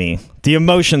fake to me. The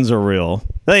emotions are real.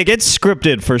 Like, it's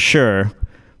scripted for sure.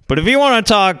 But if you want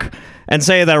to talk and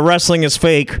say that wrestling is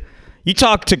fake, you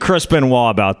talk to Chris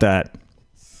Benoit about that.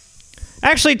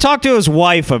 Actually, talk to his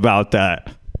wife about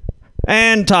that.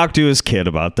 And talk to his kid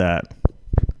about that.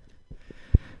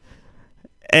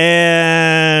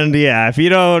 And yeah, if you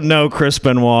don't know Chris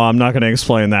Benoit, I'm not going to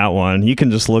explain that one. You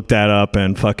can just look that up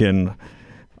and fucking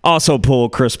also pull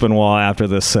Chris Benoit after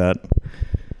this set.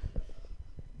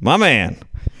 My man.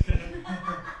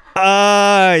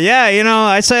 Yeah, you know,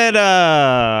 I said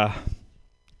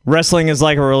wrestling is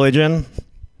like a religion,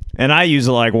 and I use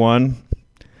it like one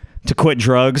to quit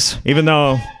drugs, even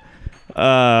though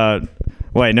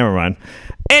wait, never mind.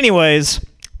 Anyways,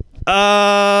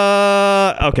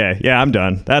 okay, yeah, I'm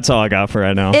done. That's all I got for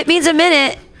right now. It means a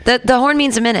minute. The horn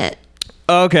means a minute.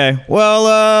 Okay.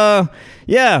 Well,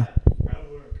 yeah.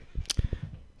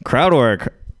 Crowd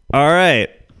work. All right.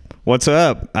 What's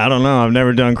up? I don't know. I've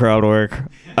never done crowd work.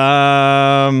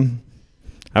 I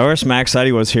wish Max said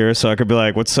he was here so I could be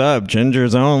like, what's up?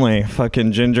 Gingers only.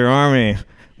 Fucking ginger army.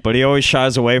 But he always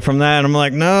shies away from that. And I'm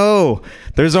like, no.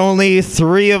 There's only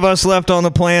 3 of us left on the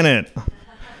planet.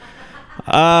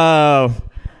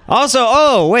 Also,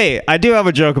 oh, wait. I do have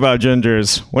a joke about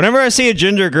gingers. Whenever I see a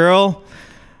ginger girl,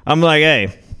 I'm like,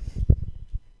 hey.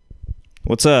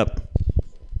 What's up?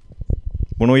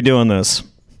 When are we doing this?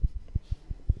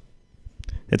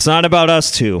 It's not about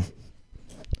us two.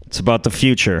 It's about the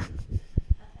future.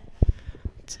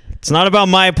 It's not about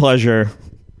my pleasure.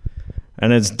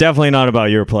 And it's definitely not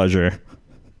about your pleasure.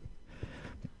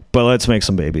 But let's make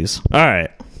some babies. All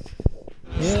right.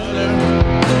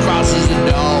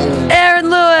 Aaron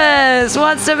Lewis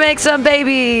wants to make some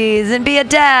babies and be a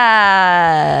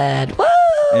dad. Woo!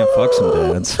 Yeah, fuck some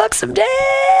dads. Fuck some dads.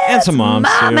 And some moms,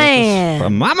 My too.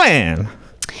 man. My man.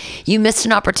 You missed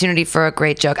an opportunity for a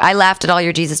great joke. I laughed at all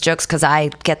your Jesus jokes because I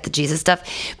get the Jesus stuff.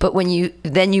 But when you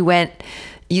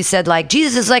said like,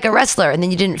 Jesus is like a wrestler, and then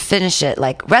you didn't finish it.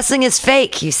 Like, wrestling is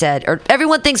fake, you said. Or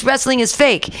everyone thinks wrestling is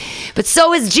fake, but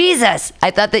so is Jesus. I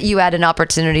thought that you had an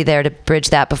opportunity there to bridge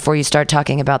that before you start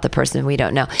talking about the person we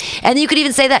don't know. And you could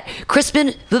even say that,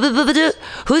 Crispin,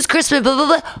 who's Crispin,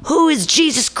 who is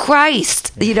Jesus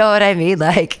Christ? You know what I mean?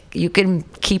 Like, you can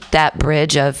keep that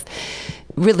bridge of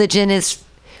religion is...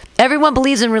 Everyone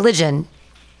believes in religion.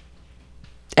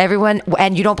 Everyone,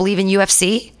 and you don't believe in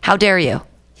UFC? How dare you?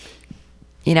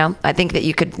 You know, I think that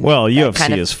you could. Well,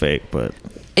 UFC is fake, but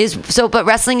but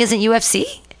wrestling isn't UFC.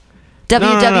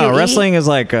 WWE. No. Wrestling is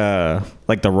like The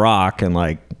Rock and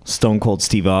like Stone Cold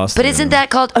Steve Austin. But isn't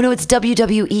that called? Oh no, it's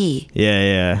WWE.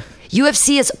 Yeah.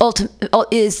 UFC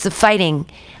is the fighting.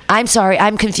 I'm sorry,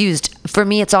 I'm confused. For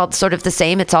me, it's all sort of the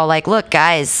same. It's all like, look,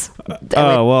 guys.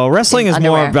 Well, wrestling is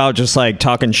underwear. more about just like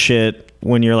talking shit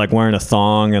when you're like wearing a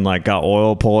thong and like got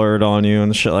oil poured on you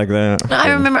and shit like that. I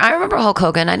remember Hulk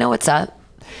Hogan. I know what's up.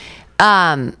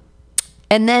 And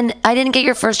then I didn't get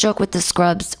your first joke with the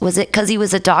scrubs. Was it because he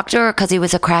was a doctor or because he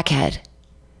was a crackhead?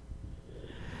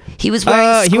 He was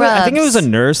wearing scrubs. I think it was a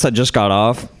nurse that just got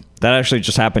off. That actually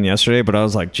just happened yesterday, but I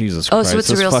was like, Jesus Christ, so it's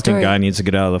a this real fucking story. guy needs to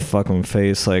get out of the fucking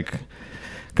face. Like,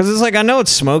 because it's like, I know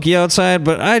it's smoky outside,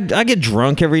 but I get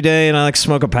drunk every day and I like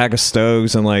smoke a pack of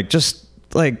Stogs and and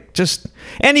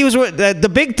he was,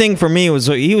 the big thing for me was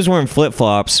he was wearing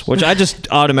flip-flops, which I just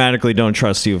automatically don't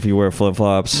trust you if you wear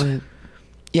flip-flops.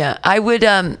 Yeah, I would.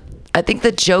 I think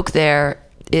the joke there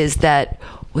is that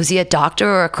was he a doctor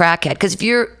or a crackhead? Because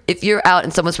if you're out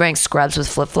and someone's wearing scrubs with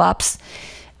flip flops,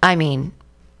 I mean,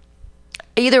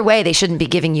 either way, they shouldn't be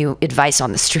giving you advice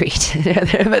on the street.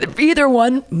 But either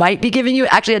one might be giving you.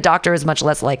 Actually, a doctor is much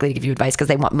less likely to give you advice because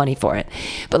they want money for it.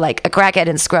 But like a crackhead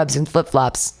in scrubs and flip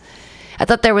flops, I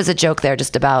thought there was a joke there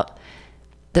just about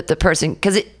the person,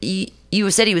 because you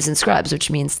said he was in scrubs,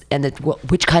 which means, and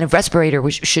which kind of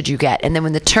respirator should you get? And then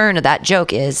when the turn of that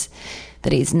joke is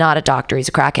that he's not a doctor, he's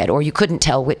a crackhead, or you couldn't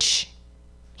tell which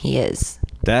he is.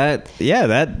 That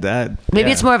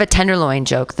maybe it's more of a tenderloin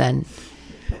joke than.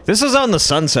 This was on the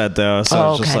Sunset though,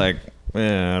 so it's just okay. like,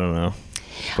 I don't know,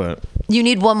 but. You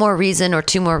need one more reason or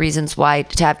two more reasons why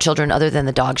to have children other than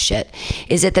the dog shit.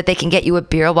 Is it that they can get you a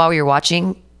beer while you're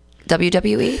watching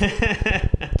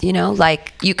WWE? You know,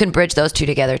 like you can bridge those two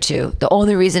together too. The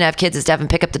only reason to have kids is to have them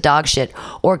pick up the dog shit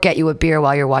or get you a beer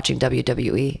while you're watching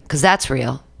WWE, because that's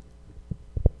real.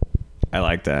 I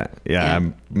like that. Yeah,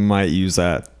 I might use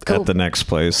that at the next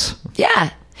place.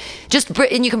 Yeah.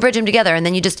 And you can bridge them together, and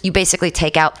then you basically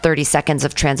take out 30 seconds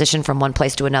of transition from one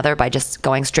place to another by just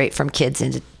going straight from kids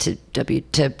into to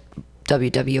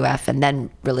WWF and then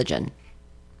religion.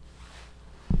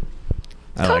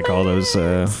 I like all those.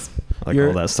 I like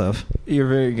all that stuff. You're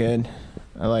very good.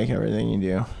 I like everything you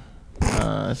do.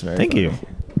 It's very. Thank funny. you.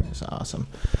 It's awesome.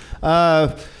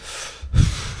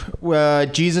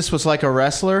 Jesus was like a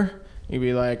wrestler. You'd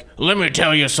be like, "Let me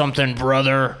tell you something,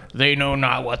 brother. They know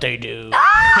not what they do."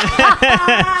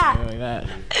 Something like that.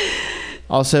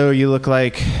 Also, you look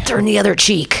like... Turn the other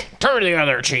cheek. Turn the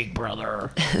other cheek,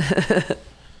 brother.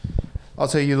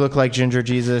 Also, you look like Ginger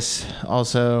Jesus.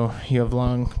 Also, you have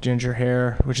long ginger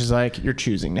hair, which is like you're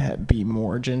choosing to be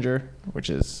more ginger, which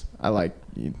is... I like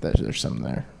that there's something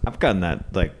there. I've gotten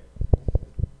that like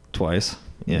twice.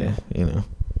 Yeah, you know.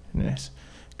 Nice.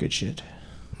 Good shit.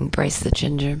 Embrace the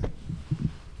ginger.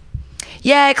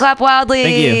 Yay, clap Thank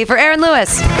wildly you. for Aaron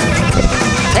Lewis.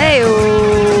 Hey.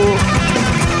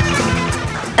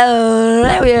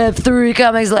 We have 3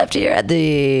 comics left here at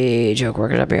the Joke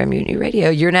Workshop here on Mutiny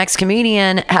Radio. Your next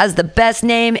comedian has the best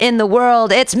name in the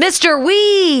world. It's Mr.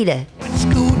 Weed.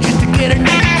 School just to get an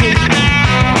education.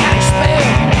 How to spell?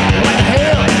 What the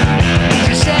hell?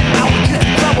 She said I was just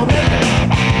a troublemaker.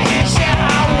 She said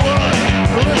I was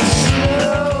a little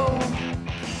slow.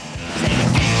 Said you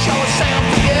get yourself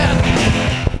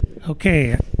together. Okay,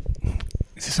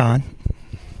 is this on?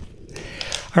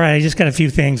 All right, I just got a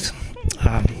few things.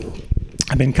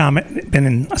 I've been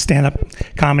in stand-up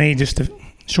comedy just a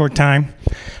short time.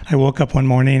 I woke up one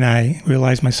morning and I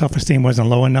realized my self-esteem wasn't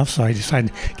low enough, so I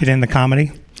decided to get into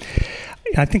comedy.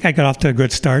 I think I got off to a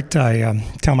good start. I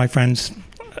tell my friends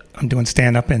I'm doing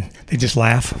stand-up and they just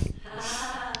laugh.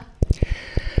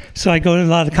 So I go to a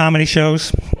lot of comedy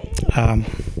shows. I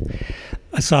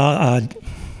saw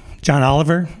John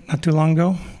Oliver not too long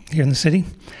ago here in the city.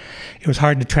 It was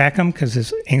hard to track him because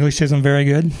his English isn't very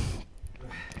good.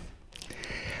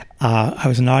 I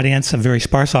was an audience, a very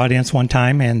sparse audience one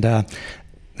time, and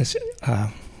this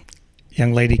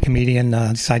young lady comedian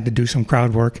decided to do some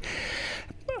crowd work.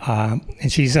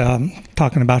 And she's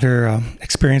talking about her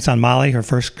experience on Molly, her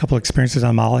first couple experiences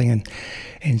on Molly,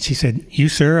 and she said, "You,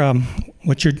 sir,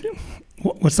 what's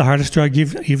the hardest drug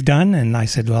you've done?" And I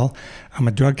said, "Well, I'm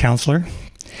a drug counselor."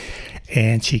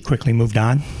 And she quickly moved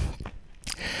on.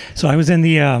 So I was in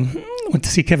the went to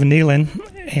see Kevin Nealon,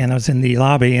 and I was in the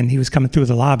lobby, and he was coming through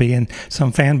the lobby, and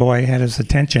some fanboy had his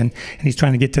attention, and he's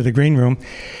trying to get to the green room,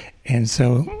 and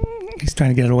so he's trying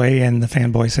to get away, and the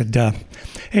fanboy said,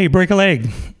 "Hey, break a leg."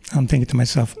 I'm thinking to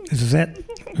myself, is that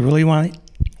really what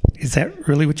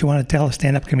you want to tell a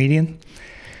stand-up comedian?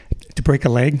 To break a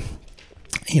leg?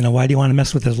 You know, why do you want to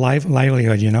mess with his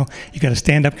livelihood, you know? You got a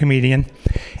stand-up comedian,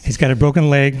 he's got a broken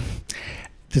leg.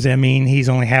 Does that mean he's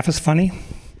only half as funny?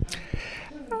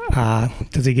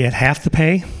 Does he get half the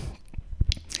pay?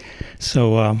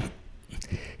 So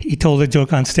he told a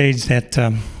joke on stage that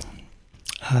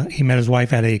he met his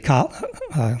wife at a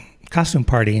costume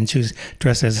party, and she was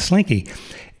dressed as a Slinky,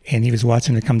 and he was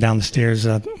watching her come down the stairs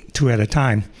 2 at a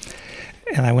time.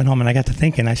 And I went home and I got to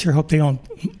thinking, I sure hope they don't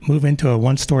move into a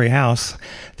 1-story house.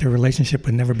 Their relationship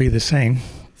would never be the same.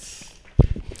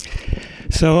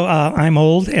 So I'm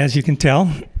old, as you can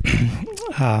tell.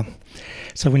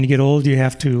 So when you get old, you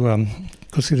have to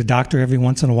go see the doctor every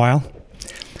once in a while.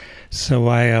 So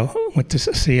I went to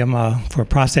see him for a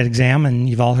prostate exam, and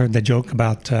you've all heard the joke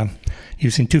about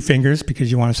using 2 fingers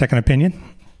because you want a second opinion.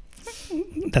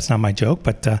 That's not my joke,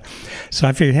 but so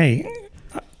I figured, hey,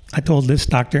 I told this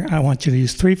doctor, I want you to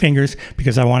use 3 fingers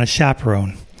because I want a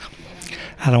chaperone.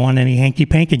 I don't want any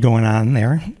hanky-panky going on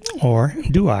there. or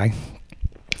do I?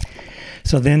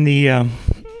 So then the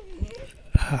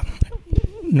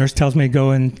nurse tells me to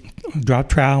go and drop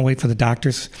trowel and wait for the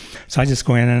doctors. So I just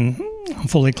go in and I'm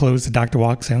fully clothed. The doctor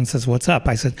walks in and says, "What's up?"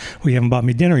 I said, "Well, you haven't bought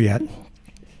me dinner yet."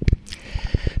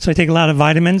 So I take a lot of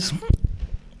vitamins.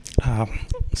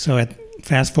 So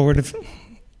fast forward a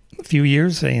few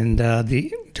years, and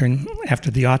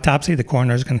after the autopsy, the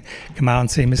coroner is going to come out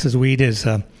and say Mrs. Weed, his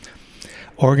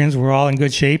organs were all in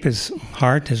good shape, his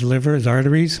heart, his liver, his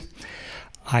arteries.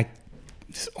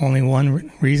 There's only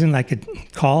one reason I could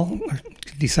call or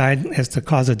decide as the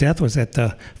cause of death was that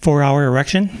 4-hour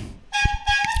erection.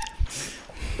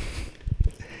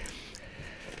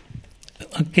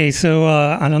 Okay, so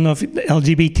I don't know if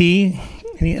any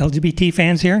LGBT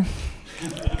fans here?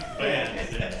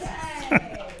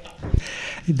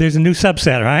 There's a new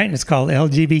subset, right? It's called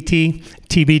LGBT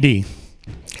TBD.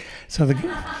 So the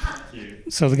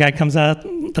guy comes out,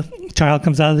 the child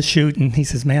comes out of the chute, and he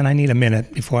says, "Man, I need a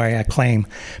minute before I claim,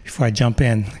 before I jump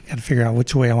in. I got to figure out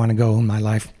which way I want to go in my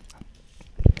life."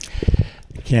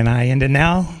 Can I end it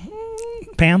now,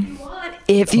 Pam?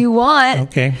 If you want.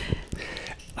 Okay.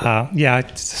 Yeah,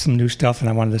 it's some new stuff, and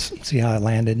I wanted to see how it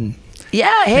landed. And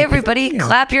yeah, hey everybody,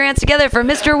 clap your hands together for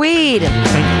Mr. Weed.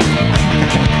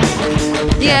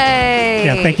 Yay!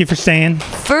 Yeah, thank you for staying.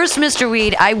 First, Mr.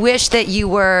 Weed, I wish that you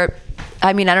were,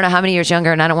 I mean, I don't know how many years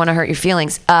younger, and I don't want to hurt your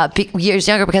feelings, years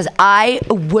younger, because I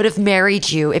would have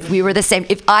married you if we were the same.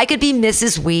 If I could be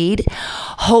Mrs. Weed,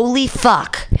 holy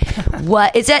fuck.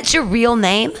 What, is that your real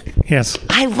name? Yes.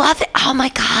 I love it. Oh my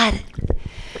God.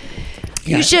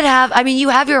 Yeah. You should have, I mean, you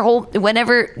have your whole,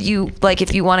 whenever you, like,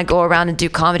 if you want to go around and do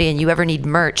comedy and you ever need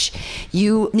merch,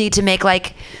 you need to make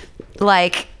like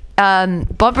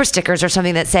bumper stickers or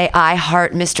something that say "I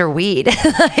heart Mr. Weed."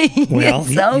 Well,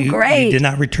 it's so great. You did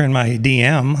not return my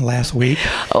DM last week.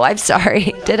 Oh, I'm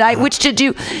sorry. Did I? Which did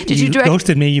you? Did you direct?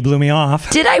 Ghosted me. You blew me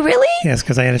off. Did I really? Yes,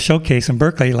 because I had a showcase in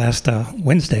Berkeley last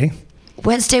Wednesday.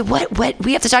 Wednesday? What?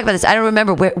 We have to talk about this. I don't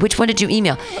remember. Which one did you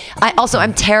email?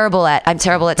 I'm terrible at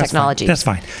technology. That's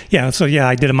fine. Yeah. So yeah,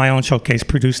 I did my own showcase,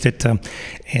 produced it. And,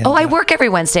 I work every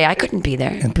Wednesday. I couldn't be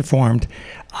there. And performed.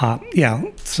 Yeah.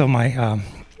 So my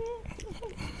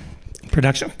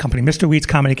production company, Mr. Weed's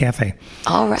Comedy Cafe.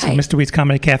 All right. So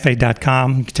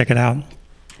MrWeedsComedyCafe.com. You can check it out.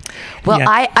 Well,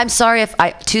 yeah. I'm sorry if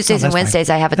Tuesdays and Wednesdays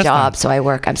I have a job, so I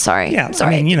work. I'm sorry. Yeah, I'm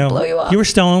sorry. I mean, blow you off. You were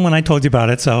stoned when I told you about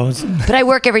it, so. But I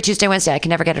work every Tuesday, Wednesday. I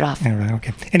can never get it off. All right,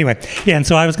 okay. Anyway, yeah, and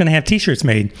so I was going to have T-shirts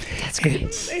made. That's great.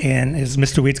 And it's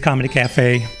Mr. Weed's Comedy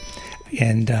Cafe,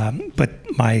 and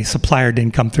but my supplier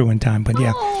didn't come through in time. But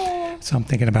yeah, so I'm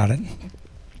thinking about it.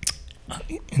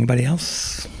 Anybody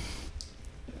else?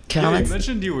 Yeah, you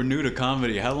mentioned you were new to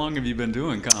comedy. How long have you been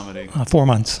doing comedy? 4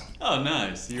 months. Oh,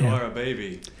 nice. You are a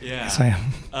baby. Yeah. Yes, I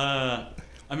am.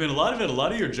 I mean, a lot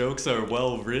of your jokes are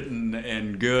well written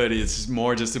and good. It's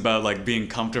more just about like being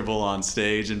comfortable on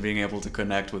stage and being able to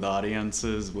connect with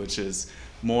audiences, which is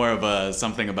more of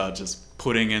something about just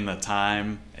putting in the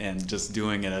time and just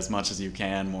doing it as much as you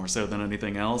can, more so than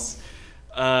anything else.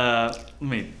 Let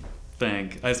me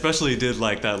think. I especially did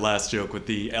like that last joke with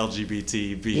the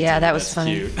LGBT beat. Yeah, that was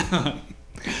funny. Cute.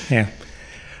 Yeah.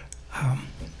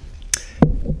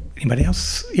 Anybody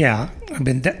else? Yeah. I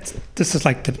mean, this is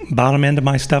like the bottom end of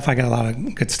my stuff. I got a lot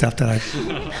of good stuff that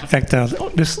in fact,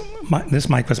 this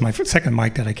mic was my second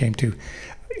mic that I came to,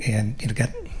 and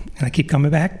and I keep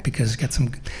coming back because it's got some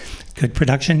good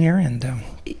production here, and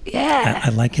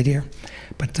I like it here.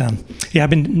 But yeah, I've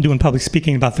been doing public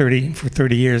speaking for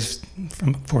 30 years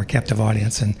for a captive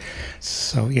audience, and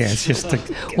so yeah, it's just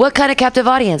what kind of captive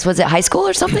audience was it? High school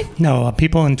or something? No,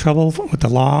 people in trouble with the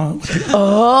law.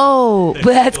 Oh,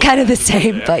 but that's kind of the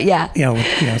same, but yeah.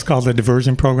 It's called the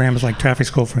diversion program. It's like traffic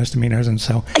school for misdemeanors, and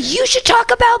so you should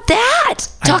talk about that.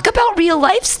 Talk about real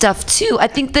life stuff too. I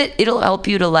think that it'll help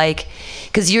you to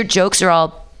because your jokes are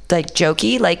all like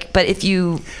jokey, but if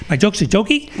you my jokes are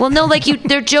jokey, well, no,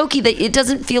 they're jokey, that it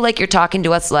doesn't feel like you're talking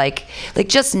to us like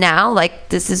just now,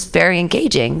 this is very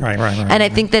engaging, right, and I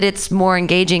think that it's more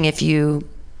engaging if you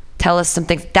tell us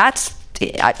something. I'd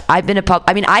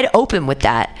open with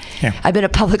that. Yeah. I've been a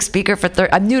public speaker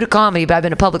I'm new to comedy, but I've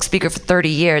been a public speaker for 30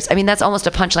 years. I mean, that's almost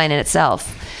a punchline in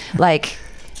itself, not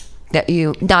that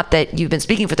you've been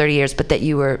speaking for 30 years, but that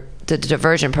you were the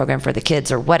diversion program for the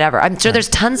kids or whatever. I'm sure there's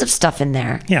tons of stuff in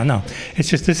there. Yeah, no, it's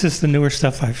just this is the newer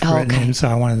stuff I've written in, so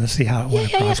I wanted to see how it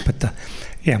went across. But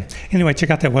anyway,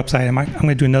 check out that website. I'm going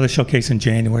to do another showcase in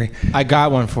January. I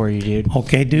got one for you, dude.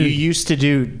 Okay, dude. You used to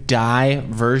do die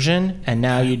version, and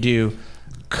now you do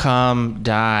come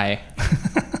die.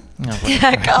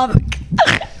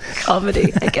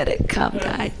 Comedy. I get it. Come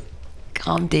die.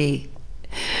 Comedy.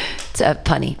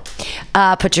 punny.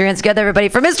 Put your hands together, everybody,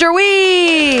 for Mr.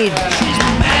 Weed.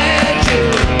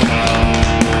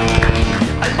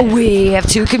 We have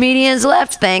 2 comedians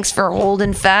left. Thanks for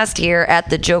holding fast here at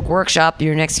the Joke Workshop.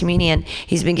 Your next comedian.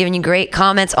 He's been giving you great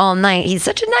comments all night. He's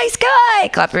such a nice guy.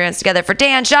 Clap your hands together for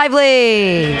Dan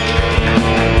Shively.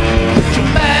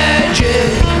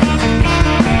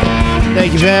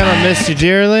 Thank you, Pam. I missed you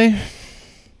dearly.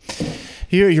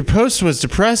 Your post was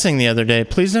depressing the other day.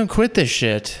 Please don't quit this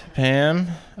shit, Pam.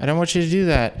 I don't want you to do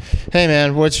that. Hey,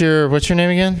 man, what's your name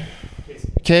again?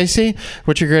 Casey?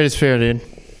 What's your greatest fear, dude?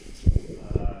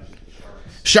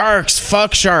 Sharks.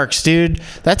 Fuck sharks, dude.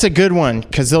 That's a good one,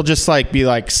 because they'll just be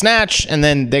like snatch, and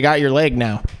then they got your leg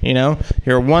now. You know,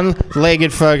 you're a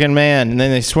one-legged fucking man, and then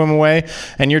they swim away,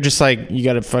 and you're just you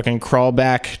gotta fucking crawl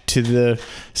back to the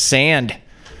sand.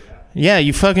 Yeah,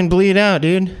 you fucking bleed out,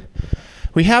 dude.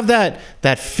 We have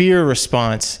that fear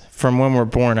response from when we're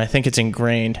born. I think it's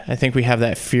ingrained. I think we have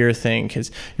that fear thing, because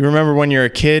you remember when you're a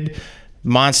kid,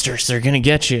 monsters, they're gonna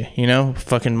get you. You know,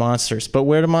 fucking monsters. But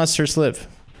where do monsters live?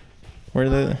 Where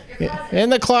do they? In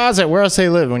the closet. Where else they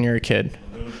live when you're a kid?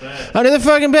 Under the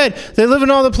fucking bed. They live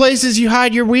in all the places you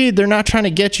hide your weed. They're not trying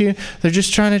to get you. They're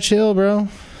just trying to chill, bro.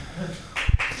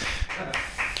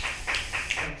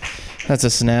 That's a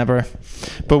snapper.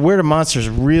 But where do monsters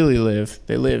really live?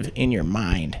 They live in your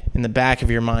mind, in the back of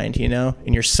your mind, you know,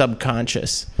 in your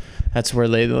subconscious. That's where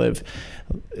they live.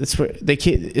 It's where they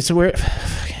can't. It's where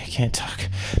I can't talk.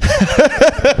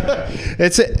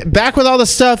 It's back with all the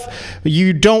stuff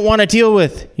you don't want to deal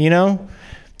with, you know,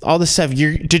 all the stuff.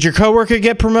 Did your coworker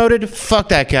get promoted? Fuck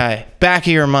that guy. Back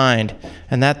of your mind,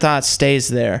 and that thought stays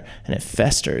there, and it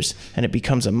festers, and it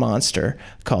becomes a monster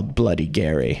called Bloody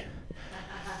Gary.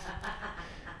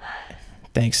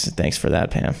 Thanks for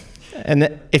that, Pam.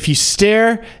 And if you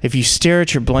stare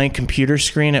at your blank computer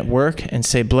screen at work and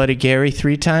say Bloody Gary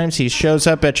 3 times, he shows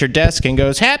up at your desk and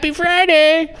goes, "Happy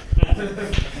Friday!"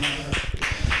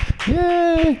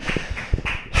 Yay!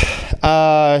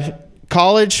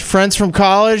 College, friends from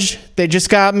college, they just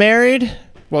got married.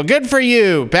 Well, good for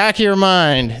you. Back of your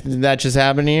mind. Did that just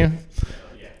happen to you?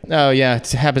 Oh, yeah,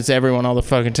 it happens to everyone all the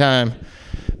fucking time.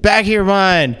 Back of your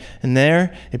mind. And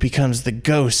there, it becomes the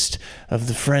ghost of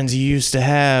the friends you used to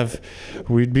have.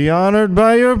 We'd be honored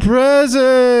by your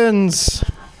presence.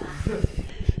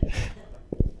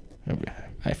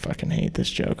 I fucking hate this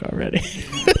joke already.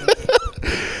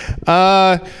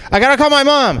 I gotta call my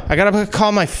mom. I gotta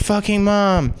call my fucking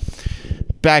mom.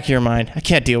 Back of your mind. I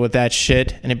can't deal with that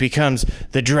shit. And it becomes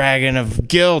the dragon of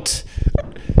guilt.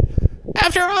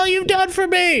 After all you've done for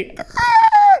me.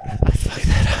 I fucked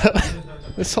that up.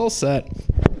 This whole set.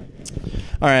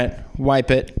 All right, wipe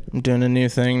it. I'm doing a new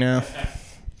thing now.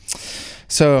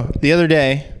 So the other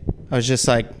day, I was just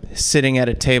sitting at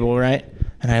a table, right?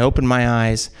 And I opened my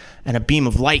eyes, and a beam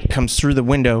of light comes through the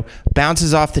window,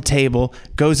 bounces off the table,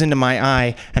 goes into my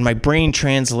eye, and my brain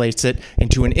translates it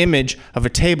into an image of a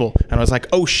table. And I was like,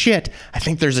 oh shit, I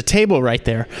think there's a table right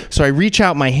there. So I reach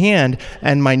out my hand,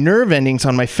 and my nerve endings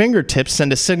on my fingertips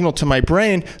send a signal to my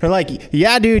brain. They're like,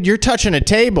 yeah, dude, you're touching a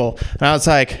table. And I was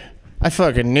like, I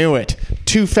fucking knew it.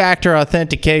 2-factor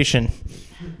authentication.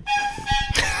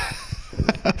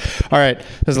 All right,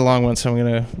 this is a long one, so I'm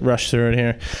going to rush through it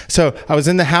here. So I was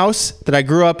in the house that I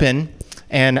grew up in,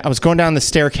 and I was going down the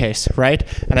staircase, right?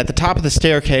 And at the top of the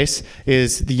staircase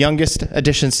is the youngest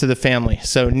additions to the family.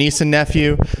 So niece and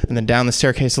nephew, and then down the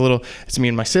staircase a little, it's me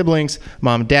and my siblings,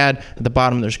 mom and dad. At the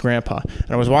bottom, there's grandpa.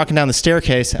 And I was walking down the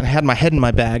staircase, and I had my head in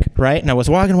my bag, right? And I was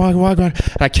walking, and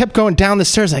I kept going down the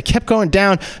stairs. I kept going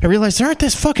down. I realized there aren't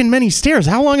this fucking many stairs.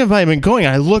 How long have I been going?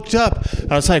 And I looked up,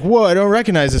 and I was like, whoa, I don't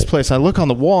recognize this place. I look on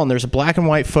the wall, and there's a black and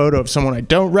white photo of someone I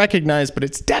don't recognize, but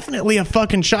it's definitely a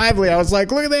fucking Shively. I was like,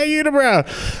 look at that unibrow.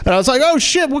 And I was like, oh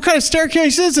shit, what kind of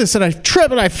staircase is this? And I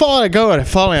trip and I fall and I go and I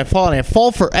fall and I fall and I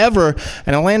fall forever.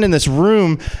 And I land in this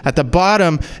room at the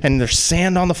bottom, and there's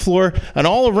sand on the floor, and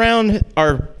all around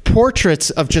are portraits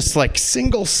of just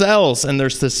single cells. And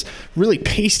there's this really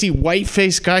pasty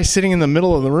white-faced guy sitting in the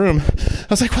middle of the room. I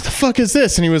was like, what the fuck is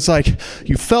this? And he was like,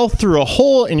 you fell through a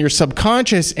hole in your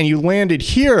subconscious and you landed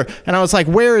here. And I was like,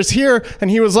 where is here?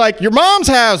 And he was like, your mom's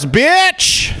house,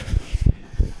 bitch.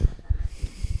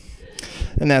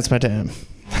 And that's my time.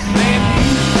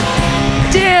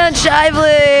 Dan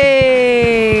Shively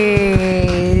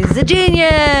is a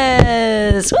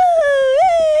genius. Woo!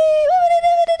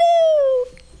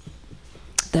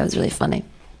 That was really funny.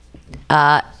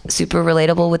 Super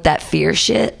relatable with that fear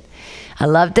shit. I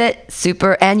loved it.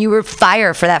 Super. And you were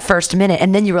fire for that first minute.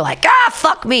 And then you were like,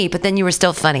 fuck me. But then you were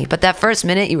still funny. But that first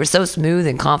minute, you were so smooth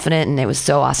and confident, and it was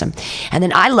so awesome. And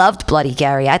then I loved Bloody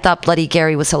Gary. I thought Bloody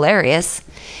Gary was hilarious.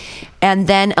 And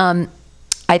then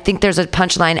I think there's a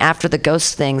punchline after the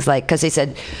ghost things, like, because they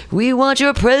said, we want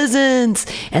your presents.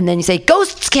 And then you say,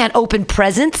 ghosts can't open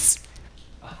presents.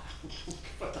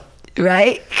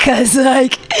 Right? Because,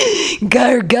 like,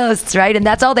 they're ghosts, right? And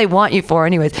that's all they want you for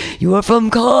anyways. You are from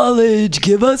college.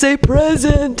 Give us a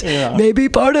present. Yeah. Maybe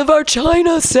part of our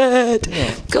China set.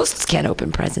 Yeah. Ghosts can't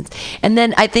open presents. And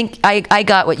then I think I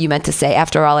got what you meant to say.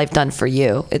 After all I've done for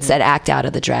you. It said act out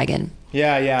of the dragon.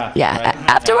 Yeah. Yeah. Right.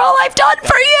 After all I've done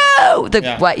for you.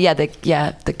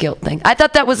 The guilt thing. I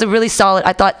thought that was a really solid.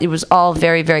 I thought it was all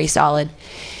very, very solid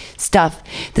stuff.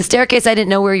 The staircase, I didn't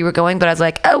know where you were going, but I was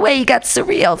like, oh wait, you got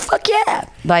surreal. Fuck yeah.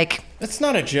 Like, That's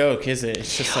not a joke, is it?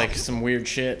 It's just like some weird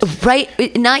shit. right?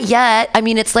 Not yet. I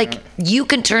mean, it's like you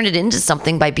can turn it into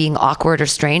something by being awkward or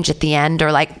strange at the end,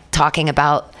 or like talking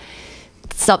about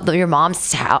your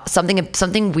mom's house,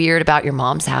 something weird about your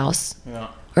mom's house. Yeah.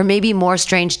 Or maybe more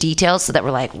strange details so that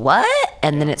we're like, what?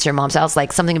 And then it's your mom's house,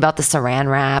 like something about the saran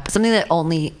wrap, something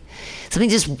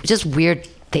just weird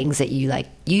things that you like.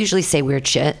 You usually say weird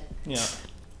shit.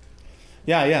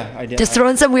 Yeah, I did. Just throw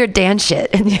in some weird Dan shit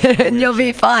and you'll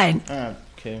be fine.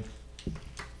 Okay.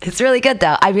 It's really good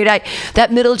though. I mean,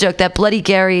 that middle joke, that Bloody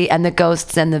Gary and the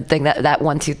ghosts and the thing, that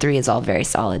 1, 2, 3 is all very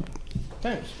solid.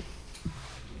 Thanks.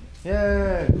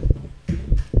 Yay.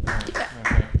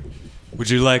 Would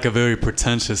you like a very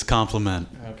pretentious compliment?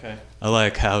 Okay. I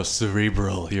like how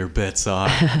cerebral your bits are.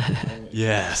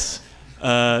 Yes.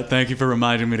 Thank you for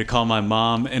reminding me to call my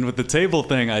mom. And with the table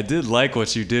thing, I did like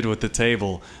what you did with the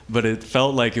table, but it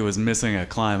felt like it was missing a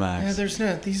climax.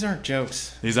 Yeah, these aren't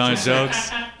jokes. These aren't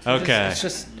jokes? Okay. It's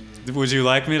just. Would you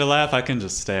like me to laugh? I can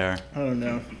just stare. I don't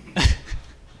know.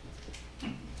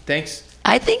 Thanks.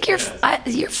 I think you're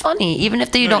funny, even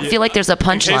if you don't feel like there's a In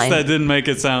case punchline. that didn't make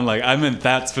it sound like I meant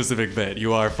that specific bit.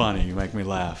 You are funny. You make me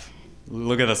laugh.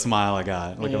 Look at the smile I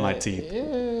got. Look at my teeth.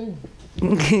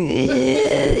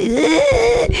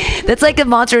 That's like the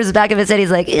monster is the back of his head.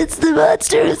 He's like, it's the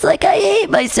monster. It's like, I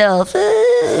hate myself.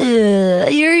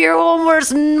 You're your own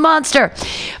worst monster.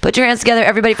 Put your hands together,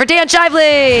 everybody, for Dan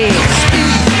Shively.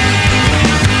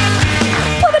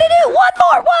 What would I do?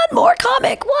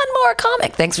 One more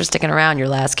comic. Thanks for sticking around, your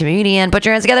last comedian. Put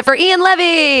your hands together for Ian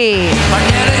Levy.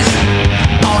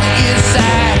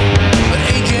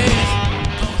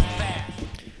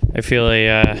 I feel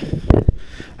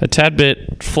a tad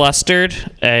bit flustered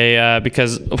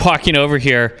because walking over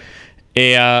here,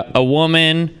 a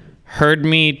woman heard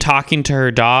me talking to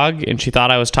her dog and she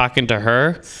thought I was talking to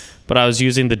her, but I was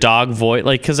using the dog voice,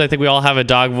 like, because I think we all have a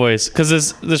dog voice.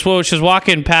 Because this woman, she was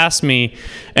walking past me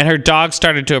and her dog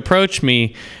started to approach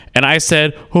me and I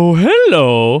said, oh,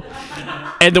 hello.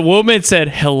 And the woman said,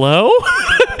 hello?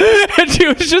 And she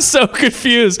was just so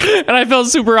confused. And I felt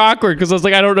super awkward because I was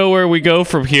like, I don't know where we go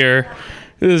from here.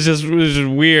 It was just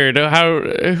weird.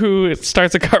 Who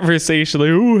starts a conversation like,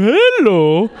 oh,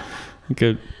 hello? Like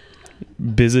a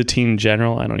Byzantine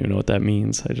general. I don't even know what that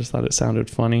means. I just thought it sounded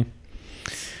funny.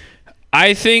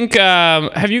 I think,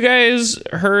 have you guys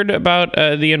heard about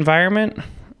the environment?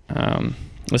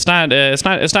 It's not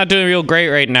doing real great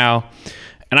right now.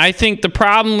 And I think the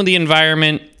problem with the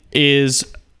environment is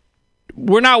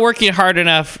we're not working hard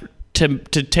enough to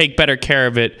take better care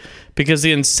of it because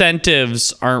the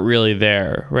incentives aren't really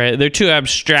there, right? They're too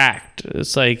abstract.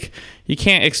 It's like, you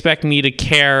can't expect me to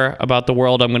care about the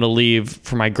world I'm going to leave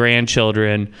for my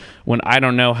grandchildren when I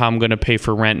don't know how I'm going to pay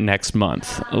for rent next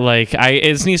month. Like,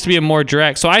 it needs to be a more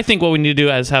direct. So I think what we need to do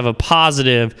is have a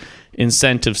positive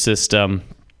incentive system.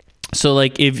 So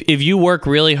like, if you work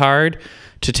really hard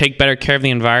to take better care of the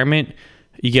environment,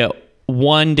 you get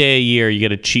 1 day a year, you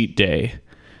get a cheat day.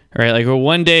 Right, like, or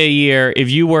 1 day a year, if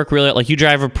you work really, like, you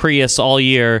drive a Prius all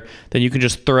year, then you can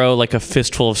just throw like a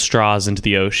fistful of straws into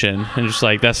the ocean, and just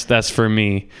like, that's for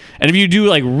me. And if you do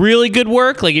like really good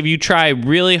work, like if you try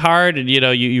really hard and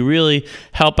you really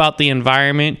help out the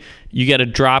environment, you get a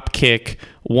drop kick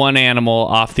one animal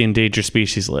off the endangered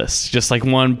species list, just like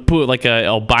like a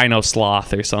albino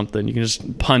sloth or something. You can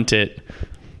just punt it.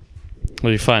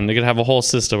 It'll be fun. They could have a whole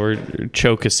system or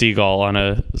choke a seagull on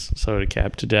a soda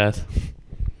cap to death.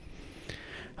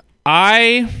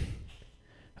 I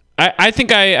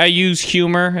think I use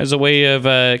humor as a way of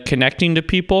connecting to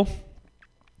people,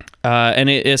 and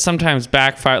it sometimes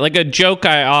backfire. Like a joke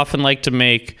I often like to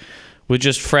make with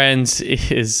just friends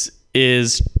is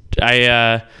if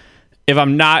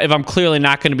I'm clearly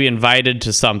not going to be invited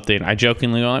to something, I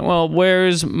jokingly go like, well,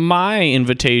 where's my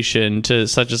invitation to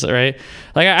such and such, right?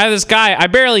 Like I have this guy, I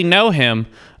barely know him,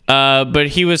 but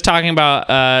he was talking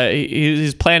about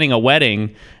he's planning a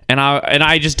wedding. And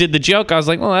I just did the joke. I was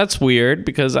like, well, that's weird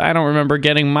because I don't remember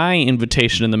getting my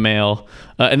invitation in the mail.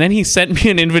 And then he sent me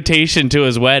an invitation to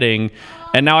his wedding.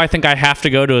 And now I think I have to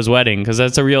go to his wedding because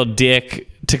that's a real dick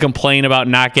to complain about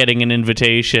not getting an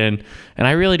invitation. And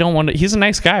I really don't want to. He's a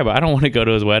nice guy, but I don't want to go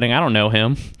to his wedding. I don't know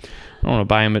him. I don't want to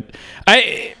buy him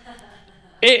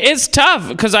it's tough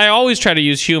because I always try to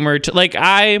use humor to, like,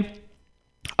 I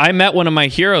met one of my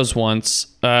heroes once.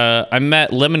 I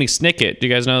met Lemony Snicket. Do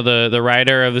you guys know the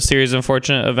writer of the series of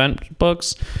Unfortunate Event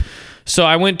books? So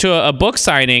I went to a book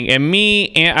signing, and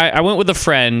I went with a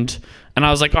friend, and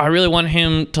I was like, oh, I really want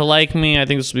him to like me. I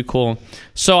think this would be cool.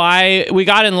 So we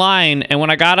got in line, and when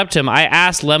I got up to him, I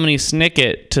asked Lemony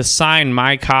Snicket to sign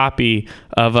my copy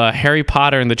of Harry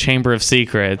Potter and the Chamber of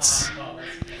Secrets.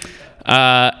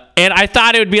 And I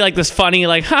thought it would be like this funny,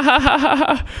 like, ha ha ha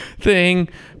ha thing.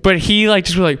 But he like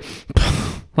just was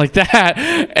like that,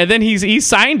 and then he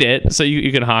signed it. So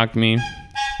you can honk me.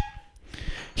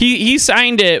 He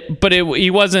signed it, but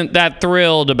he wasn't that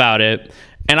thrilled about it.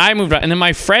 And I moved on. And then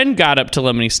my friend got up to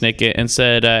Lemony Snicket and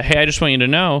said, "Hey, I just want you to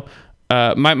know,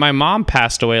 my mom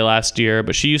passed away last year,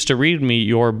 but she used to read me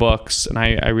your books, and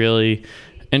I really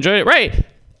enjoyed it." Right.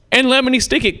 And Lemony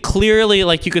Snicket clearly,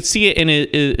 like, you could see it in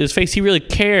his face. He really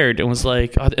cared and was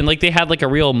like, and like they had like a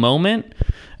real moment.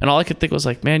 And all I could think was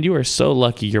like, man, you are so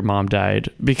lucky your mom died.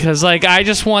 Because like, I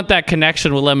just want that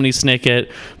connection with Lemony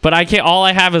Snicket. But I can't, all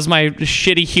I have is my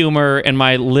shitty humor and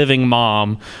my living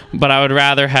mom. But I would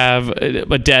rather have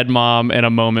a dead mom and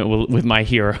a moment with my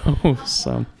hero.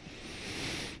 So,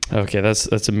 okay,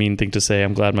 that's a mean thing to say.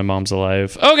 I'm glad my mom's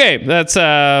alive. Okay, that's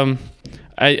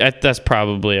that's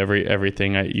probably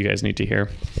everything you guys need to hear.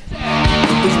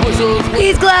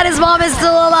 He's glad his mom is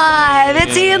still alive.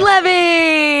 It's Ian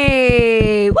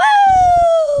Levy. Woo!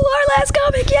 Our last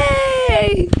comic,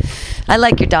 yay! I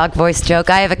like your dog voice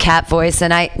joke. I have a cat voice,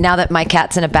 and now that my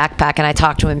cat's in a backpack and I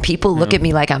talk to him, people look at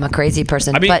me like I'm a crazy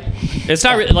person. I mean, but it's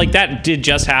not really, like that did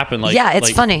just happen. Like, yeah, it's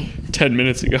like funny. 10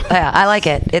 minutes ago. Yeah, I like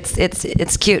it.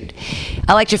 It's cute.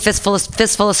 I liked your fistful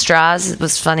of straws. It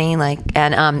was funny. Like,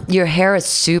 and your hair is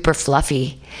super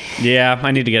fluffy. Yeah,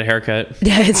 I need to get a haircut.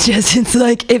 Yeah, it's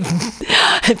like if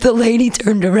the lady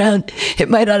turned around, it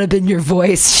might not have been your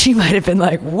voice. She might have been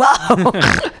like, "Whoa."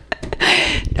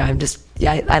 No, I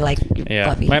like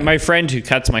fluffy. My friend who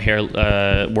cuts my hair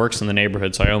works in the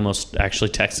neighborhood, so I almost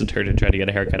actually texted her to try to get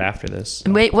a haircut after this.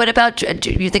 Wait, what about,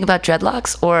 do you think about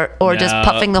dreadlocks or just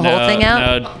puffing the whole thing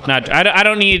out? No, not. I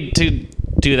don't need to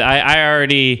do that. I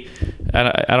already.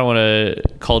 I don't want to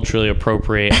culturally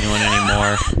appropriate anyone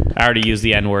anymore. I already used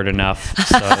the N-word enough.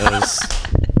 So it was...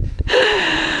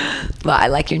 Well, I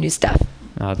like your new stuff.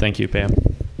 Thank you, Pam.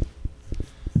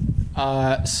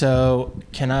 So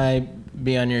can I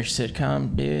be on your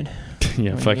sitcom, dude?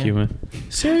 Yeah, fuck you, man.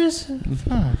 Serious?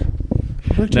 Oh.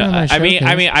 No, I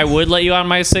mean, I would let you on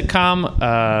my sitcom,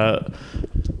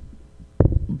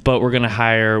 but we're gonna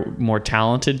hire more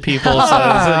talented people. So no,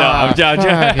 I'm joking.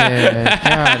 God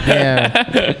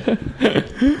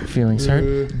damn. Feelings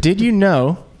hurt. Did you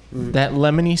know that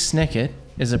Lemony Snicket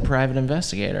is a private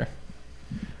investigator?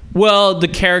 Well, the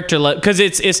character, because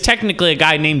it's technically a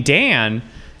guy named Dan,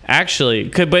 actually,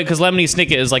 because Lemony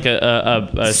Snicket is like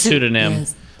a pseudonym.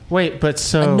 Yes. Wait, but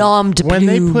so when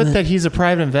they put that he's a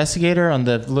private investigator on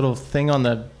the little thing on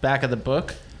the back of the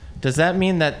book, does that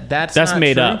mean that's not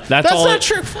made true? up? That's all, not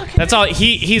true. That's all.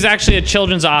 He's actually a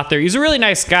children's author. He's a really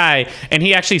nice guy, and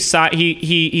he actually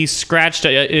he scratched,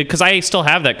 because I still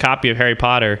have that copy of Harry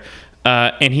Potter.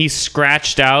 And he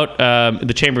scratched out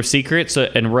the Chamber of Secrets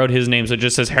and wrote his name, so it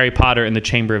just says Harry Potter in the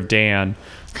Chamber of Dan.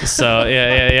 So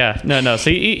yeah. No. So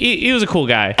he was a cool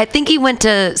guy. I think he went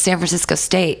to San Francisco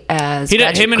State as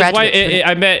him and his wife.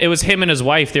 I met. It was him and his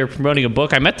wife. They were promoting a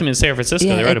book. I met them in San Francisco.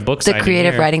 Yeah, they were at a book signing. The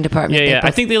creative writing department. Yeah.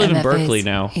 I think they live in MFAs. Berkeley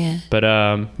now. Yeah. But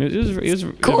he was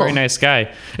cool. a very nice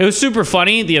guy. It was super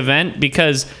funny, the event,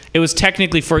 because it was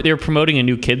technically they were promoting a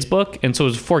new kids book, and so it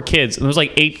was for kids. And there was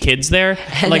like 8 kids there,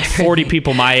 and like 40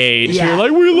 people my age. Yeah. Who were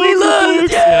like, we love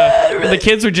books. Yeah. Really. The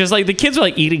kids were just like,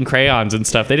 eating crayons and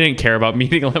stuff. They didn't care about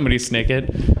meeting Lemony Snicket.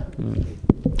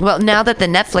 Well, now that the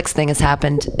Netflix thing has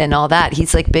happened and all that,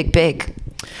 he's like big.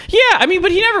 Yeah, I mean,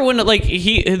 but he never wouldn't like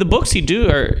the books he do.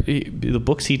 Yeah, the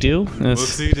books he do.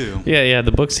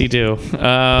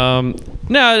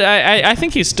 No, I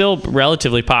think he's still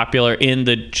relatively popular in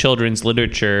the children's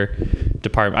literature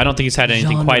department. I don't think he's had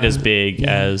anything quite as big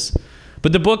as.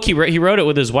 But the book he wrote it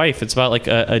with his wife. It's about like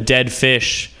a dead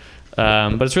fish,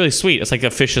 but it's really sweet. It's like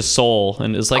a fish's soul,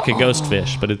 and it's like a ghost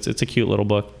fish, but it's a cute little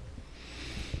book.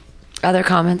 Other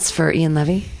comments for Ian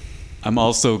Levy? I'm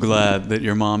also glad that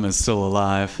your mom is still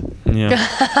alive. Yeah.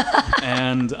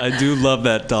 And I do love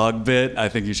that dog bit. I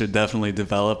think you should definitely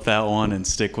develop that one and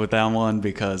stick with that one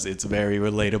because it's very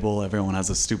relatable. Everyone has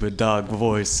a stupid dog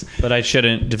voice. But I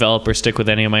shouldn't develop or stick with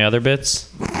any of my other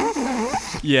bits?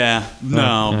 Yeah,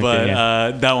 no, okay, but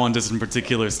yeah. that one just in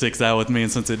particular sticks out with me.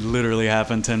 And since it literally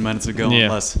happened 10 minutes ago, Yeah.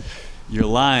 unless you're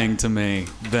lying to me,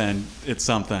 then it's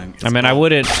something. I mean, I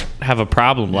wouldn't have a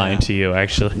problem lying to you,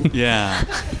 actually. Yeah.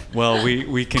 Well,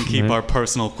 we can keep our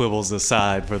personal quibbles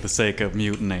aside for the sake of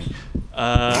mutiny.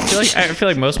 I feel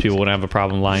like most people wouldn't have a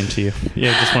problem lying to you.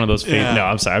 Yeah, just one of those. Yeah. No,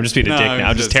 I'm sorry. I'm just being a dick now.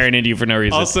 I'm just tearing into you for no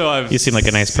reason. Also, you seem like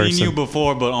a nice person. seen you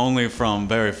before, but only from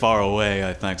very far away,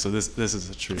 I think. So this is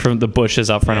a treat. From the bushes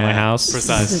out front of my house.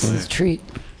 Precisely. This is a treat.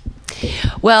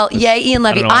 Well, yeah, Ian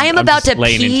Levy, I don't know, I am I'm about just to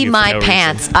laying into pee you for my no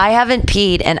pants. reason. I haven't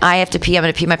peed, and I have to pee. I'm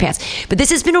going to pee my pants. But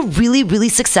this has been a really, really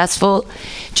successful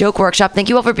joke workshop. Thank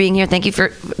you all for being here. Thank you for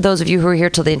those of you who are here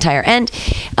till the entire end.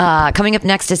 Coming up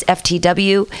next is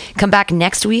FTW. Come back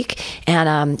next week,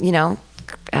 and,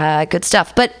 good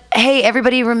stuff. But, hey,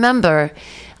 everybody, remember,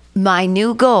 my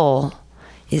new goal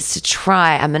is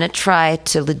I'm going to try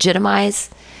to legitimize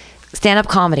stand-up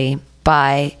comedy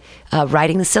by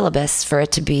writing the syllabus for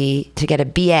it to get a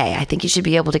BA. I think you should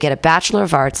be able to get a Bachelor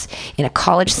of Arts in a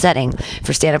college setting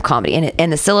for stand-up comedy.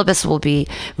 And the syllabus will be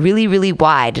really, really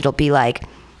wide. It'll be like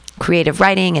creative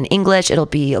writing and English. It'll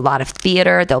be a lot of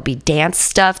theater. There'll be dance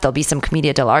stuff. There'll be some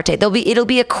commedia dell'arte.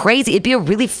 It'd be a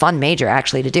really fun major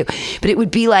actually to do. But it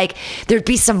would be like, there'd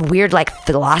be some weird like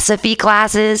philosophy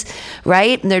classes,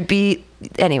 right? And there'd be,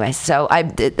 anyway, so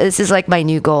this is like my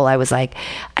new goal. I was like,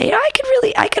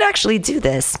 I could actually do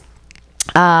this.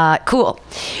 Cool.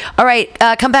 All right.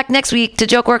 Come back next week to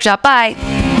Joke Workshop. Bye.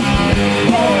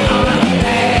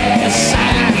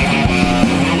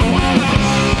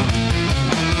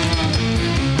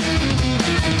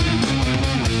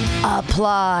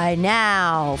 Apply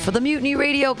now for the Mutiny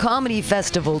Radio Comedy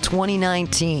Festival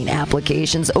 2019.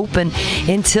 Applications open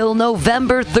until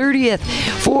November 30th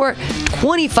for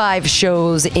 25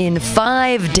 shows in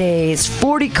 5 days.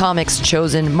 40 comics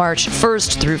chosen March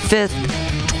 1st through 5th,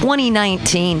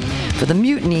 2019 for the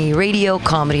Mutiny Radio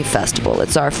Comedy Festival.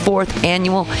 It's our 4th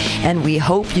annual, and we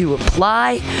hope you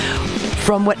apply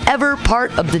from whatever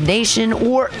part of the nation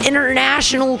or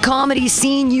international comedy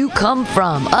scene you come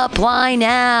from. Apply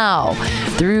now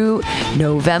through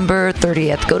November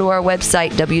 30th. Go to our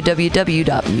website,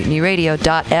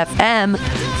 www.mutinyradio.fm,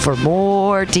 for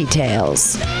more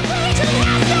details.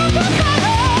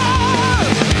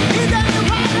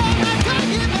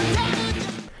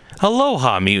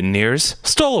 Aloha, mutineers.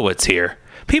 Stolowitz here.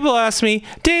 People ask me,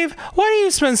 Dave, why do you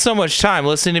spend so much time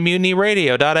listening to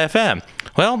MutinyRadio.fm?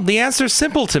 Well, the answer is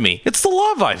simple to me. It's the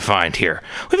love I find here.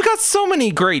 We've got so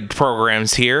many great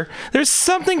programs here. There's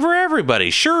something for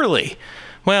everybody, surely.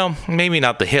 Well, maybe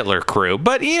not the Hitler crew,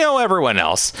 but everyone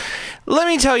else. Let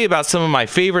me tell you about some of my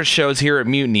favorite shows here at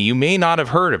Mutiny you may not have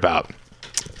heard about.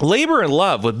 Labor and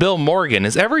Love with Bill Morgan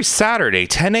is every Saturday,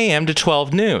 10 a.m. to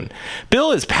 12 noon.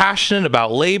 Bill is passionate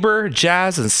about labor,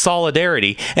 jazz, and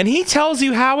solidarity, and he tells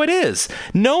you how it is.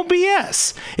 No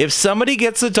BS. If somebody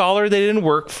gets $1 they didn't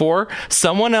work for,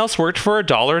 someone else worked for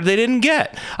 $1 they didn't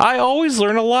get. I always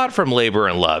learn a lot from Labor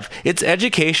and Love. It's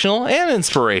educational and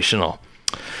inspirational.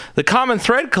 The Common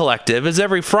Thread Collective is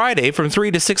every Friday from 3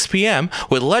 to 6 p.m.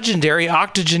 with legendary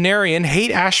octogenarian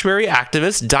Haight-Ashbury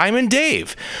activist Diamond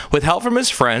Dave. With help from his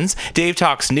friends, Dave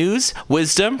talks news,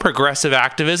 wisdom, progressive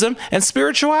activism, and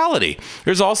spirituality.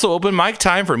 There's also open mic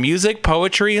time for music,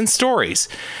 poetry, and stories.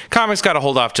 Comics gotta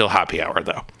hold off till happy hour,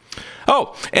 though.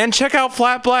 Oh, and check out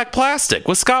Flat Black Plastic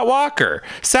with Scott Walker,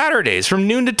 Saturdays from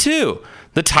noon to 2.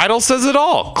 The title says it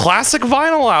all. Classic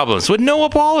vinyl albums with no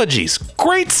apologies.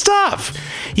 Great stuff.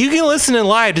 You can listen in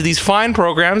live to these fine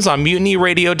programs on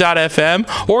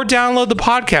MutinyRadio.fm or download the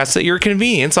podcast at your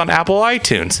convenience on Apple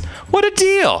iTunes. What a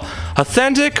deal.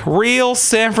 Authentic, real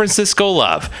San Francisco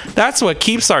love. That's what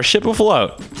keeps our ship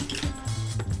afloat.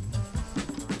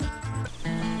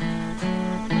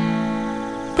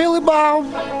 Billy Bob,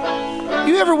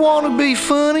 you ever want to be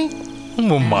funny?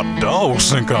 Well, my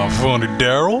dogs think I'm funny,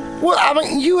 Daryl. Well, I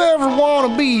mean, you ever want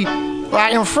to be,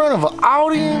 like, in front of an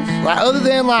audience? Like, other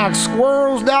than, like,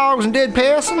 squirrels, dogs, and dead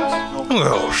peasants?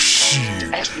 Oh,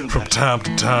 shit. From time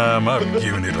to time, I've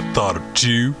given it a thought or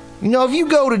two. You know, if you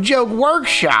go to Joke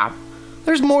Workshop,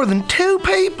 there's more than 2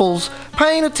 peoples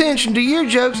paying attention to your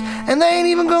jokes, and they ain't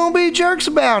even gonna be jerks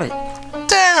about it.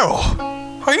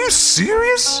 Daryl, are you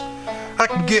serious? I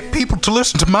can get people to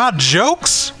listen to my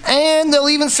jokes? And they'll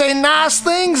even say nice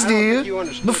things to you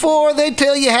before they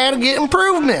tell you how to get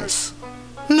improvements.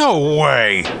 No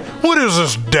way. What is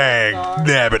this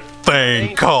dag-nabbit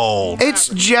thing called? It's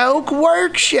Joke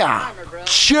Workshop.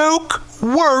 Joke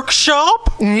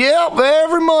Workshop? Yep,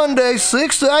 every Monday,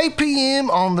 6 to 8 p.m.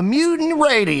 on the Mutiny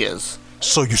Radios.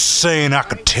 So you're saying I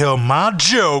could tell my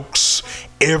jokes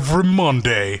every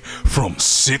Monday from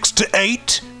 6 to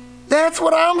 8? That's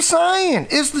what I'm saying.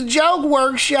 It's the Joke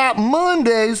Workshop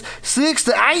Mondays, 6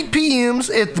 to 8 p.m.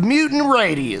 at the Mutiny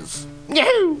Radios.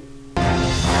 Yahoo!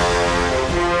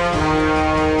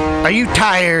 Are you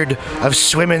tired of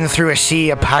swimming through a sea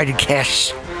of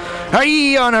podcasts? Are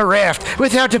ye on a raft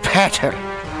without a paddle?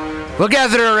 Well,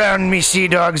 gather around me, sea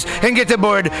dogs, and get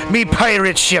aboard me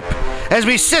pirate ship as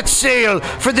we set sail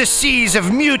for the seas of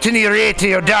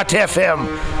MutinyRadio.fm.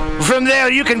 From there,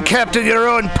 you can captain your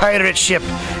own pirate ship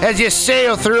as you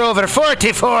sail through over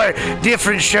 44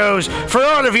 different shows for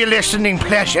all of your listening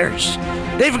pleasures.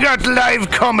 They've got live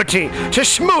comedy to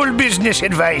small business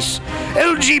advice,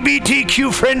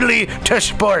 LGBTQ friendly to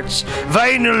sports,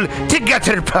 vinyl to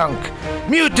gutter punk.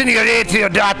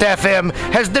 MutinyRadio.fm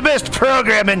has the best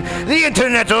programming the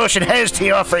internet ocean has to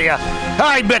offer you.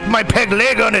 I bet my peg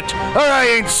leg on it, or I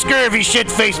ain't scurvy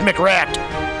shit-faced McRat.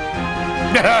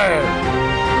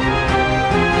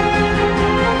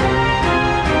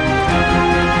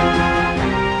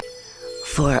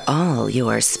 For all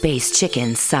your space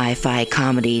chicken sci-fi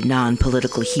comedy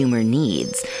non-political humor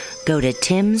needs, go to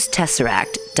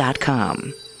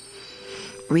timstesseract.com.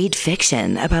 Read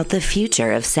fiction about the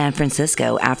future of San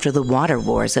Francisco after the water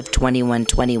wars of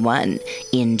 2121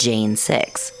 in Jane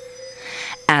 6.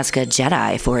 Ask a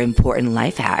Jedi for important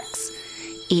life hacks.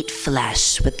 Eat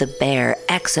flesh with the bare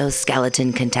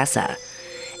exoskeleton Contessa.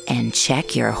 And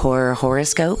check your horror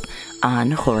horoscope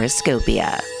on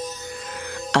Horoscopia.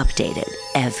 Updated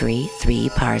every 3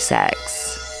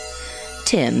 parsecs.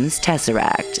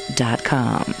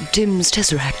 TimsTesseract.com.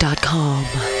 TimsTesseract.com.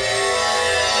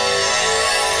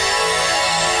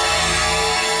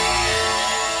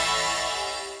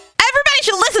 Everybody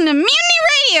should listen to Mutiny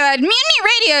Radio at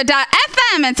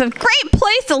MutinyRadio.fm. It's a great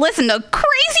place to listen to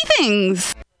crazy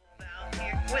things.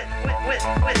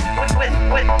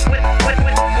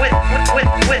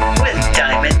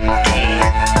 Diamond Dave.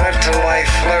 Let the life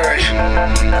flourish.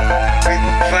 We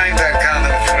find that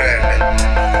common thread.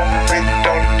 We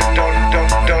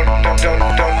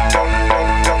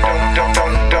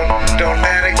don't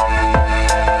panic.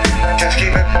 Just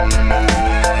keep it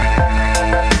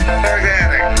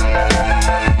organic.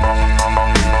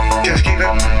 Just keep it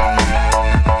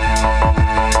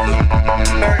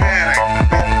organic.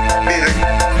 Be the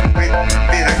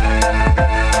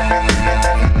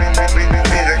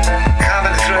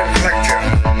common thread collective.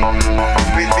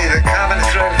 We'd be the common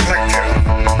thread collective.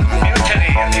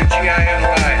 Mutiny, MUTINY.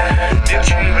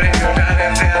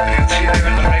 MutinyRadio.fm. You'll see them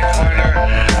in the right corner.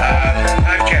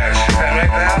 Podcast. Is that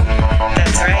right, Val?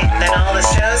 That's right. Then all the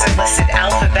shows are listed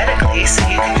alphabetically, so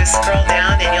you can just scroll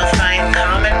down and you'll find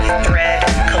Common Thread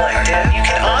Collective. You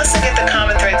can also get the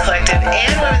Common Thread Collective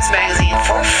and Women's Magazine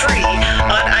for free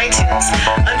on iTunes.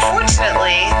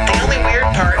 Unfortunately, the only weird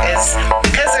part is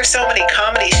because there's so many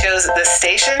comedy shows at this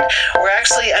station, we're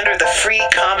actually under the free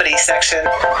comedy section.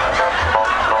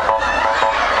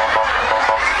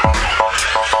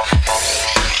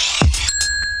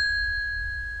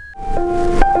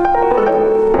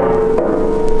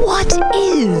 What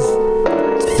is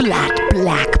flat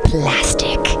black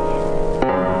plastic?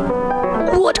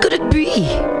 What could it be?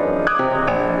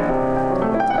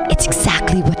 It's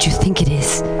exactly what you think it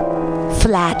is.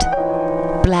 Flat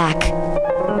black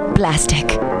plastic.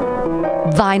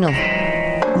 Vinyl.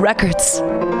 Records.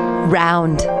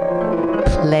 Round.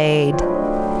 Played.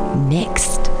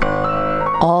 Mixed.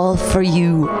 All for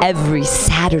you every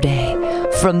Saturday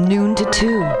from noon to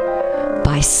 2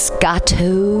 by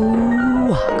Scotto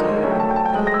Walker.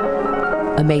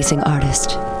 Amazing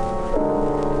artist.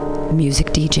 Music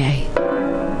DJ.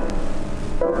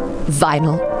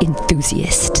 Vinyl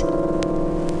enthusiast.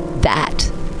 That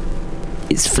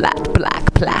is flat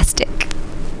black plastic.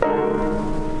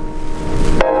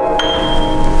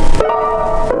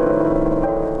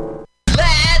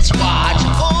 Let's watch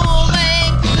a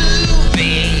full-length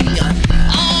movie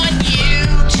on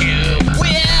YouTube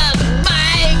with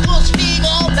Michael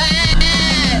Spiegelman.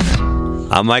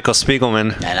 I'm Michael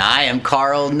Spiegelman. And I am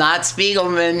Carl, not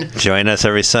Spiegelman. Join us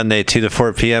every Sunday, 2 to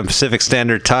 4 p.m. Pacific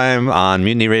Standard Time on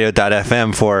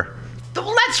MutinyRadio.fm for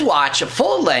Let's watch a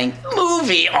full-length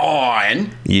movie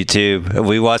on YouTube.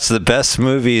 We watch the best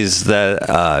movies that,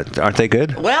 aren't they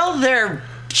good? Well, they're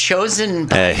chosen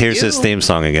by Here's you. his theme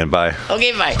song again. Bye.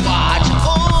 Okay, bye. Watch a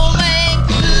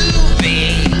full-length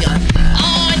movie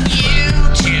on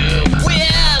YouTube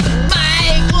with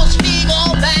Michael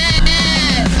Spiegelman.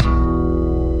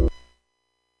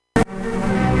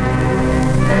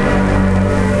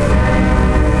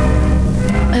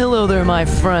 my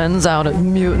friends out at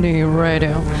Mutiny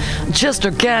Radio.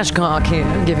 Chester Cashcock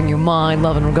here, giving you my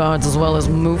love and regards as well as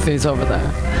Moofy's over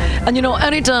there. And you know,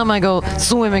 anytime I go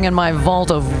swimming in my vault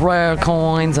of rare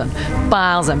coins and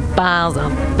piles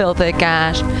of filthy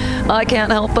cash, I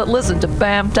can't help but listen to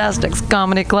Bamtastic's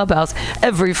Comedy Clubhouse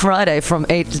every Friday from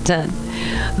 8 to 10.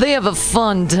 They have a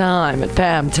fun time at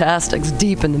Bamtastic's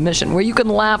Deep in the Mission, where you can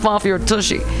laugh off your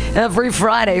tushy every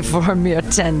Friday for a mere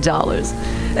 $10.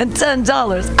 And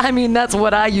 $10, I mean, that's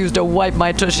what I use to wipe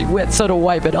my tushy with, so to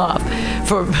wipe it off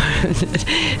for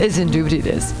isn't duty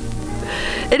this.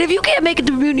 And if you can't make it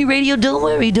to Mutiny Radio, don't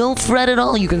worry, don't fret at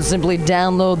all. You can simply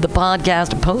download the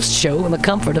podcast post-show in the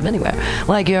comfort of anywhere,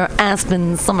 like your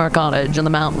Aspen summer cottage on the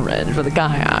mountain ridge for the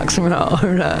kayaks.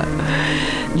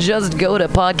 Just go to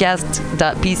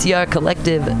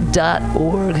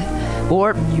podcast.pcrcollective.org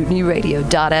or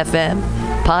mutinyradio.fm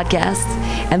podcasts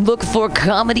and look for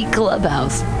Comedy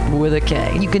Clubhouse with a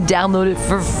K. You can download it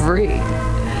for free.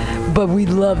 But we'd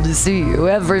love to see you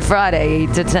every Friday,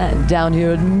 8 to 10, down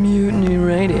here at Mutiny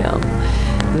Radio.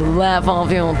 Laugh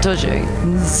off your tushy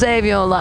and save your life.